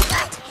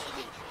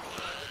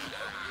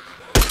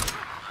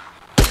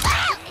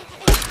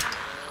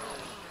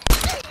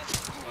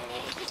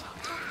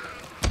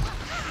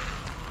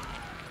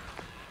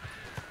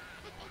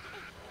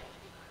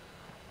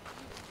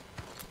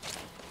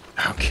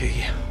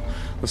 Okay.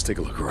 Let's take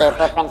a look Your around.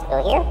 boyfriend's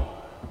still here?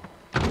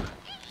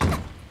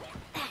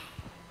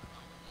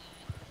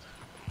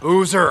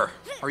 Boozer,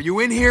 are you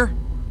in here?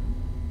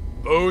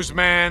 Booze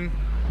man.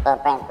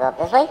 Footprints go up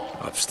this way.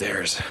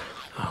 Upstairs.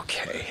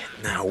 Okay,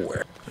 now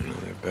where?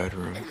 Another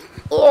bedroom.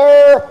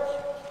 Ew.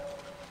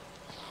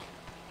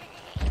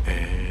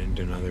 And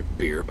another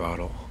beer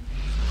bottle.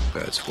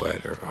 Bed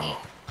sweater.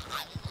 Oh,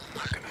 I'm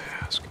not gonna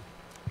ask.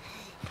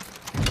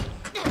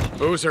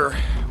 Boozer,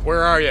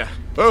 where are you?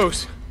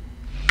 Booze.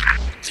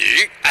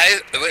 Dick,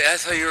 I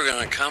thought you were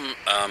gonna come,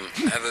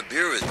 have a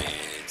beer with me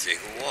and take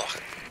a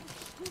walk.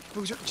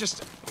 Boozer,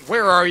 just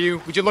where are you?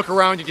 Would you look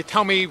around? Would you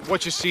tell me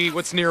what you see?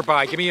 What's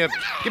nearby? Give me a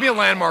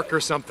landmark or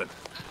something.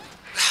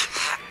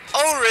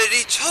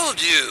 Already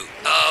told you.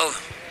 Oh,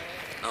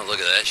 look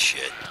at that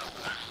shit.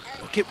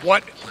 Look at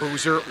what,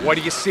 Boozer? What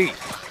do you see?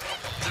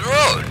 The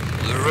road.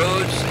 The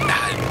road's...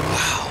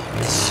 wow,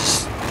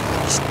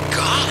 it's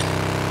gone.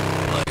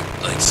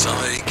 Like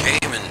somebody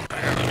came and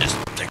just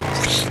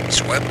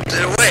swept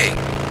it away.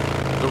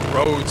 The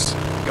road's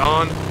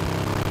gone?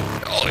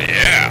 Oh,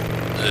 yeah.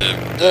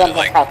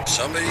 Like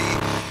somebody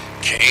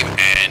came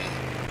and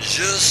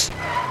just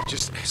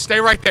stay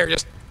right there.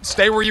 Just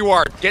stay where you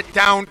are. Get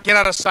down, get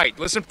out of sight.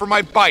 Listen for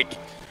my bike.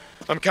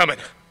 I'm coming.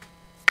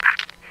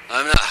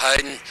 I'm not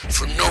hiding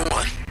from no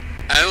one.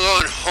 I'm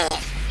going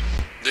home.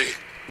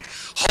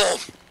 Home.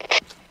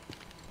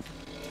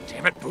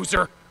 Damn it,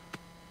 Boozer.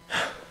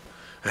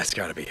 That's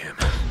gotta be him.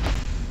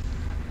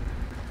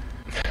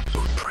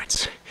 Boot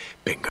prints.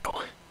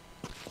 Bingo.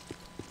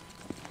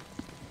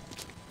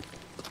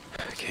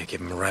 I can't give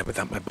him a ride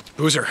without my...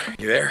 Boozer,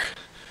 you there?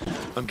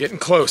 I'm getting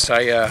close.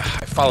 I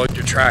followed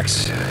your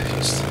tracks.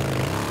 Just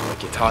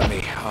like you taught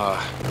me.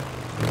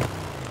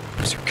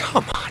 Boozer,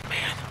 come on,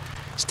 man.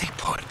 Stay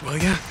put, will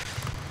ya?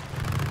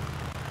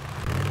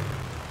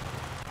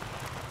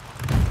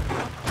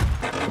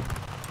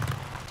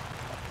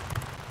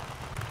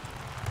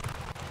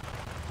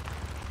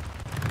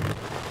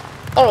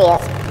 There he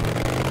is.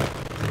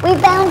 We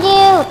found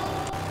you!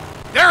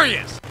 There he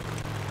is!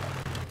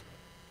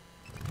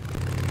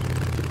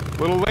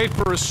 Little late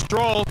for a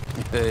stroll.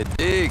 Hey,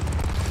 Deke.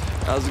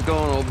 How's it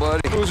going, old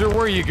buddy? Boozer,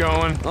 where are you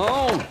going?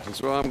 Home.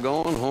 That's where I'm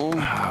going, home.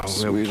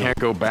 Oh, we can't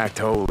go back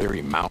to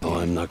O'Leary Mountain. Oh,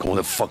 I'm not going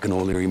to fucking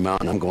O'Leary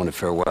Mountain. I'm going to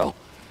Farewell.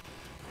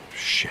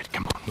 Shit,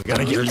 come on. We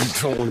gotta get... You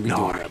don't want to be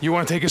doing that. You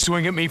want to take a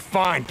swing at me?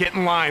 Fine. Get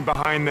in line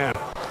behind them.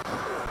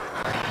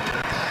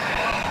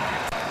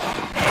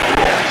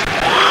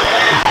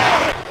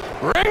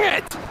 Bring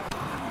it!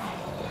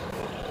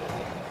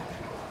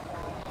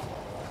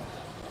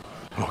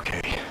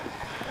 Okay.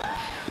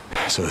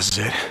 So this is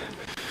it?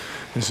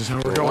 This is how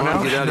we're going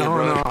out? Get out of here,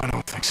 brother. No, I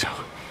don't think so.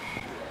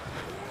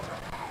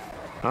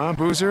 Huh,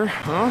 Boozer?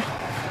 Huh?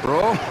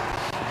 Bro?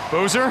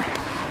 Boozer?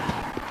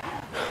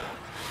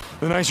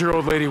 The night your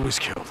old lady was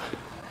killed.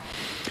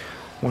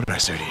 What did I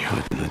say to you?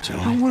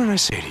 What did I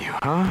say to you,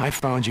 huh? I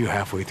found you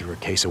halfway through a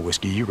case of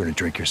whiskey. You were gonna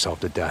drink yourself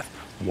to death.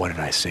 What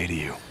did I say to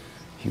you?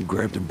 You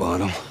grabbed a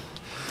bottle,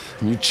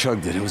 and you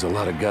chugged it. It was a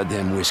lot of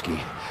goddamn whiskey.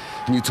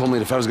 And you told me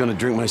that if I was gonna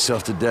drink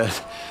myself to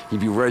death, you'd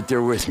be right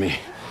there with me.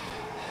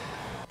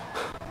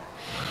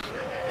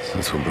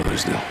 That's what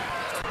brothers do.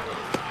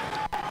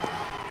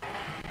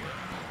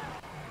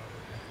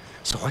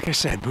 So like I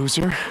said,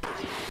 Boozer,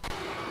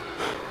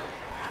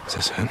 is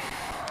this it?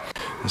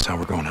 This is how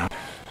we're going out?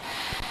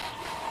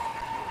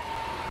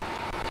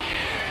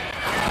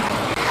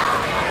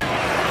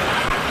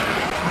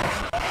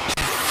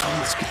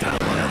 Let's get the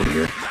hell out of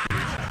here.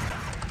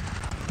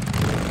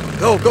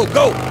 Go, go,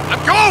 go!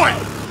 I'm going!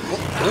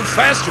 Go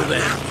faster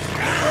then.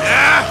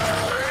 Yeah!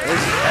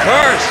 Those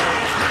cars!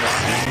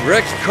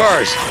 Wrecked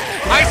cars.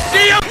 I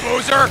see him,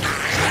 Boozer!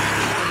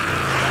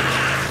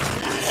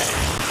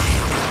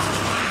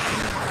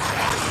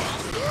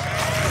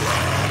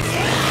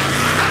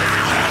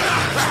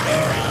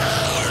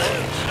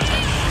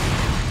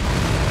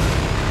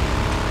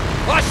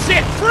 Oh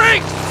shit,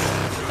 freaks!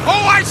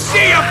 Oh, I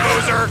see him,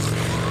 Boozer!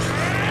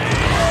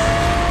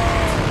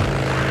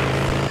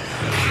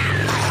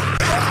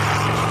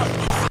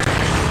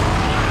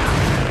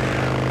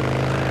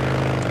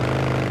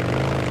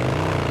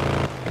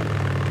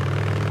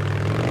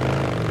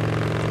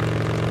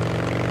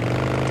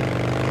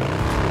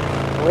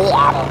 We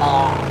out of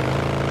there.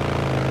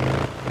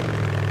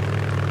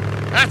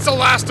 That's the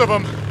last of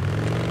them.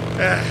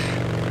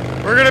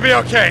 We're gonna be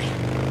okay.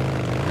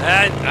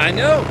 I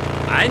know.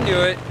 I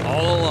knew it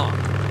all along.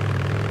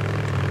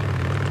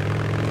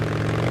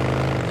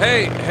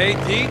 Hey,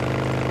 Deke.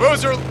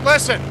 Boozer,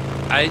 listen.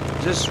 I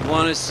just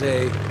want to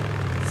say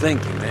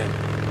thank you, man.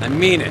 I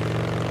mean it.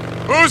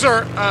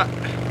 Boozer,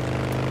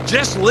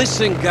 Just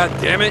listen,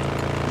 goddammit.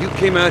 You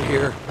came out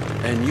here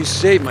and you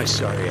saved my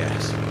sorry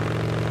ass.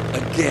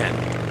 Again.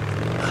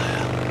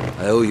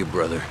 I owe you,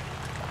 brother.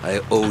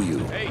 I owe you.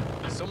 Hey,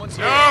 someone's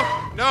here.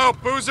 No,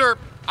 Boozer.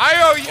 I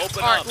owe you.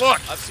 Open All right, up.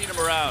 look. I've seen him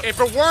around. If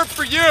it weren't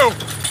for you,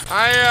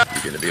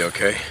 You gonna be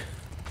okay?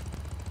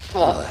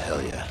 Oh,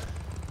 hell yeah.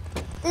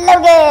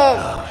 Logan!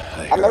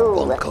 I heard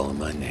Hello. one calling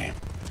my name.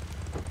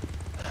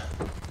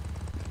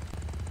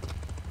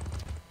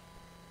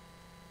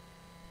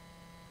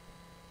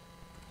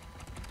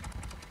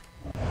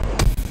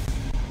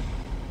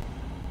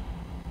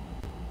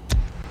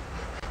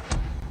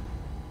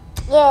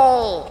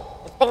 Yay!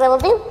 Is big level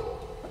 2?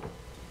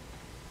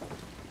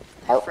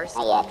 Nope,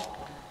 not yet.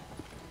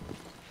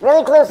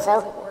 Really close, though.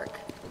 Work.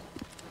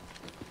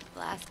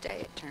 Last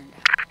day, it turned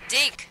out.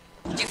 Deke,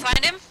 did you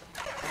find him?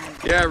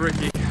 Yeah,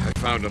 Ricky, I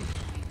found him.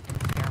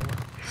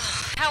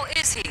 How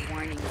is he?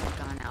 Warning has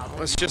gone out.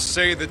 Let's just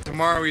say that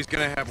tomorrow he's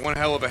gonna have one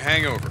hell of a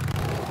hangover.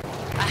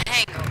 A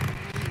hangover.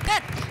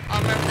 Good.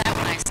 I'll remember that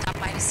when I stop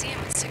by to see him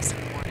at 6 in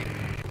the morning.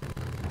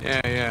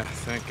 Yeah,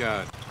 thank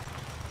God.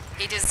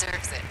 He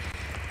deserves it.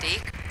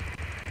 Deke,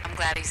 I'm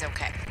glad he's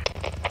okay.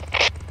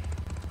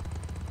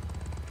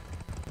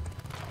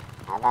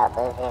 How about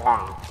Boozer's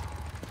arm?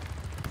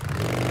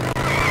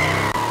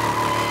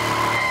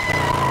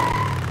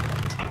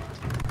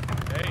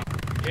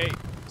 Hey,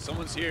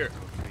 someone's here.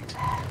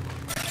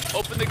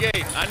 Open the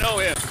gate. I know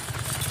him.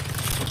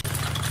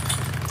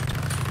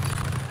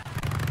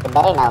 You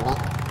better know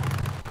me.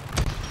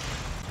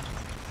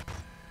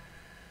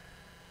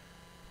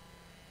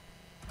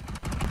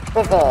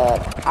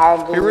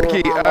 Hey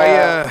Ricky,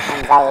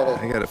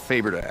 I got a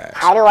favor to ask.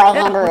 How do I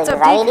handle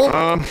anxiety?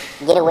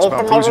 Get away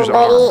from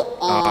everybody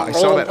and I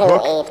saw that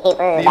hook a paper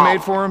that you bag.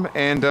 made for him,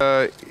 and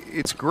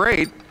it's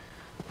great,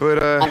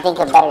 but And think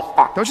of better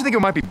stuff. don't you think it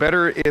might be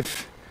better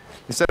if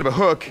instead of a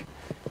hook,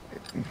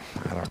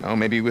 I don't know,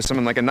 maybe with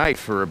something like a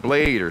knife or a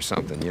blade or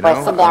something, you know?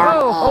 Or sit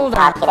down and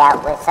talk it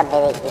out with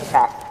somebody that you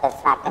trust.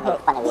 That's not going to make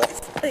fun of you.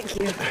 Thank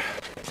you.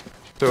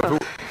 So,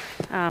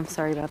 I'm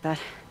sorry about that.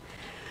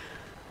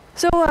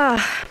 So,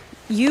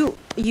 you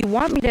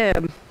want me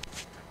to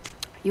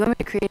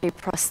create a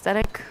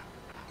prosthetic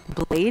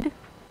blade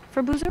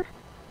for Boozer?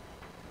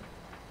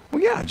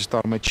 well, yeah, I just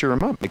thought it might cheer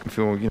him up, make him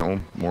feel, you know,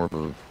 more of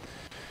a...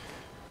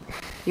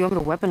 You want me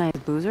to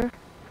weaponize Boozer?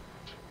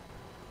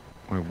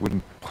 I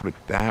wouldn't put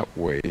it that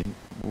way.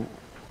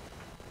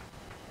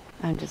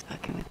 I'm just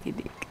fucking with you,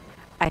 Deke.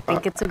 I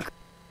think it's a good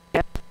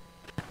idea.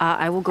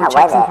 I will go How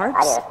check was some it?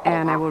 parts, Adios,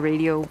 and I will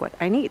radio what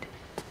I need.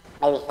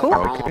 Maybe Cool.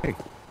 Okay.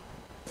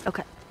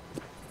 Okay.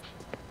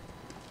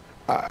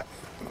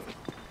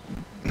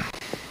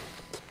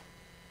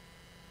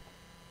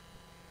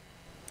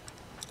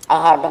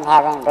 I have been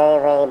having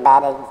very, very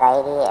bad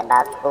anxiety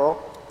about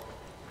school.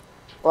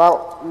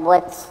 Well,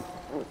 what is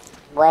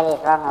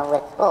wrong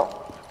with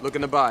school?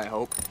 Looking to buy, I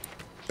hope.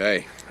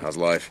 Hey, how's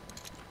life?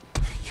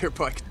 Your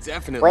bike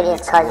definitely What is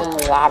needs some work. causing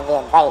you to have the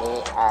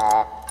anxiety?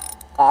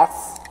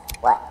 Tess?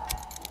 What?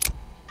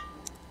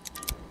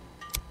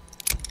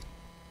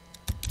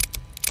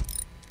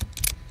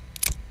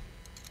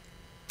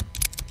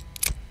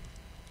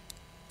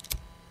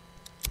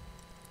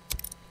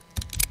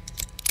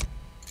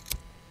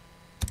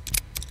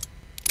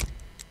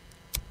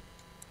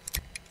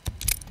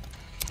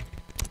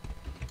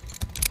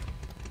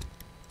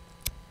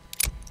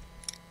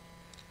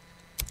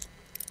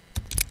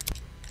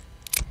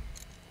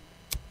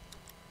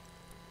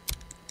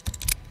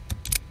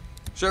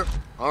 Sure,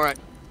 all right.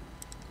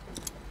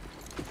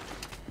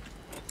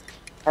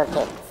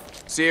 Okay.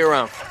 See you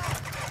around.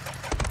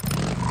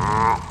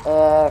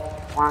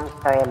 It's long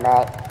story,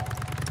 but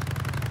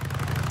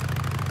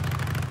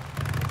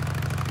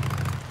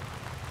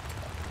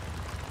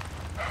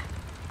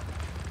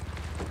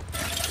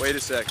Wait a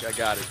sec, I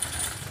got it.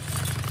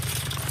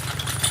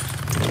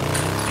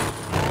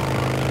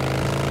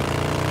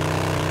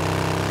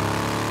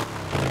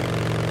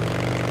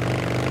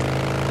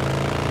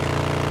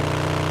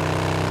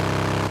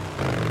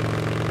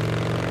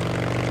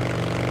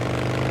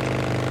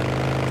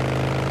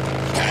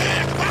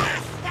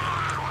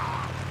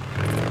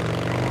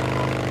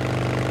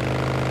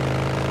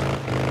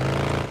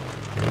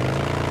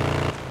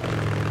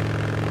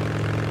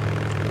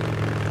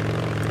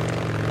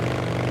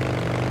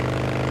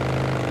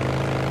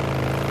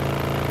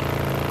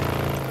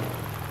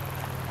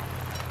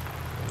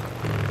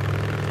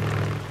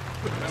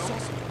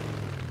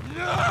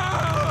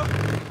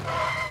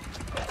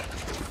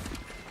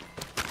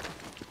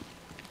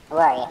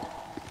 where are you?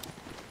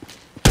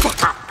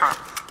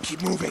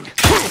 Keep moving.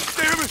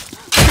 Damn it!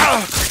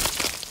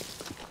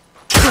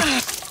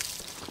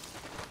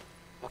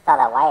 I saw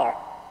that wire.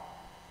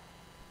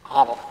 I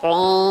had a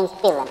strange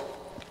feeling.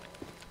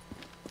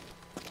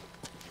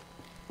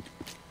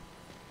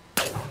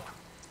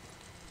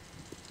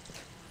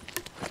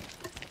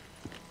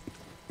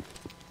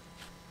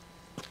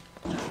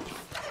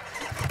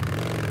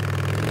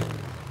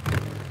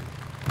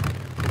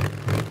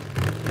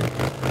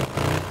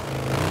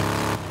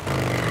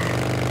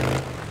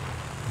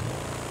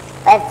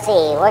 Let's see,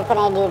 what can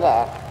I do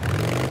to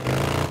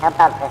help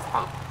out this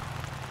time?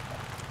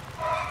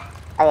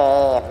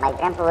 Okay, my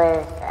grandpa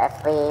was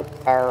asleep,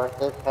 so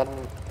he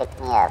couldn't pick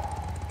me up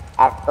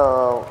at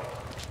school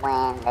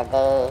when the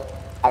day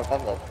has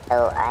ended,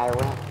 so I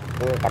went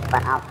to the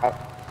front office.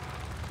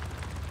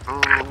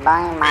 I'm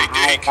bawling my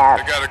eyes out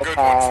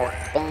because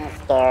being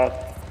scared.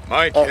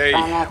 Mike, It's hey,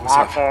 famous what's up?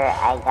 after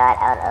I got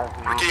out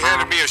of my Ricky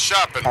handed me a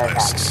shopping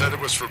list. Said it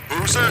was for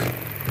Boozer.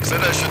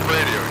 Said I should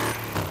radio you.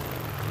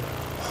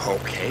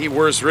 Okay,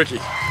 where's Ricky?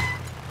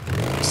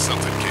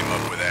 Something came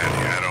up with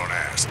Annie, I don't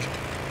ask.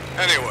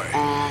 Anyway,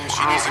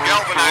 she needs a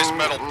galvanized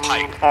metal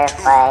pipe.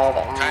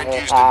 Kind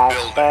used in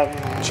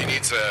building. She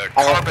needs a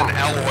carbon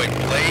alloy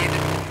blade,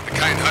 the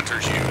kind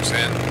hunters use,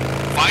 and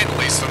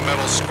finally some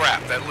metal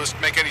scrap. That list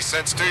make any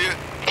sense to you?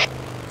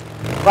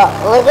 Well,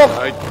 look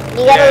at,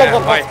 you gotta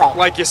look at this way.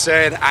 Like you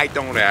said, I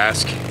don't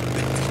ask.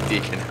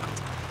 Deacon out.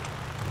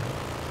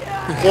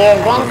 Your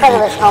grandfather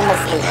was home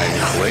asleep.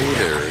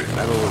 Blade or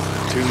metal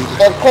tube?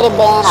 It could have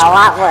been a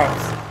lot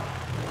worse.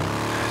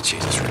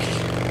 Jesus, Ricky.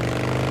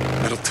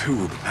 Metal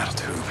tube.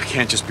 It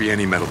can't just be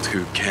any metal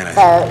tube, can it?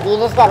 So you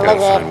just gotta look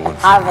at the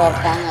positive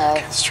thing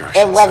is,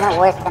 it wasn't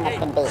worse than it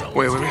could be.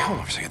 Wait, hold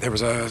on for a second. There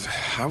was a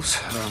house?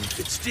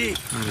 It's deep.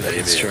 Under the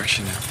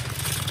construction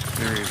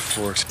area of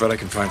Forks, but I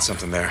can find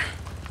something there.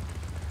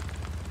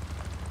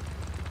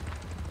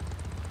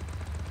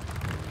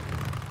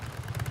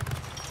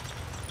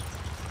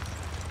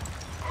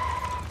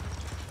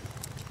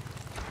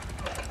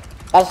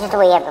 That's just the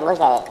way you have to look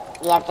at it.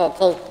 You have to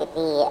take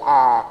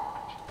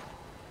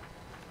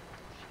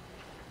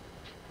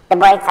the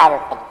bright side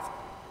of things.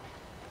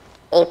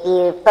 If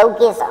you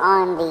focus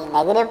on the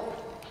negative,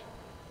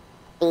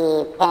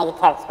 the panic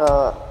attacks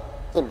will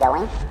keep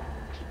going.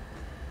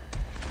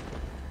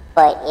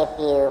 But if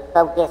you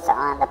focus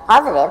on the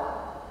positive,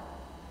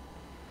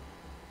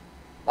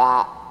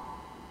 that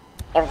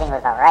everything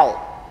was alright,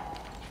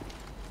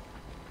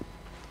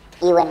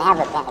 you wouldn't have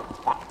a panic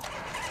attack.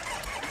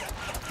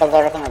 Because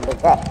everything would be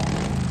good.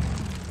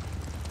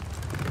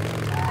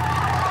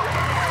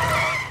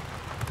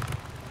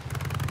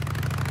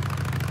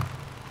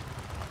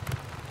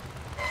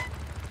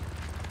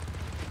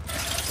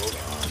 Hold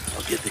on,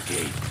 I'll get the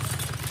gate.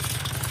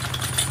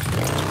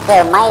 So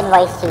my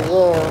advice to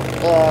you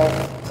is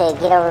to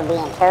get over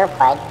being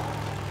terrified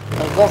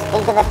and just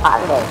think of the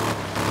positive.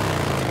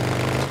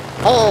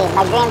 Hey,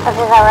 my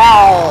grandfather's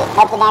alright.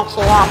 Nothing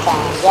actually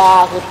happened.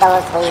 Yeah, he fell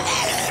asleep.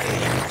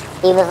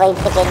 He was late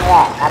picking me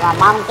up. But my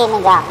mom came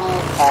and got me,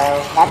 so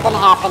nothing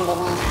happened to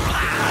me.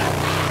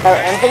 So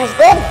everything's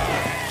good.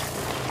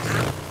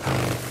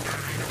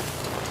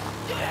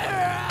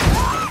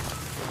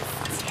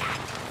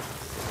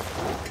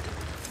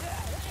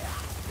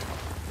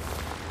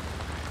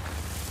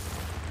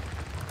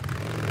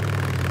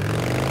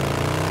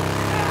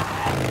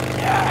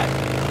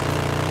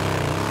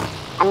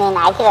 I mean,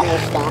 I could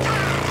understand.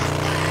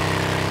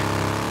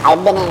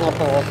 I've been in your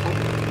position.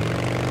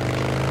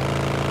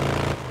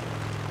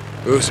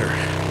 Boozer,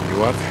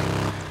 you up?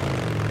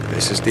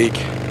 This is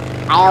Deke.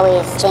 I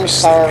always think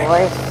the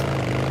worst.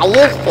 I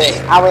used to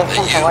always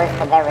think the worst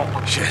of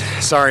everything. Shit.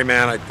 Sorry,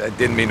 man. I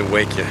didn't mean to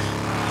wake you.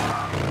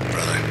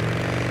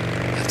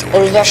 It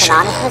was just an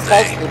honest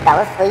mistake. He fell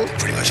asleep.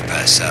 Pretty much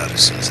passed out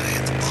as soon as I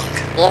hit the bunk.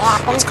 It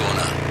happened. What's going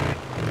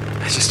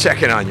on? Just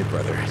checking on you,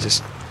 brother.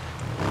 Just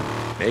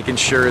making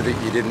sure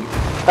that you didn't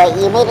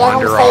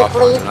wander off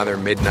on another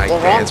midnight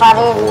dance with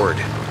the board.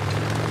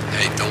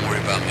 Hey, don't worry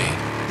about me.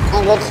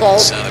 In good shape.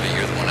 Sound of it,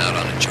 you're the one out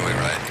on a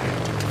joyride.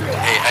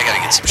 Hey, I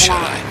gotta get some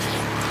shut-eye.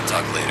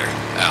 Talk later.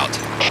 Out.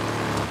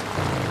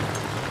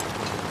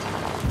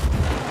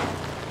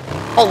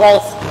 Hey,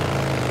 Grace.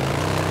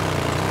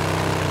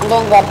 I'm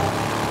doing good.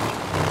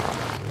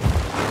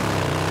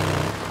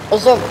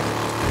 It's just,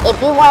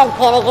 if you want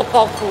panic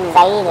attacks and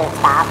anxiety to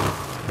stop,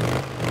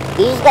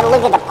 you just gotta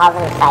look at the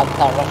positive side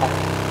to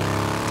everything.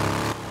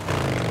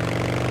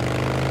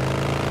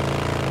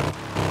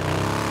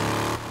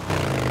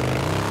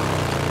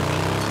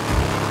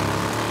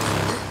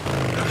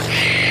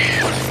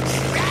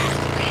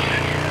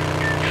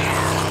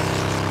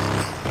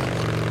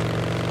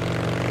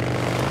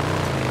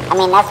 I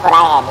mean, that's what I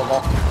had to do.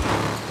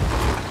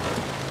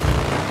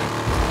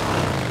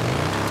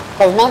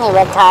 Because mainly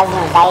what causes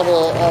anxiety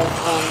is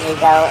when you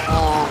go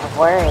and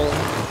worry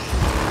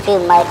too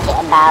much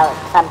about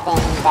something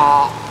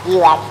that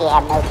you actually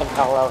have no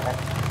control over.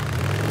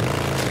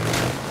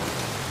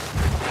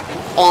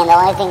 And the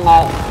only thing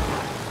that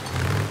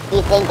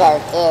you think of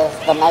is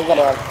the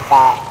negative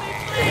that,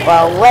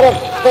 well, what if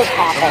this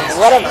happens?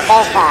 What if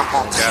that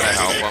happens? Gotta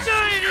help him.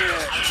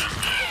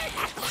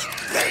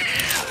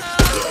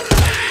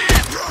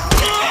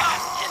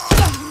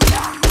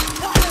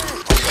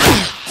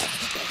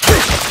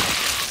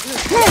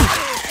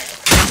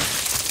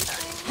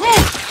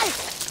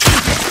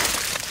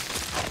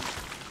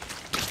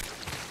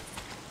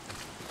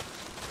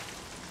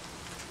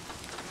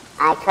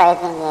 I try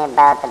thinking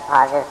about the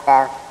positive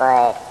stuff,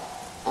 but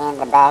in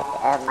the back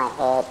of my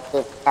head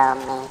keeps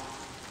telling me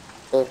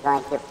he's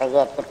going to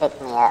forget to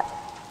pick me up.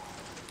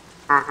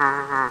 Ha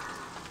ha ha.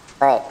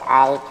 But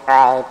I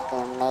try to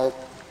make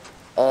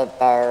it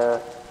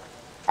though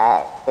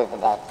through the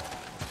day.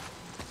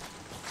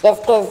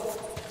 Just cause.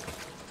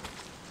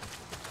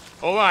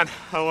 Hold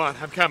on,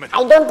 I'm coming.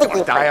 I don't think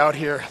you die out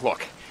here.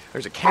 Look,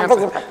 there's a camp. I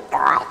think he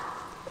forgot.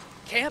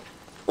 Camp?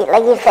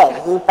 Like you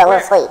said, he fell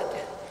asleep.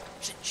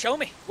 Show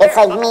me. It's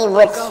like me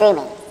with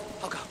streaming.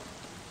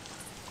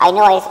 I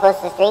know I was supposed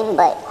to stream,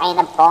 but I end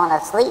up falling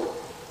asleep.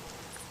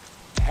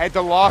 Head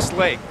to Lost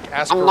Lake.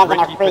 Ask I'm for not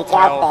gonna Ricky freak Patel.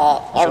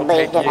 out that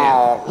everybody's She'll take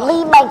gonna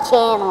leave my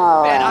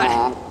channel.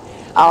 Man,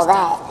 all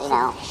that, you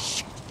know.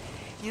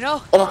 You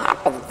know? It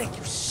happens. Thank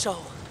you so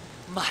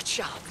much.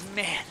 Oh,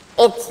 man.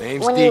 It's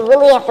Name's when Deke. you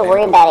really have to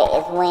worry about it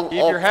is when Keep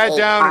your head it's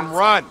down and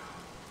run.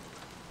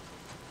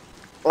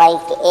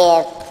 Like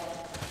if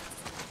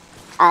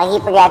he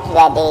forgot you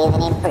that day,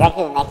 then he forgot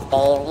you the next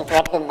day, then he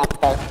forgot you the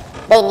next day.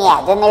 Then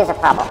yeah, then there's a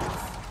problem.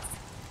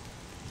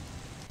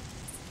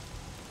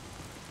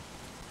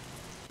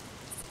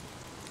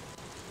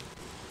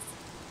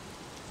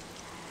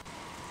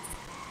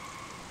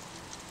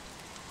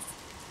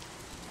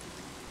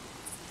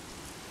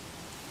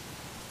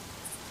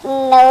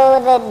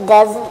 No, that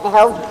doesn't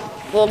help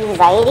the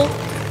anxiety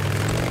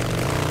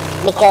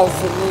because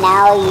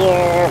now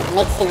you're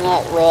mixing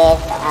it with,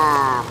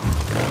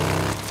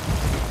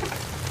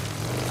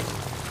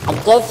 I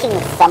guess you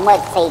can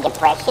somewhat say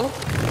depression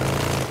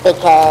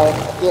because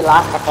you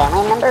lost a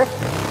family member.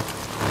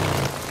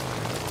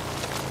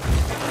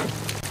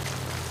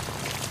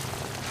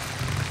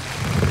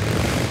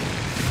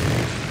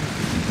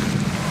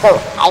 So,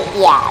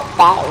 yeah,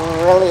 that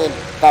really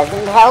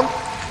doesn't help.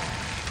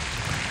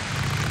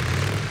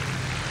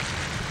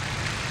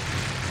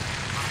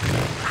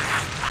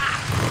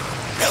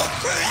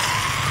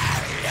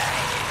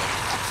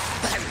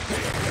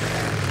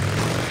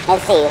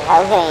 Let's see,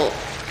 how can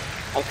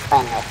I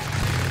explain this?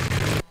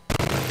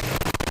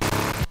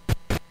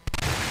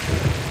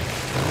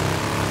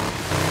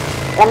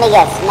 Let me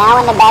guess, now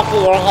in the back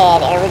of your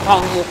head, every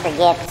time he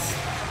forgets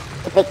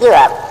to pick you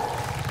up,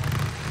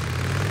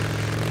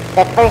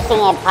 the first thing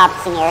that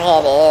pops in your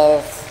head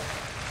is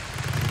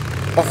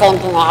the same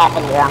thing that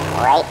happened to your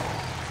uncle, right?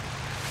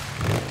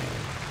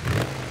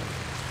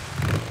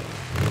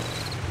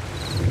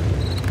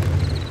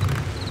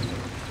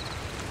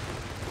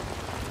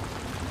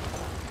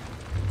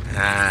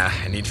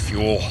 I need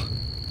fuel.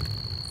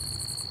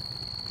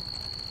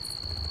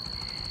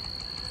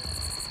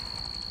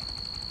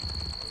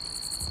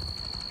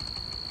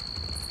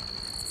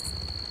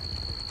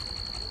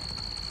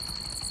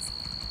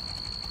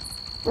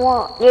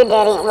 Well, your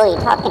dad ain't really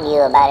talking to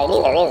you about it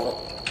either, is he?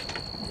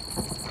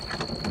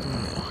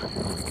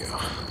 Here we go.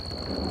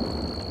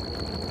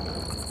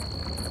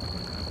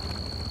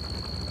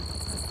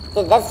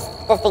 See, that's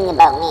the thing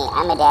about me.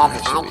 I'm a dad,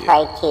 and I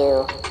try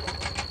to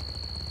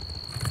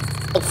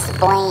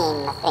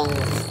explain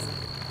things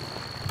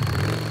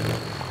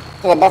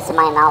to the best of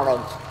my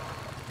knowledge.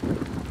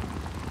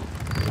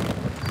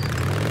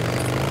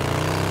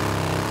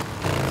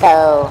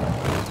 So,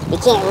 you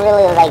can't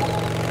really, like,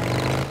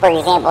 for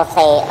example,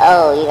 say,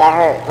 oh, you got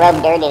hurt,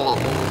 rub dirt in it,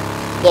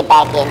 and get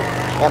back in,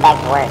 go back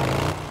to work.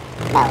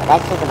 No,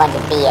 that's just a bunch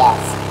of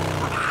BS.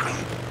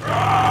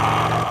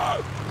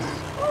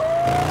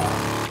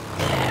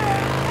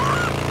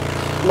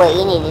 What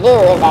you need to do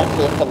is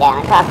actually sit down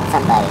and talk to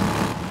somebody.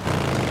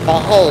 Say,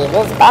 hey,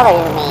 this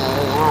bothers me,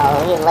 you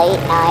know, he's late,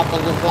 now I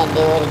think he's going to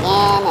do it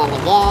again and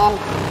again.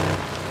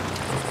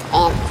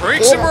 And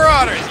Freaks and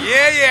marauders,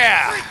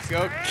 yeah!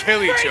 Go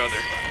kill each other.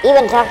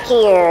 even talk to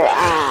your,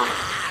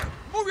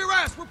 Move your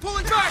ass, we're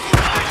pulling back!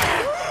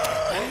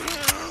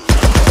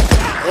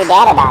 your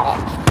dad about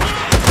it.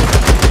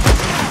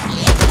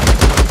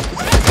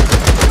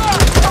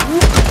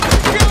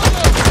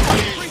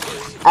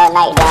 Oh,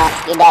 no, you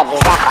don't. Your dad, your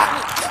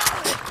grandpa.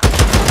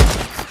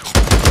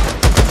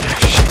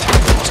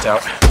 Almost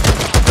out.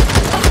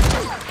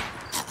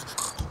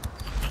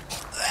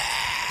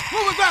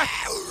 Moving back!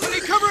 I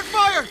need cover and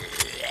fire!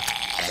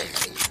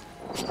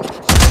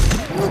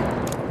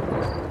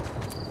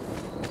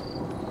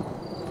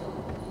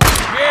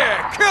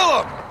 Yeah,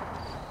 kill him!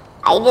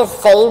 I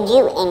just saved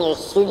you and you're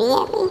shooting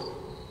at me?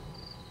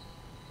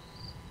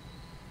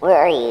 Where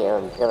are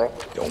you, Goober?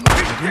 Don't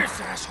mind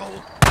This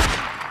asshole!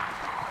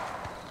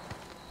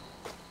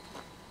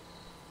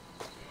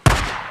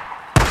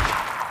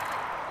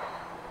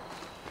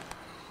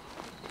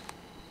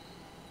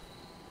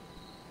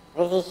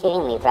 Where's he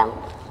shooting me from?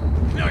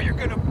 Now you're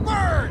gonna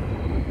burn!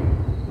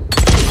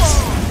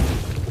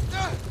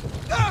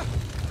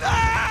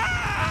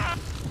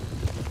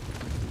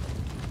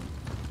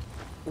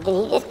 Did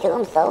he just kill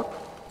himself?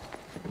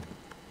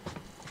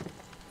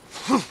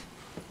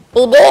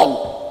 He did!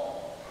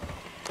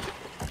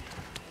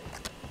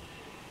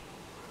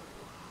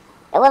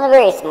 That wasn't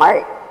very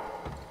smart.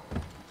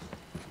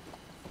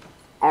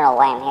 I don't know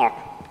why I'm here.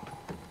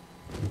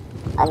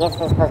 I guess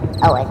it's supposed to,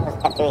 it's supposed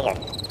to cut through here.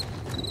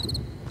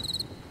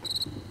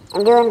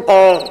 I'm doing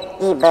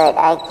therapy, but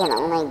I can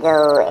only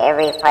go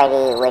every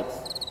Friday, which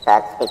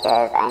sucks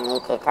because I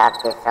need to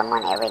talk to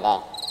someone every day.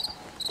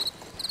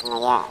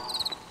 Yeah,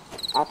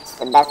 that's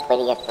the best way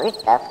to get through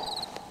stuff.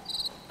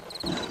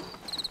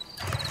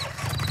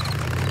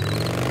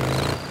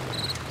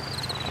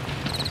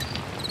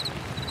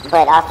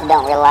 But also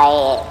don't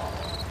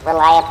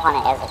rely upon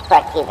it as a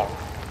crutch either.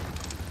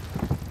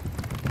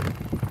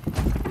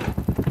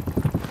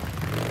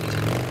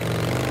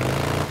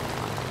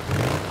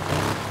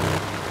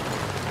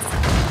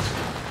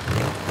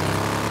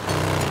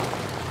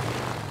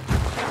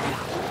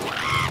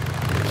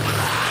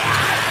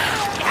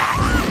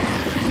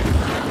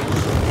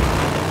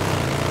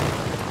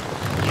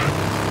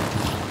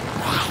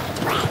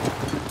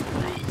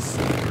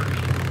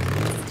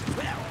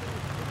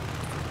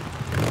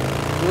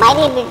 My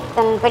day has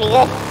been pretty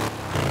good.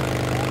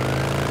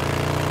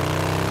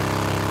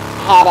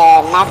 Had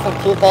a massive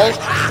toothache.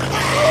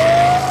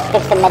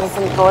 Took some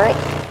medicine for it.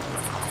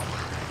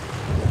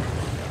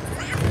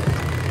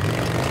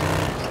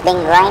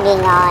 Been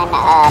grinding on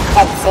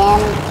Pet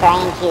Sim,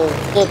 trying to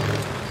get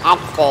at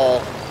the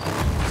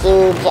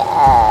huge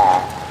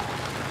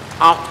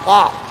hack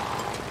cat.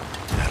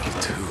 Metal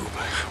tube.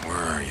 Where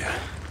are you?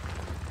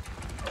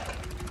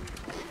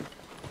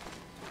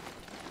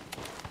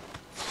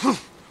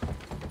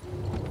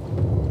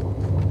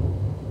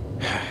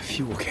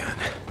 Fuel can.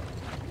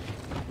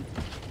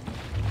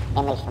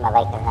 And make sure my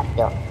bike doesn't have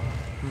fuel.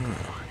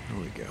 Here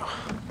we go.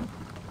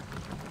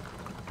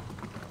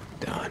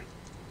 Done.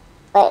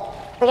 But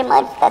pretty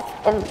much, that's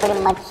been pretty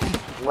much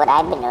what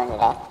I've been doing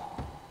today.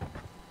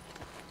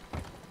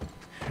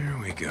 Here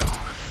we go.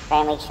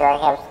 Trying to make sure I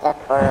have stuff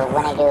for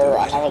when I do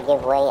another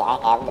giveaway, I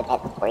have the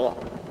pets for you.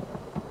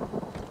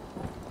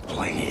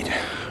 Blade.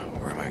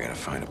 Where am I gonna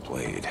find a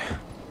blade?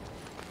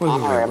 I know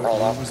where a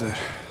blade What is. was that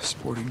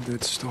sporting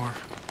goods store?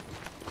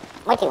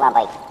 I'm gonna take my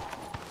bike.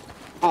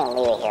 I'm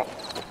gonna leave it here.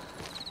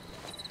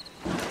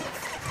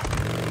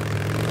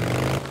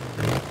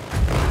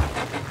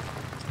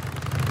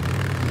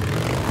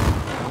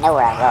 I know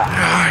where I'm going.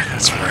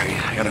 That's right.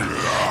 I gotta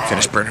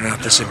finish burning out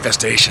this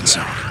infestation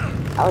zone.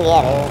 Oh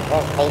yeah,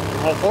 there's a station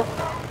here too.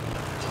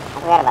 I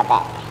forgot about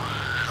that.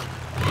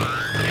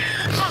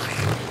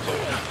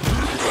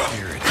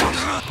 Here it is.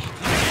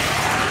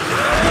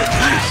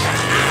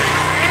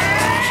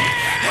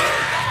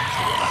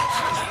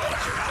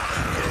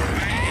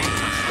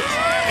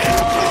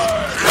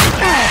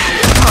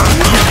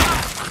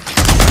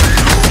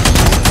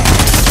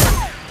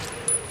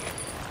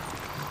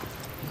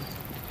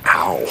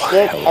 Ow.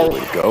 Hell, way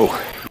to go.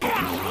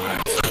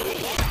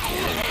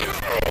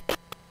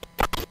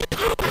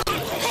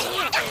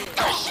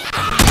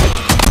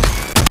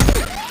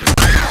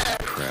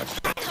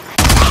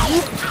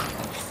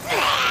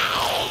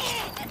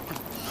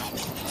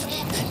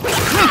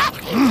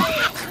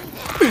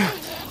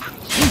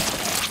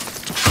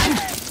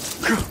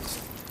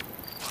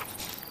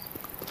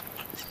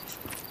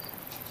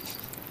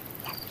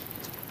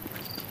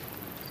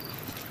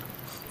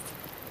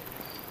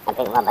 I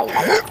pick my bike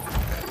back up.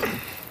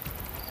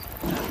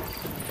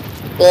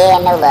 Yeah,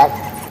 no luck.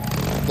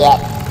 Yet.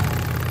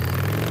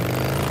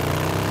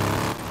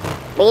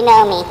 But you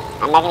know me,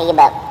 I'm not gonna give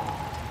up.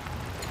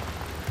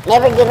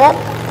 Never give up.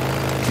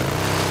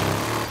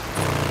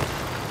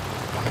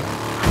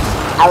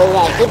 Always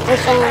gonna keep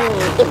pushing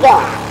and keep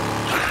going.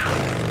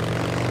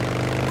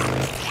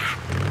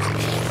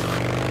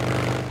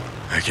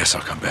 I guess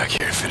I'll come back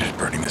here and finish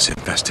burning this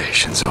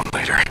infestation zone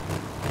later.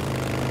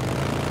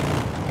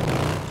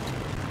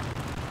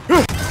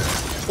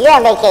 You're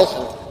on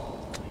vacation.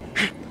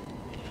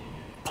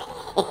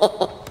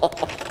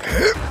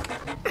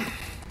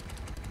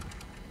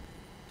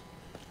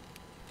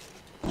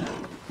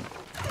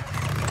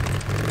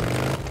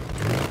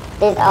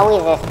 There's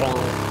always a stream.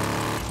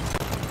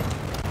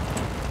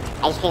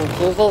 I stream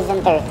Tuesdays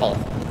and Thursdays.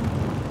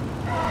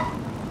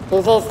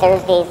 Tuesdays,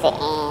 Thursdays,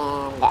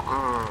 and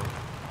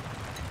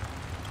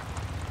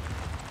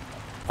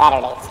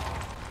Saturdays.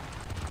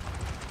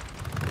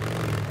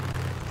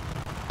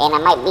 And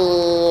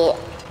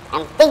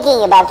I'm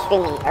thinking about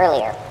streaming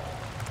earlier.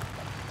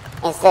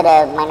 Instead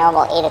of my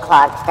normal 8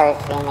 o'clock, start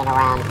streaming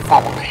around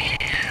 7.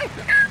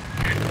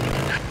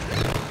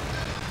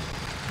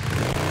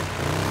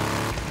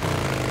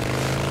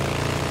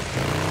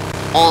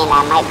 And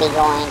I might be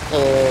going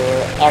to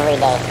every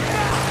day.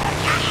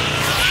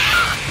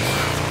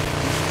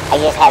 I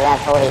just haven't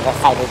fully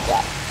decided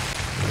yet.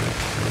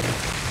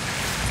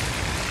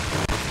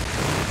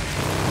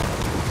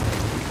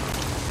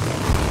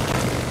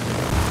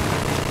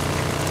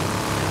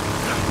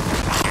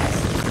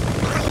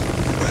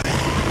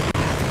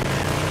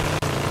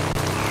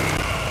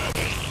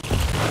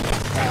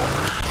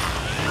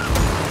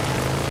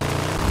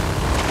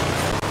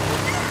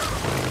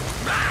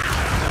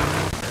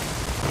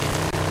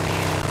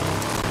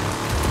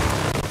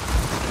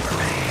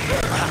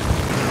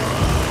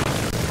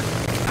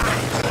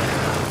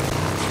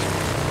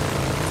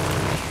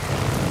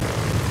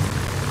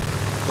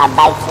 My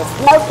bike's just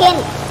smoking.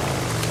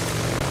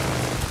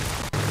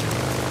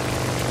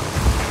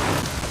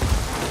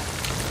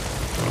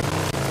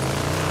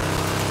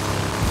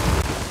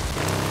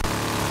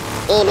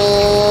 Beep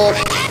beep,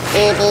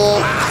 beep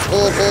beep,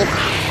 beep beep.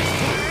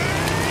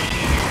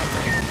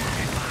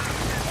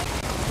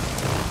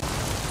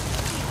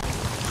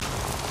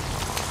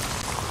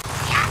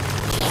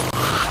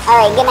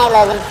 Alright, good night,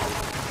 Logan.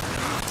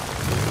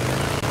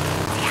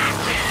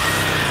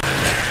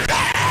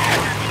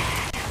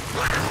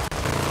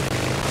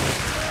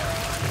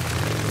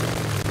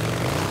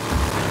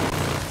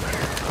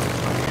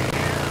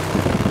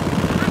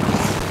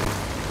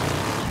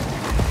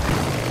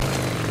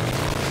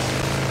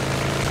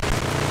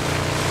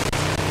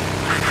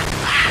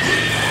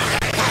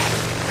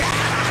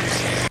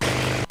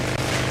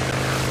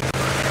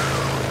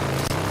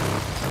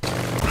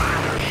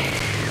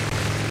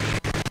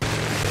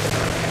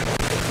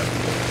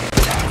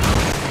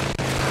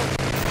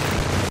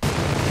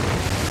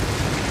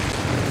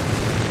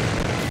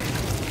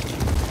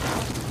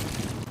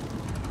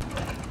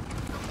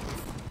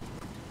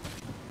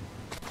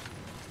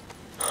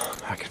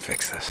 I can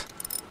fix this.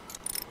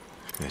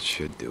 That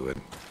should do it.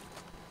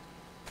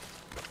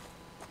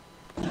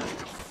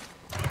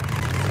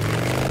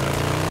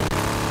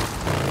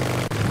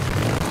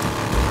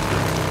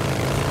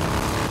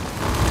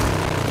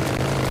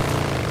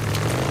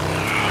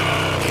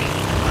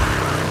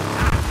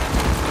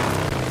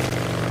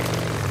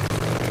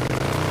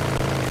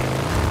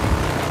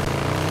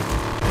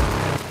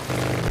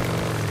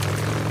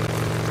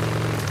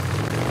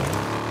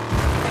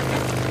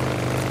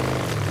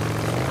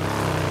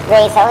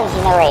 Grace, I'll let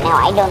you know right now,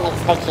 I don't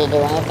expect you to do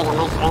anything on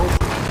my streams.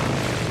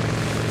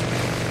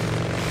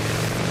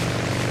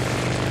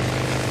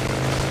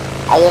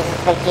 I just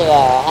expect you to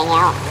hang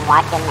out and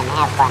watch them and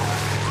have fun.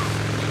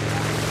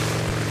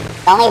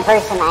 The only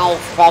person I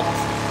expect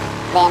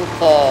them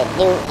to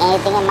do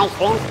anything on my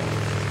streams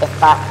is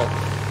Frosty.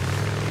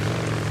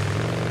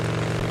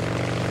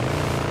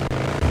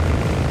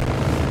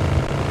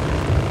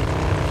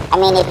 I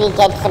mean, if you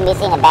catch somebody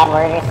saying a bad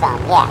word or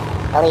something, yeah,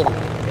 delete them.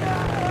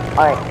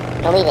 Or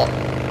delete it.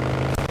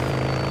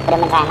 Put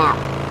him in timeout.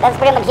 That's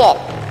pretty much it.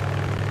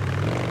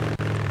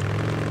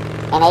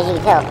 And as you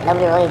can tell,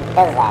 nobody really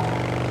does that.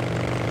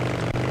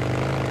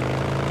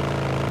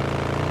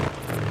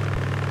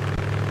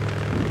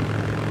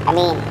 I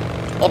mean,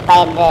 if I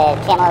had the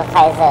channel the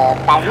size of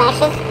FiveM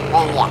Ashes,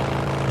 then yeah.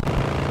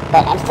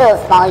 But I'm still a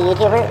small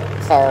YouTuber,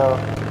 so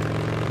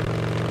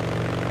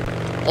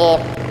if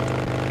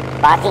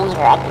Bossing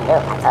here, I can do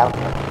it myself,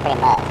 pretty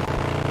much.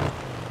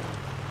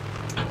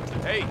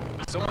 Hey,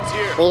 someone's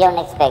here. We don't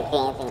expect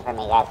anything from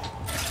you guys.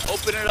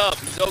 Open it up.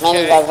 He's okay. Maybe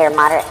you guys are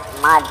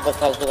mods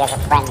because you guys are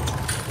friends.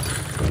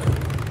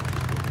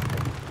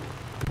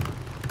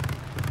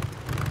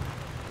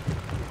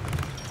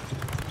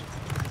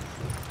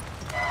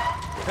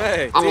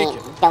 Hey, I mean,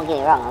 don't get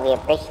me wrong, we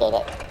appreciate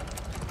it.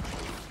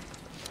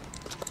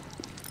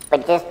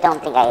 But just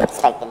don't think I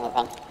expect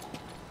anything.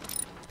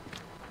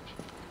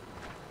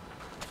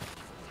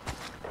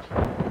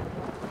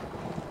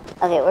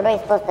 Okay, where am I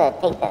supposed to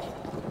take this?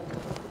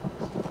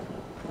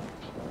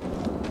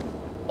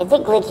 Is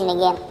it glitching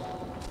again?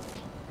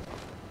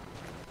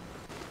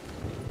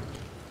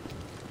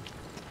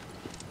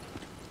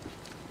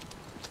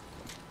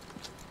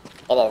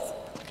 It is.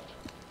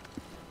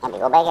 Let me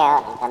go back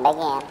out and come back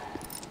in.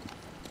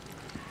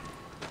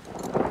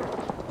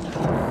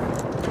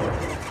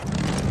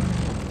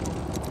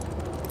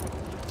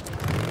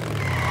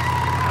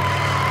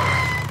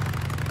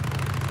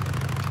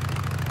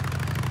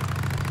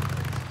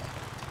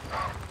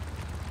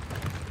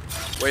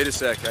 Wait a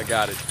sec, I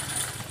got it.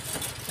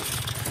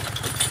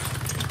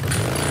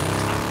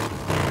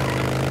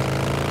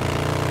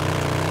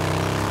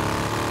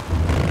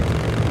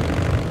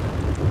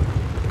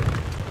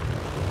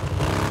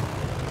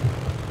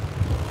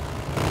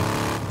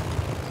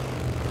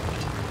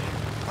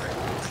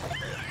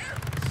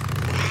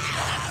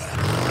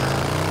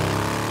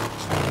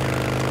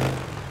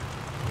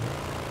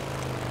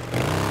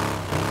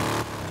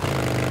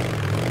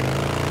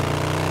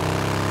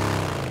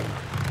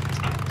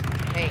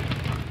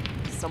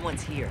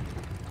 Someone's here.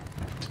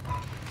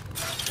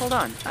 Hold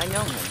on, I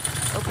know him.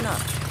 Open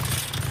up.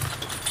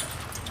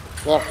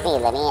 Yes, me,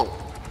 let me in.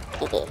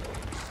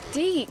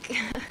 Deke,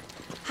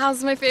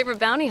 how's my favorite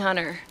bounty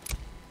hunter?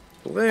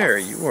 Blair,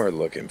 you are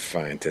looking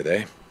fine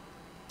today.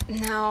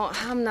 No,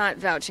 I'm not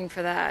vouching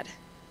for that.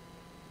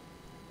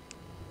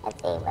 Let's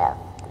see,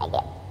 well, can I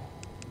get?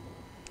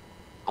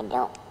 I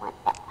don't want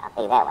that. I'll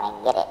take that when I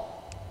can get it.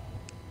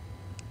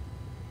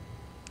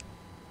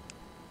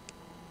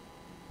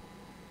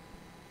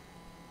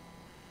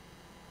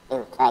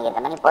 Ooh, can I get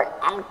the money for it?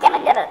 I'm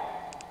gonna get it.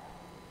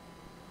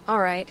 All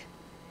right.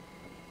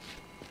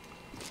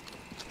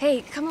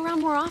 Hey, come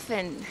around more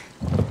often.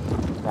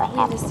 Do I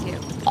have this too?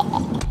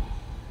 Okay.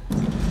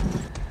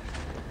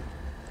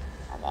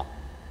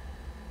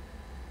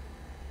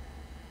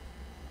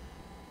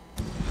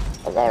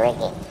 We'll go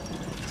Ricky.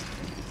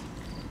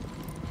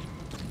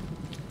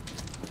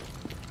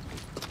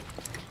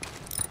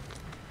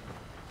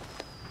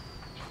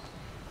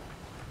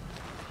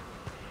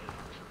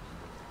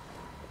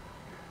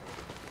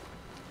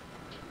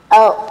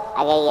 Oh,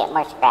 I gotta get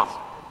more scratch.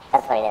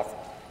 That's what it is.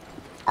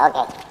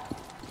 Okay.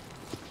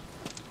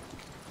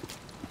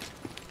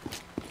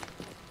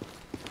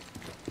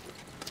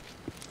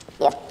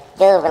 Yep,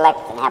 just relax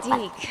and have fun.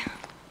 Deke,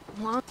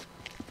 long...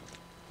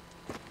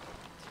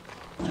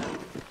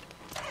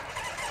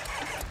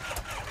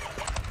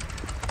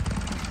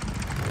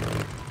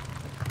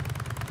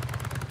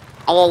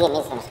 I gotta get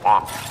me some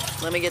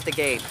scratch. Let me get the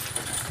gate.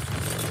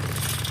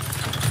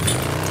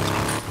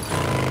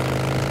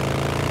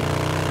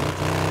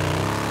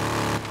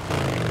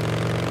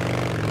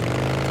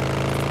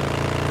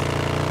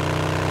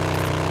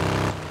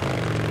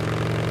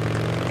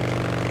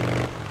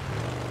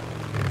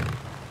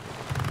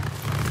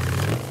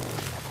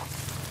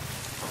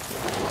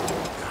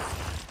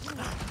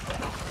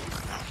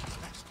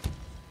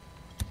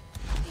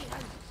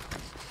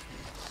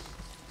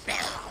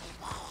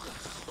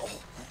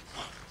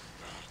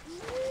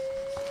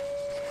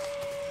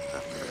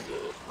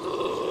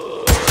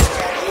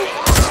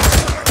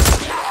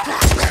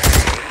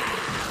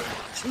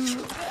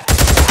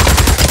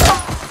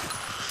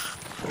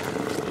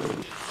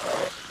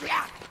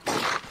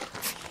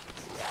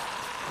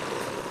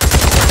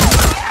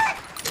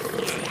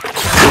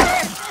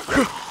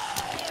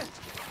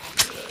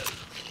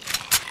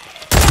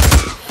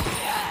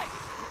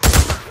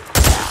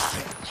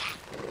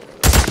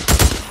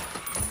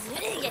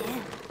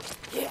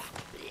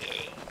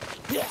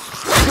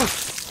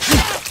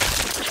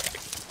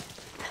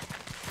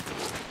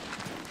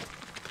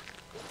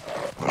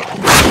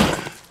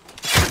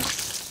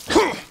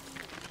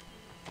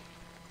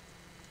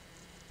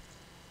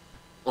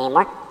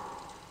 Anymore?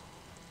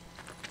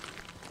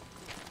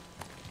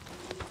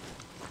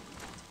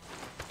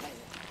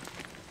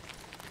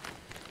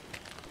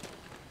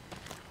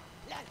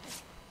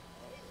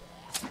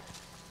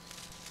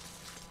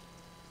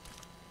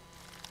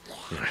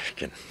 I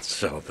can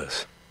sell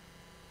this.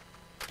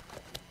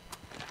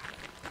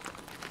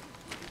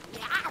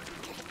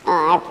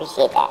 Oh, I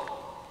appreciate that.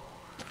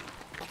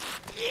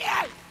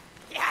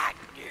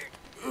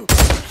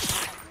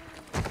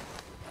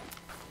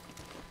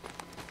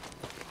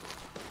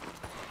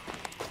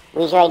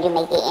 We try to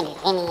make it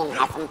entertaining and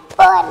have some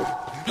fun.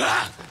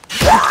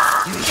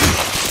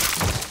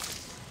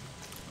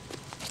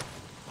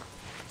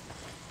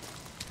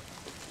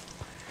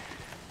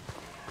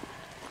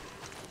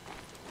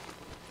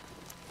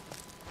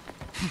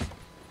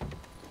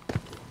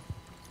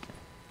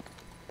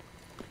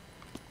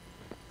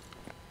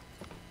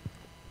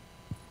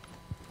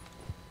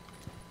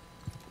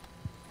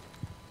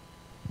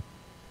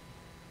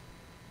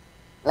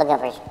 Looking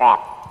for scrap.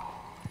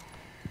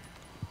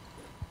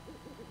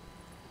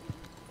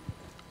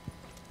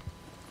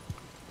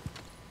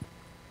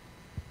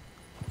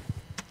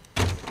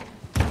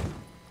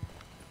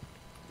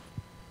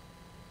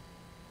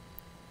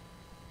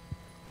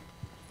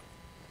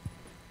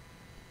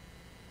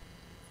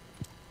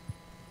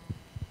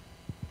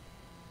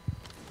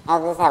 How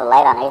does this have a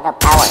light on? There's no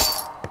power.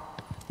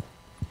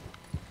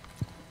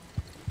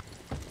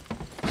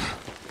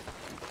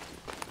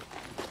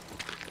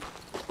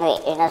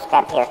 Wait, there's no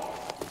scrap here.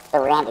 So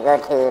we're gonna have to go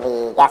to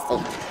the gas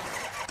station.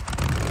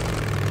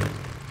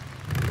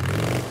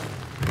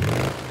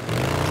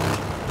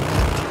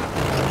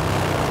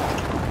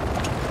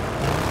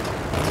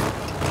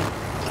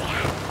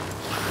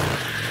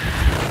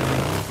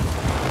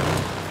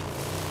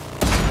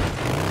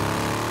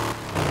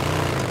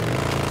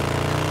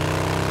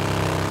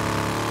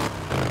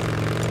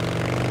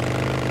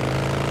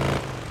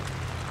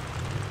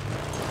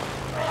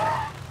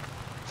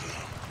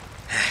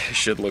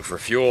 Should look for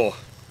fuel.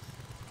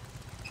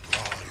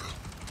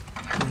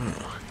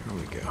 Here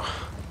we go.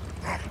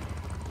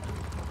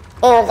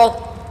 Here they.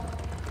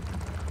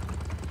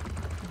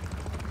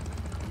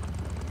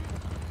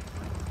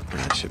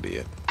 That should be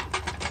it.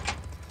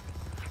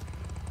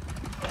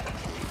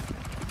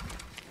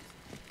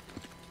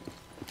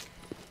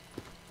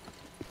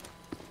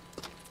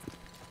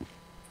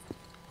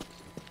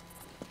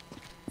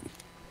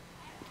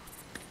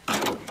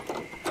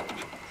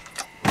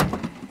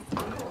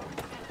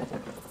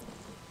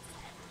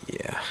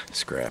 Yeah,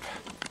 scrap.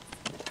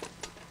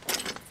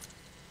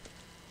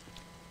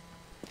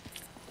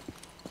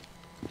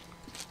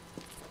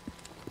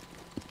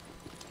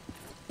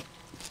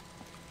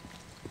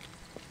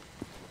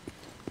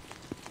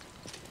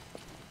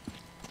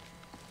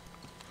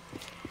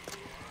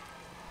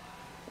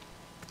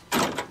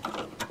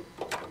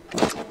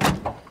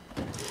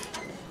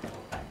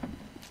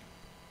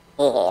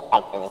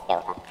 Back to the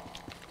show.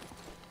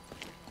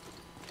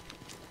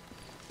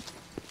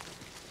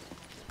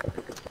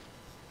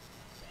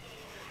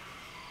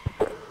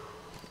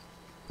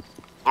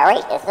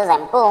 Alright, this is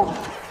cool.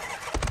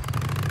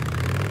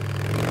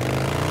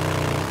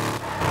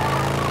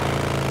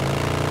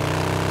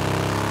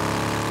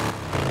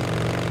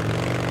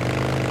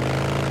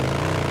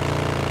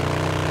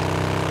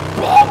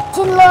 Back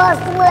to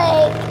Lost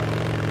Lake.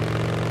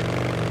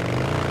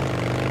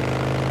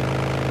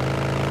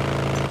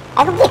 I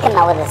don't think I'm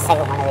out with the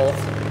second one of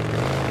these.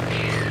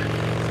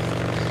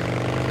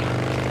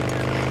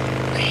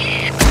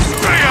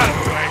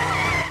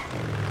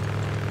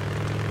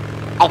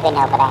 I couldn't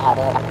help it, I had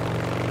to hit him.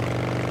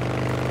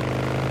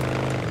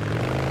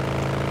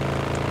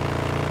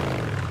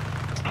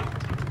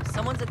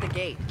 Someone's at the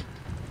gate.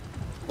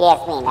 Yeah,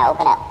 it's me. Now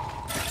open up.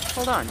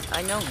 Hold on,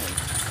 I know him.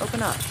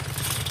 Open up.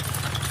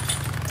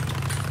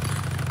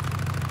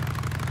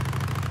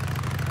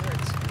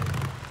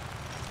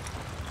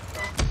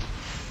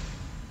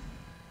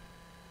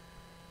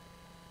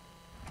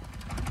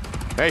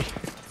 Hey.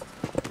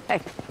 Hey.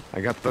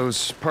 I got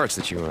those parts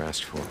that you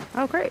asked for.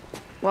 Oh, great.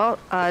 Well,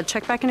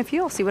 check back in a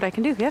few. I'll see what I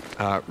can do,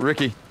 yeah?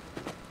 Ricky.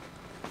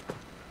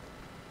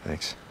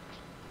 Thanks.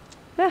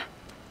 Yeah.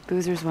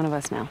 Boozer's one of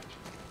us now.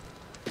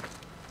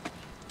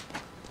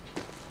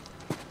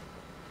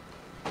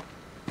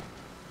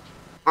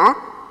 Huh?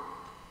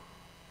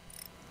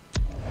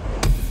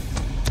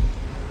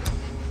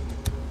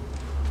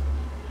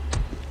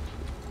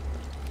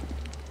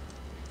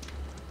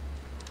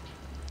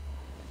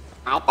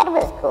 I thought it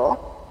was cool.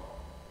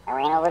 I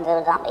ran over to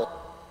a zombie.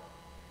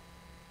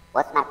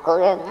 What's not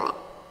cooler than that?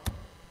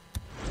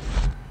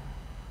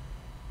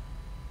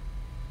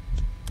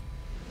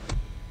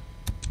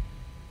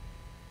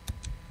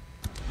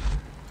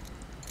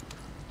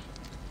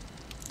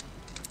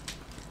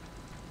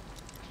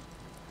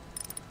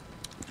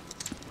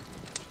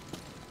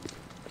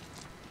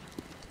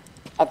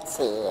 Let's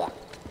see.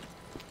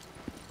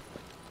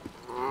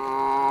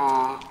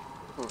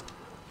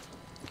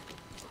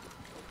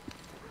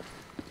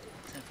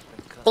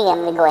 See,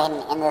 I'm gonna go ahead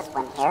and end this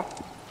one here.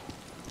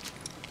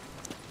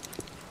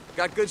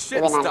 Got good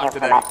shit We've been on stuff here for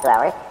today. about 2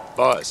 hours.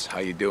 Buzz, how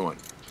you doing?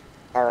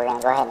 So we're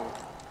gonna go ahead and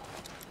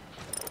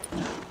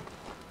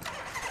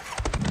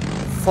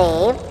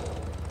save.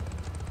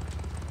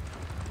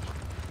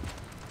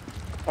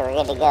 So we're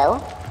good to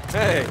go.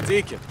 Hey,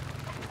 Deacon.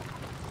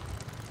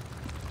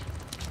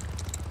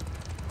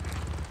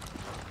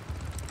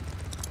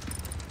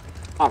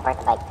 And park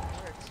the bike.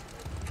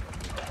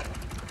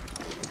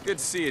 Good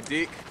to see you,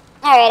 Deke.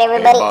 Alright,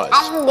 everybody, Hey, Buzz.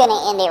 I'm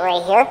gonna end it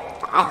right here.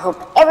 I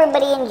hope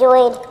everybody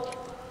enjoyed.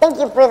 Thank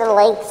you for the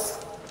likes.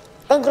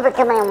 Thank you for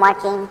coming and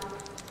watching.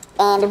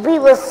 And we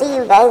will see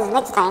you guys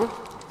next time.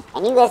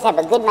 And you guys have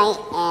a good night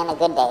and a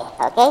good day,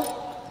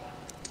 okay?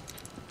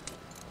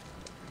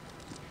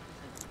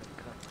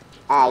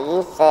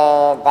 You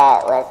said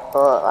that was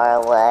cool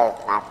or was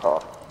not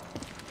cool.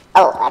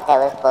 Oh, I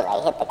thought it was cool that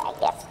I hit the guy,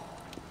 yes.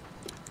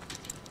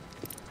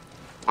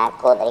 Not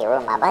cool that he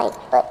ruined my bike,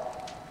 but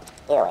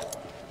either way.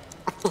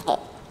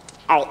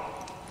 Alright.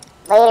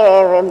 Later,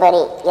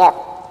 everybody. Yep,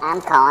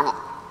 I'm calling it.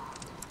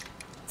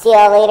 See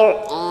y'all later,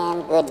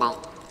 and good night.